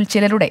 അവരിൽ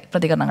ചിലരുടെ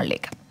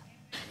പ്രതികരണങ്ങളിലേക്ക്.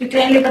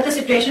 യുക്രൈനിൽ ഇപ്പോഴത്തെ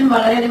സിറ്റുവേഷൻ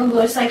വളരെയധികം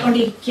വേഴ്സ്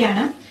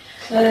ആയിക്കൊണ്ടിരിക്കുകയാണ്.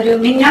 ഒരു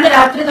മിഞ്ഞാന്ന്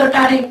രാത്രി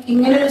തൊട്ടാണ്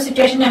ഇങ്ങനൊരു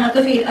സിറ്റുവേഷൻ ഞങ്ങൾക്ക്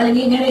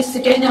അല്ലെങ്കിൽ ഇങ്ങനെ ഒരു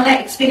സിറ്റുവേഷൻ ഞങ്ങൾ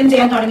എക്സ്പീരിയൻസ്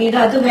ചെയ്യാൻ തുടങ്ങിയത്.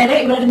 അതുവരെ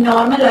ഇവിടെ ഒരു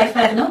നോർമൽ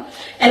ലൈഫായിരുന്നു,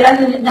 എല്ലാം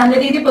നല്ല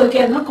രീതിയിൽ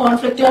പോയിക്കായിരുന്നു.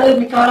 കോൺഫ്ലിക്റ്റുകൾ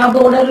മിക്കവാറും ആ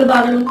ബോർഡർ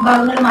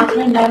ഭാഗങ്ങൾ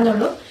മാത്രമേ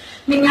ഉണ്ടായിരുന്നുള്ളൂ.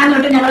 മിഞ്ഞാന്ന്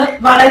തൊട്ട് ഞങ്ങൾ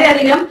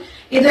വളരെയധികം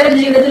ഇതുവരെ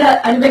ജീവിതത്തിൽ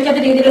അനുഭവിക്കാത്ത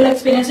രീതിയിലുള്ള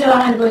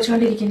എക്സ്പീരിയൻസുകളാണ്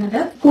അനുഭവിച്ചുകൊണ്ടിരിക്കുന്നത്.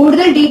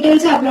 കൂടുതൽ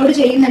ഡീറ്റെയിൽസ് അപ്ലോഡ്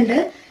ചെയ്യുന്നുണ്ട്.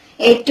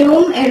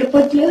 ഏറ്റവും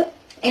എളുപ്പത്തിൽ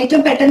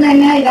ഏറ്റവും പെട്ടെന്ന്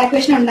തന്നെ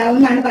ഇവാക്യുവേഷൻ ഉണ്ടാവും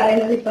എന്നാണ്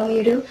പറയുന്നത്. ഇപ്പം ഈ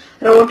ഒരു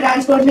റോഡ്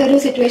ട്രാൻസ്പോർട്ടിന്റെ ഒരു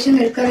സിറ്റുവേഷൻ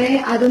നിൽക്കവേ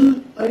അതും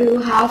ഒരു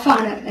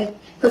ഹാഫാണ്,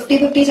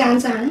 50-50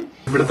 ചാൻസ് ആണ്.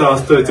 ഇവിടുത്തെ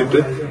അവസ്ഥ വെച്ചിട്ട്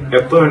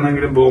എപ്പോ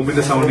വേണമെങ്കിലും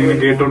ബോംബിന്റെ സൗണ്ട് ഇങ്ങനെ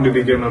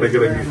കേട്ടോണ്ടിരിക്കുകയാണ്.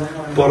 ഇടയ്ക്കിടയ്ക്ക്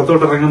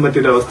പുറത്തോട്ട് ഇറങ്ങാൻ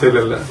പറ്റിയൊരു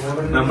അവസ്ഥയിലല്ല.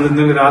 നമ്മൾ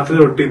ഇന്നലെ രാത്രി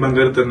തൊട്ട് ഈ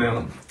ബംഗാളിൽ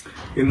തന്നെയാണ്.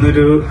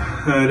 ഇന്നൊരു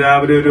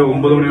രാവിലെ ഒരു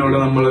 9 മണിയോടെ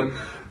നമ്മൾ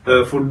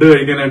ഫുഡ്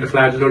കഴിക്കാനായിട്ട്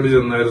ഫ്ലാറ്റിലോട്ട്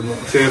ചെന്നായിരുന്നു,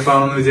 സേഫ്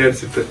ആണെന്ന്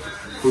വിചാരിച്ചിട്ട്.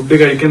 ഫുഡ്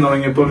കഴിക്കാൻ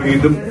തുടങ്ങിയപ്പോൾ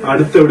വീണ്ടും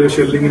അടുത്ത എവിടെയോ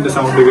ഷെല്ലിങ്ങിന്റെ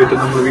സൗണ്ട് കേട്ട്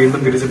നമ്മൾ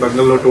വീണ്ടും തിരിച്ച്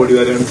ബംഗാളിലോട്ട് ഓടി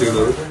വരികയാണ്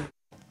ചെയ്തത്.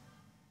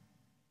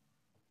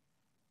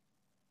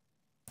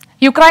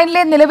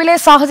 യുക്രൈനിലെ നിലവിലെ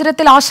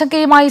സാഹചര്യത്തിൽ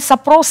ആശങ്കയുമായി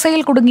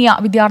സപ്രോസയിൽ കുടുങ്ങിയ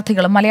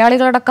വിദ്യാർത്ഥികളും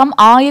മലയാളികളടക്കം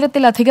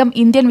 1000-ലധികം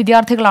ഇന്ത്യൻ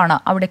വിദ്യാർത്ഥികളാണ്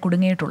അവിടെ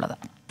കുടുങ്ങിയിട്ടുള്ളത്.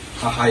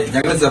 ഹായ്,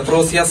 ഞങ്ങൾ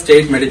സെപ്രോസിയ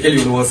സ്റ്റേറ്റ് മെഡിക്കൽ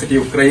യൂണിവേഴ്സിറ്റി,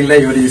 യുക്രൈനിലെ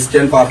ഈ ഒരു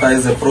ഈസ്റ്റേൺ പാർട്ടായ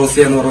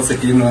സെപ്രോസിയ എന്ന് പറയുന്ന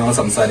സിറ്റിയിൽ നിന്നാണ്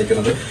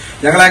സംസാരിക്കുന്നത്.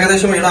 ഞങ്ങൾ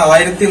ഏകദേശം ഇവിടെ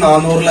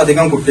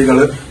 1400-ലധികം കുട്ടികൾ,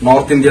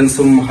 നോർത്ത്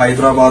ഇന്ത്യൻസും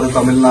ഹൈദരാബാദ്,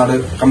 തമിഴ്നാട്,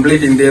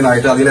 കംപ്ലീറ്റ്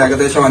ഇന്ത്യനായിട്ട് അതിൽ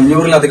ഏകദേശം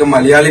 500-ലധികം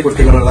മലയാളി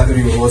കുട്ടികളുള്ള ഒരു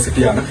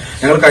യൂണിവേഴ്സിറ്റിയാണ്.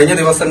 ഞങ്ങൾ കഴിഞ്ഞ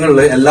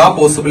ദിവസങ്ങളിൽ എല്ലാ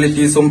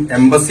പോസിബിലിറ്റീസും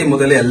എംബസി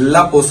മുതൽ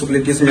എല്ലാ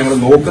പോസിബിലിറ്റീസും ഞങ്ങൾ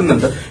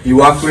നോക്കുന്നുണ്ട്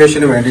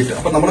ഇവാക്യുവേഷന് വേണ്ടിയിട്ട്.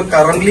 അപ്പൊ നമ്മൾ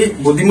കറന്റ്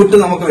ബുദ്ധിമുട്ട്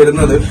നമുക്ക്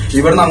വരുന്നത്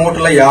ഇവിടുന്ന്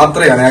അങ്ങോട്ടുള്ള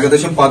യാത്രയാണ്.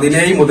 ഏകദേശം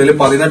 17 മുതൽ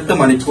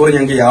 18 മണിക്കൂർ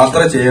ഞങ്ങൾക്ക്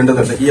യാത്ര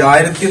ചെയ്യേണ്ടതുണ്ട്. ഈ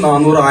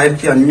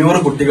 1400-1500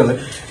 കുട്ടികൾ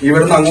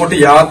ഇവിടുന്ന് അങ്ങോട്ട്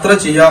യാത്ര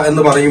ചെയ്യുക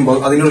എന്ന് പറയുമ്പോൾ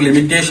അതിനൊരു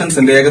ലിമിറ്റേഷൻസ്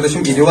ഉണ്ട്.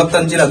 ഏകദേശം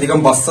 25-ലധികം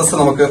ബസ്സസ്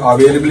നമുക്ക്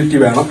അവൈലബിലിറ്റി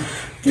വേണം.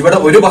 ഇവിടെ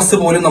ഒരു ബസ്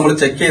പോലും നമ്മൾ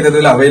ചെക്ക്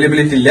ചെയ്തതിൽ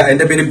അവൈലബിലിറ്റി ഇല്ല.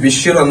 എന്റെ പേര്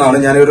ബിഷീർ എന്നാണ്.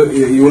 ഞാനൊരു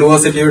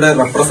യൂണിവേഴ്സിറ്റിയുടെ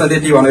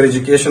റെപ്രസെന്റേറ്റീവ് ആണ്, ഒരു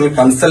എഡ്യൂക്കേഷണൽ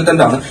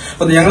കൺസൾട്ടന്റ് ആണ്.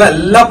 അപ്പൊ ഞങ്ങൾ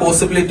എല്ലാ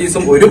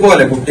പോസിബിലിറ്റീസും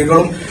ഒരുപോലെ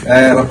കുട്ടികളും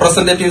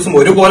റെപ്രസെന്റേറ്റീവ്സും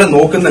ഒരുപോലെ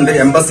നോക്കുന്നുണ്ട്.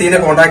 എംബസിനെ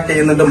കോൺടാക്ട്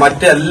ചെയ്യുന്നുണ്ട്,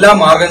 മറ്റെല്ലാ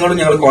മാർഗങ്ങളും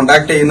ഞങ്ങൾ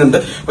കോൺടാക്ട് ചെയ്യുന്നുണ്ട്.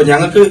 അപ്പൊ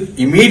ഞങ്ങൾക്ക്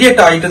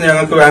ഇമ്മീഡിയറ്റ് ആയിട്ട്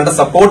ഞങ്ങൾക്ക് വേണ്ട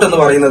സപ്പോർട്ട് എന്ന്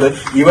പറയുന്നത്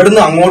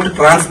ഇവിടുന്ന് അങ്ങോട്ട്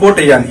ട്രാൻസ്പോർട്ട്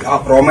ചെയ്യാൻ,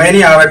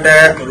 റൊമേനിയ ആവട്ടെ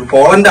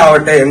പോളണ്ട്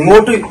ആവട്ടെ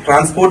എങ്ങോട്ട്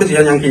ട്രാൻസ്പോർട്ട്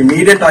ചെയ്യാൻ ഞങ്ങൾക്ക്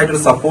ഇമ്മീഡിയറ്റ്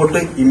ആയിട്ടൊരു സപ്പോർട്ട്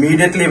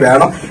ഇമ്മീഡിയറ്റ്ലി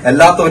വേണം.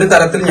 അല്ലാത്ത ഒരു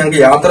തരത്തിൽ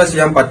ഞങ്ങൾക്ക് യാത്ര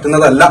ചെയ്യാൻ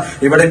പറ്റുന്നതല്ല.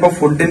 ഇവിടെ ഇപ്പൊ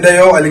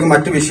ഫുഡിന്റെയോ അല്ലെങ്കിൽ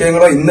മറ്റു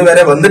വിഷയങ്ങളോ ഇന്ന്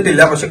വരെ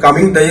വന്നിട്ടില്ല. പക്ഷെ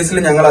കമ്മിങ് ഡേയ്സിൽ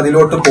ഞങ്ങൾ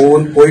അതിലോട്ട്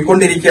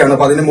പോയിക്കൊണ്ടിരിക്കുകയാണ്.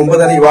 അപ്പൊ അതിന് മുമ്പ്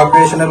തന്നെ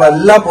ഇവാക്യുവേഷനുള്ള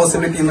എല്ലാ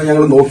പോസിബിലിറ്റി ഇന്ന്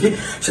ഞങ്ങൾ നോക്കി,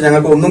 പക്ഷെ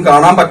ഞങ്ങൾക്ക് ഒന്നും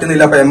കാണാൻ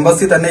പറ്റുന്നില്ല. അപ്പൊ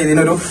എംബസി തന്നെ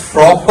ഇതിനൊരു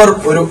പ്രോപ്പർ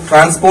ഒരു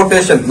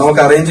ട്രാൻസ്പോർട്ടേഷൻ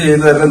നമുക്ക് അറേഞ്ച്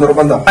ചെയ്തു തരുന്ന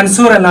നിർബന്ധം.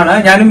 മൻസൂർ എന്നാണ്,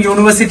 ഞാനും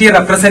യൂണിവേഴ്സിറ്റി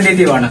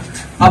റെപ്രസെന്റേറ്റീവ് ആണ്.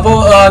 അപ്പോ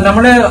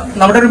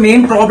നമ്മുടെ ഒരു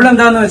മെയിൻ പ്രോബ്ലം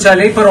എന്താണെന്ന് വെച്ചാൽ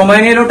ഇപ്പൊ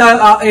റൊമാനിയയിലോട്ട്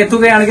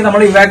എത്തുകയാണെങ്കിൽ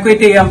നമ്മൾ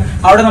ഇവാക്യുവേറ്റ് ചെയ്യാം.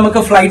 അവിടെ നമുക്ക്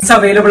ഫ്ലൈറ്റ്സ്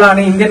അവൈലബിൾ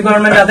ആണ്. ഇന്ത്യൻ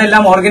ഗവൺമെന്റ്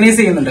അതെല്ലാം ഓർഗനൈസ്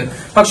ചെയ്യുന്നുണ്ട്.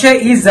 പക്ഷേ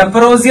ഈ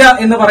സപ്രോസിയ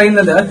എന്ന്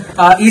പറയുന്നത്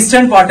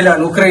ഈസ്റ്റേൺ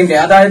പാർട്ടിലാണ് ഉക്രൈന്റെ.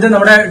 അതായത്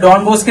നമ്മുടെ ഡോൺ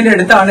ബോസ്കിന്റെ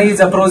അടുത്താണ് ഈ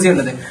സപ്രോസിയ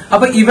ഉള്ളത്.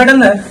 അപ്പൊ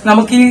ഇവിടുന്ന്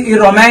നമുക്ക് ഈ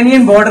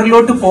റൊമാനിയൻ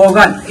ബോർഡറിലോട്ട്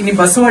പോകാൻ ഇനി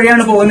ബസ്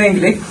വഴിയാണ്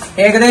പോകുന്നതെങ്കിൽ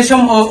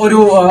ഏകദേശം ഒരു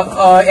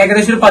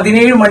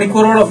 17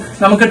 മണിക്കൂറോളം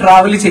നമുക്ക്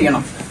ട്രാവൽ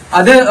ചെയ്യണം.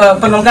 അത്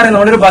ഇപ്പൊ നമുക്കറിയാം,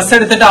 നമ്മളൊരു ബസ്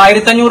എടുത്തിട്ട്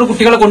 1500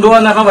 കുട്ടികളെ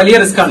കൊണ്ടുപോകാന്ന് പറഞ്ഞാൽ വലിയ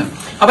റിസ്ക് ആണ്.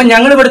 അപ്പൊ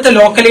ഞങ്ങൾ ഇവിടുത്തെ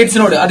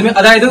ലോക്കലൈറ്റ്സിനോട്,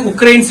 അതായത്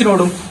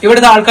ഉക്രൈൻസിനോടും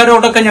ഇവിടുത്തെ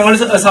ആൾക്കാരോടൊക്കെ ഞങ്ങൾ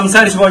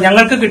സംസാരിച്ചപ്പോൾ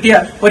ഞങ്ങൾക്ക്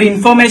കിട്ടിയ ഒരു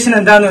ഇൻഫർമേഷൻ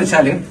എന്താന്ന്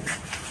വെച്ചാല്,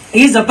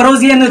 ഈ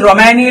സപ്രോസിയെന്ന്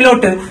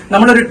റൊമാനിയയിലോട്ട്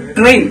നമ്മളൊരു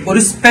ട്രെയിൻ, ഒരു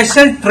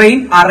സ്പെഷ്യൽ ട്രെയിൻ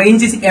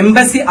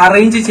എംബസി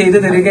അറേഞ്ച് ചെയ്ത്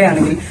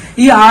തരികയാണെങ്കിൽ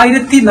ഈ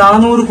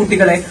 1400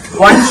 കുട്ടികളെ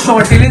വൺ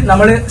ഷോട്ടിൽ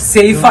നമ്മൾ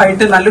സേഫ്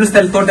ആയിട്ട് നല്ലൊരു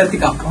സ്ഥലത്തോട്ട്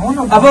എത്തിക്കാം.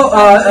 അപ്പോ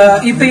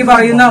ഇപ്പൊ ഈ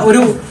പറയുന്ന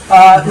ഒരു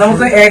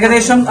നമുക്ക്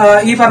ഏകദേശം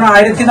ഈ പറഞ്ഞ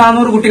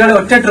 1400 കുട്ടികളെ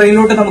ഒറ്റ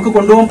ട്രെയിനിലോട്ട് നമുക്ക്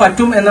കൊണ്ടുപോകാൻ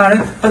പറ്റും എന്നാണ്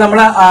ഇപ്പൊ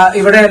നമ്മൾ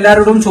ഇവിടെ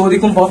എല്ലാവരോടും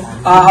ചോദിക്കുമ്പോൾ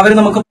അവർ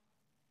നമുക്ക്.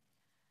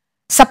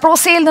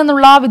 സപ്രോസിയയിൽ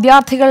നിന്നുള്ള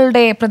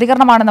വിദ്യാർത്ഥികളുടെ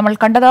പ്രതികരണമാണ് നമ്മൾ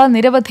കണ്ടത്.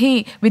 നിരവധി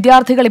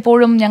വിദ്യാർത്ഥികൾ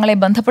ഇപ്പോഴും ഞങ്ങളെ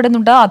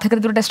ബന്ധപ്പെടുന്നുണ്ട്.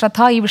 അധികൃതരുടെ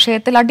ശ്രദ്ധ ഈ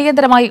വിഷയത്തിൽ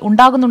അടിയന്തരമായി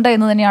ഉണ്ടാകുന്നുണ്ട്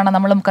എന്ന് തന്നെയാണ്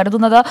നമ്മളും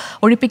കരുതുന്നത്.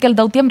 ഒഴിപ്പിക്കൽ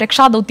ദൌത്യം,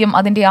 രക്ഷാദൌത്യം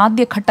അതിന്റെ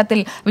ആദ്യഘട്ടത്തിൽ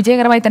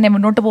വിജയകരമായി തന്നെ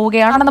മുന്നോട്ട്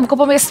പോവുകയാണ്.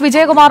 നമുക്കിപ്പം എസ്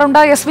വിജയകുമാർ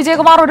ഉണ്ട്. എസ്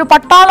വിജയകുമാർ, ഒരു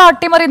പട്ടാള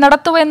അട്ടിമറി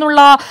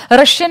നടത്തുമെന്നുള്ള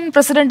റഷ്യൻ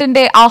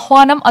പ്രസിഡന്റിന്റെ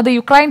ആഹ്വാനം അത്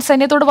യുക്രൈൻ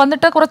സൈന്യത്തോട്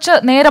വന്നിട്ട് കുറച്ച്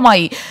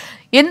നേരമായി.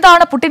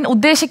 എന്താണ് പുടിൻ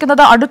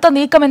ഉദ്ദേശിക്കുന്നത്? അടുത്ത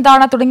നീക്കം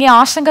എന്താണ്? തുടങ്ങിയ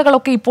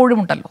ആശങ്കകളൊക്കെ ഇപ്പോഴും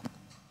ഉണ്ടല്ലോ.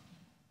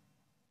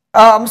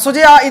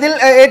 സുജയ, ഇതിൽ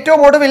ഏറ്റവും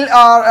ഒടുവിൽ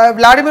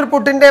വ്ളാഡിമിർ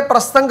പുടിന്റെ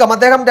പ്രസംഗം,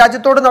 അദ്ദേഹം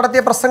രാജ്യത്തോട്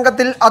നടത്തിയ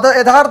പ്രസംഗത്തിൽ അത്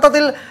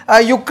യഥാർത്ഥത്തിൽ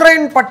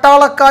യുക്രൈൻ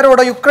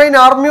പട്ടാളക്കാരോട്, യുക്രൈൻ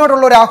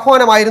ആർമിയോടുള്ള ഒരു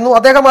ആഹ്വാനമായിരുന്നു.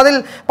 അദ്ദേഹം അതിൽ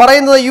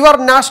പറയുന്നത്, your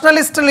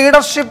nationalist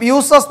leadership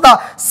uses the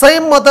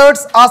same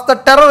methods as the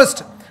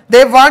terrorist.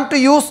 They want to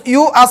use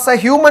you as a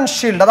human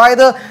shield.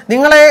 അതായത്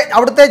നിങ്ങളെ,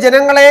 അവിടുത്തെ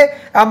ജനങ്ങളെ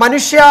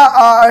മനുഷ്യ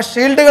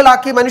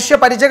ഷീൽഡുകളാക്കി, മനുഷ്യ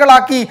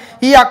പരിചകളാക്കി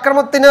ഈ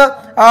അക്രമത്തിന്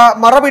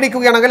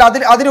മറപിടിക്കുകയാണെങ്കിൽ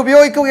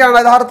അതിനുപയോഗിക്കുകയാണ്.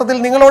 യഥാർത്ഥത്തിൽ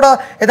നിങ്ങളോട്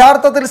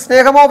യഥാർത്ഥത്തിൽ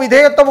സ്നേഹമോ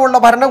വിധേയത്വമോ ഉള്ള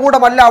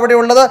ഭരണകൂടമല്ല അവിടെ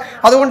ഉള്ളത്.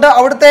 അതുകൊണ്ട്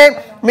അവിടുത്തെ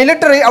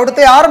മിലിറ്ററി,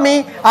 അവിടുത്തെ ആർമി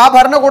ആ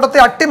ഭരണകൂടത്തെ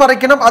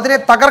അട്ടിമറിക്കണം, അതിനെ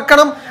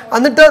തകർക്കണം.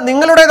 എന്നിട്ട്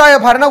നിങ്ങളുടേതായ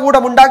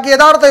ഭരണകൂടം ഉണ്ടാക്കി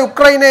യഥാർത്ഥ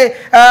യുക്രൈനെ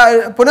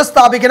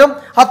പുനഃസ്ഥാപിക്കണം.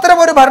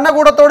 അത്തരമൊരു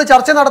ഭരണകൂടത്തോട്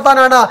ചർച്ച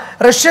നടത്താനാണ്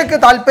റഷ്യക്ക്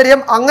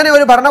താല്പര്യം. അങ്ങനെ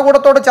ഒരു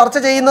ഭരണകൂടത്തോട് ചർച്ച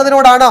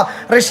ചെയ്യുന്നതിനോടാണ്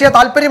റഷ്യ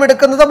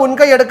താല്പര്യമെടുക്കുന്നത്,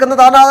 മുൻകൈ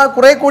എടുക്കുന്നത്. അതാണ്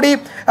കുറെ കൂടി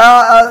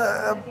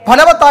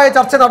ഫലവത്തായ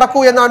ചർച്ച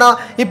നടക്കൂ എന്നാണ്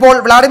ഇപ്പോൾ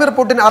വ്ളാഡിമിർ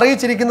പുടിൻ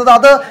അറിയിച്ചിരിക്കുന്നത്.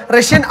 അത്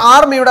റഷ്യൻ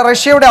ആർമിയുടെ,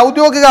 റഷ്യയുടെ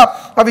ഔദ്യോഗിക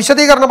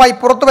വിശദീകരണമായി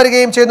പുറത്തു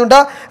വരികയും ചെയ്യുന്നുണ്ട്.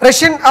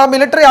 റഷ്യൻ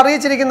മിലിറ്ററി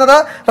അറിയിച്ചിരിക്കുന്നത്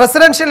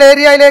റെസിഡൻഷ്യൽ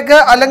ഏരിയയിലേക്ക്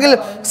അല്ലെങ്കിൽ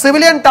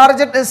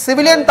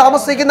സിവിലിയൻ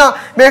താമസിക്കുന്ന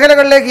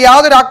മേഖലകളിലേക്ക്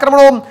യാതൊരു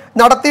ആക്രമണവും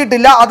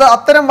നടത്തിയിട്ടില്ല.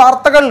 അത്തരം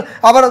വാർത്തകൾ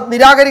അവർ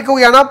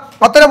നിരാകരിക്കുകയാണ്.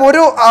 അത്തരം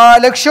ഒരു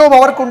ലക്ഷ്യവും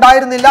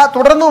അവർക്കുണ്ടായിരുന്നില്ല.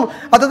 തുടർന്നും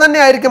അത്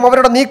തന്നെയായിരിക്കും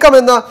അവരുടെ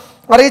നീക്കമെന്ന്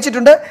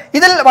അറിയിച്ചിട്ടുണ്ട്.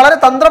 ഇതിൽ വളരെ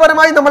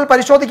തന്ത്രപരമായി നമ്മൾ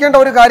പരിശോധിക്കേണ്ട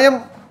ഒരു കാര്യം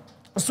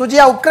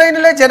സുജിയ,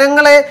 ഉക്രൈനിലെ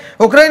ജനങ്ങളെ,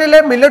 ഉക്രൈനിലെ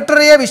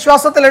മിലിറ്ററിയെ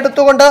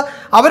വിശ്വാസത്തിലെടുത്തുകൊണ്ട്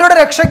അവരുടെ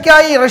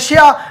രക്ഷയ്ക്കായി റഷ്യ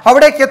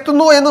അവിടേക്ക്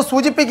എത്തുന്നു എന്ന്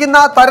സൂചിപ്പിക്കുന്ന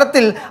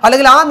തരത്തിൽ,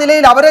 അല്ലെങ്കിൽ ആ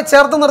നിലയിൽ അവരെ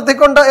ചേർത്ത്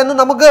നിർത്തിക്കൊണ്ട് എന്ന്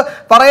നമുക്ക്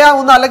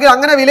പറയാവുന്ന, അല്ലെങ്കിൽ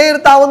അങ്ങനെ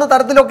വിലയിരുത്താവുന്ന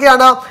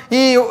തരത്തിലൊക്കെയാണ്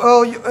ഈ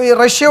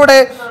റഷ്യയുടെ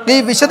ഈ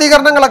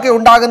വിശദീകരണങ്ങളൊക്കെ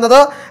ഉണ്ടാകുന്നത്.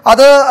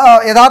 അത്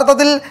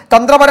യഥാർത്ഥത്തിൽ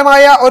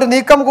തന്ത്രപരമായ ഒരു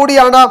നീക്കം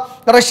കൂടിയാണ്.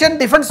 റഷ്യൻ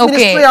ഡിഫൻസ്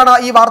മിനിസ്ട്രിയാണ്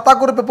ഈ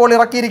വാർത്താക്കുറിപ്പ് ഇപ്പോൾ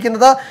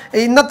ഇറക്കിയിരിക്കുന്നത്.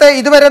 ഇന്നത്തെ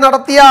ഇതുവരെ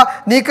നടത്തിയ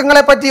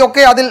നീക്കങ്ങളെ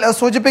പറ്റിയൊക്കെ അതിൽ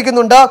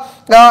സൂചിപ്പിക്കുന്നുണ്ട്.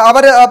 അവർ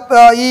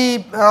ഈ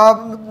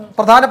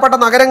പ്രധാനപ്പെട്ട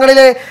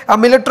നഗരങ്ങളിലെ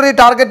മിലിറ്ററി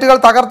ടാർഗറ്റുകൾ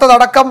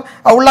തകർത്തതടക്കം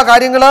ഉള്ള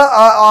കാര്യങ്ങൾ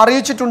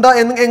അറിയിച്ചിട്ടുണ്ട്.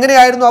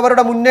 എങ്ങനെയായിരുന്നു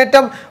അവരുടെ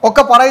മുന്നേറ്റം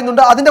ഒക്കെ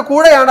പറയുന്നുണ്ട്. അതിന്റെ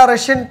കൂടെയാണ്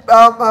റഷ്യൻ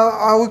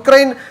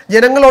ഉക്രൈൻ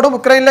ജനങ്ങളോടും,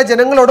 ഉക്രൈനിലെ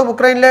ജനങ്ങളോടും,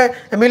 ഉക്രൈനിലെ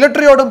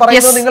മിലിറ്ററിയോടും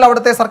പറയുന്നത്, നിങ്ങൾ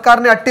അവിടുത്തെ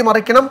സർക്കാരിനെ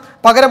അട്ടിമറിക്കണം,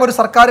 പകരം ഒരു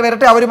സർക്കാർ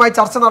വരട്ടെ, അവരുമായി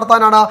ചർച്ച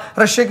നടത്താനാണ്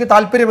റഷ്യക്ക്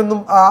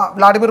താല്പര്യമെന്നും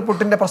വ്ളാഡിമിർ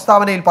പുടിന്റെ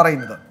പ്രസ്താവനയിൽ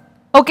പറയുന്നത്.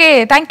 Okay,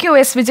 thank you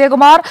S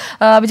Vijayakumar.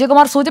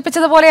 Vijayakumar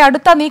സൂചിപ്പിച്ചതുപോലെ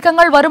അടുത്ത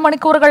നീക്കങ്ങൾ വരും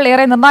മണിക്കൂറുകൾ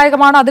ഏറെ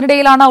നിർണായകമാണ്.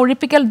 അതിനിടയിലാണ്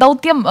ഒഴിപ്പിക്കൽ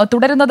ദൌത്യം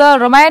തുടരുന്നത്.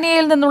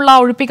 റൊമാനിയയിൽ നിന്നുള്ള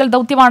ഒഴിപ്പിക്കൽ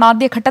ദൌത്യമാണ്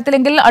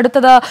ആദ്യഘട്ടത്തിലെങ്കിൽ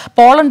അടുത്തത്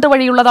പോളണ്ട്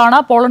വഴിയുള്ളതാണ്.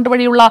 പോളണ്ട്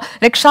വഴിയുള്ള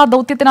രക്ഷാ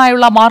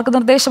ദൌത്യത്തിനായുള്ള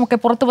മാർഗനിർദ്ദേശമൊക്കെ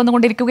പുറത്തു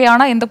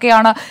വന്നുകൊണ്ടിരിക്കുകയാണ്.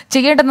 എന്തൊക്കെയാണ്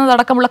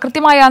ചെയ്യേണ്ടതെന്നതടക്കമുള്ള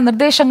കൃത്യമായ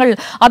നിർദ്ദേശങ്ങൾ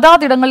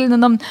അതാതിടങ്ങളിൽ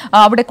നിന്നും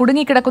അവിടെ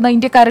കുടുങ്ങിക്കിടക്കുന്ന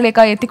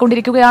ഇന്ത്യക്കാരിലേക്ക്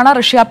എത്തിക്കൊണ്ടിരിക്കുകയാണ്.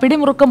 റഷ്യ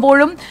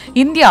പിടിമുറുക്കുമ്പോഴും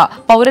ഇന്ത്യ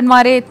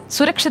പൗരന്മാരെ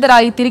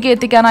സുരക്ഷിതരായി തിരികെ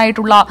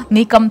എത്തിക്കാനായിട്ടുള്ള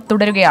നീക്കം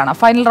തുടരുകയാണ്.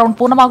 ഫൈനൽ റൗണ്ട്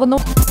പൂർണ്ണമാകുന്നു.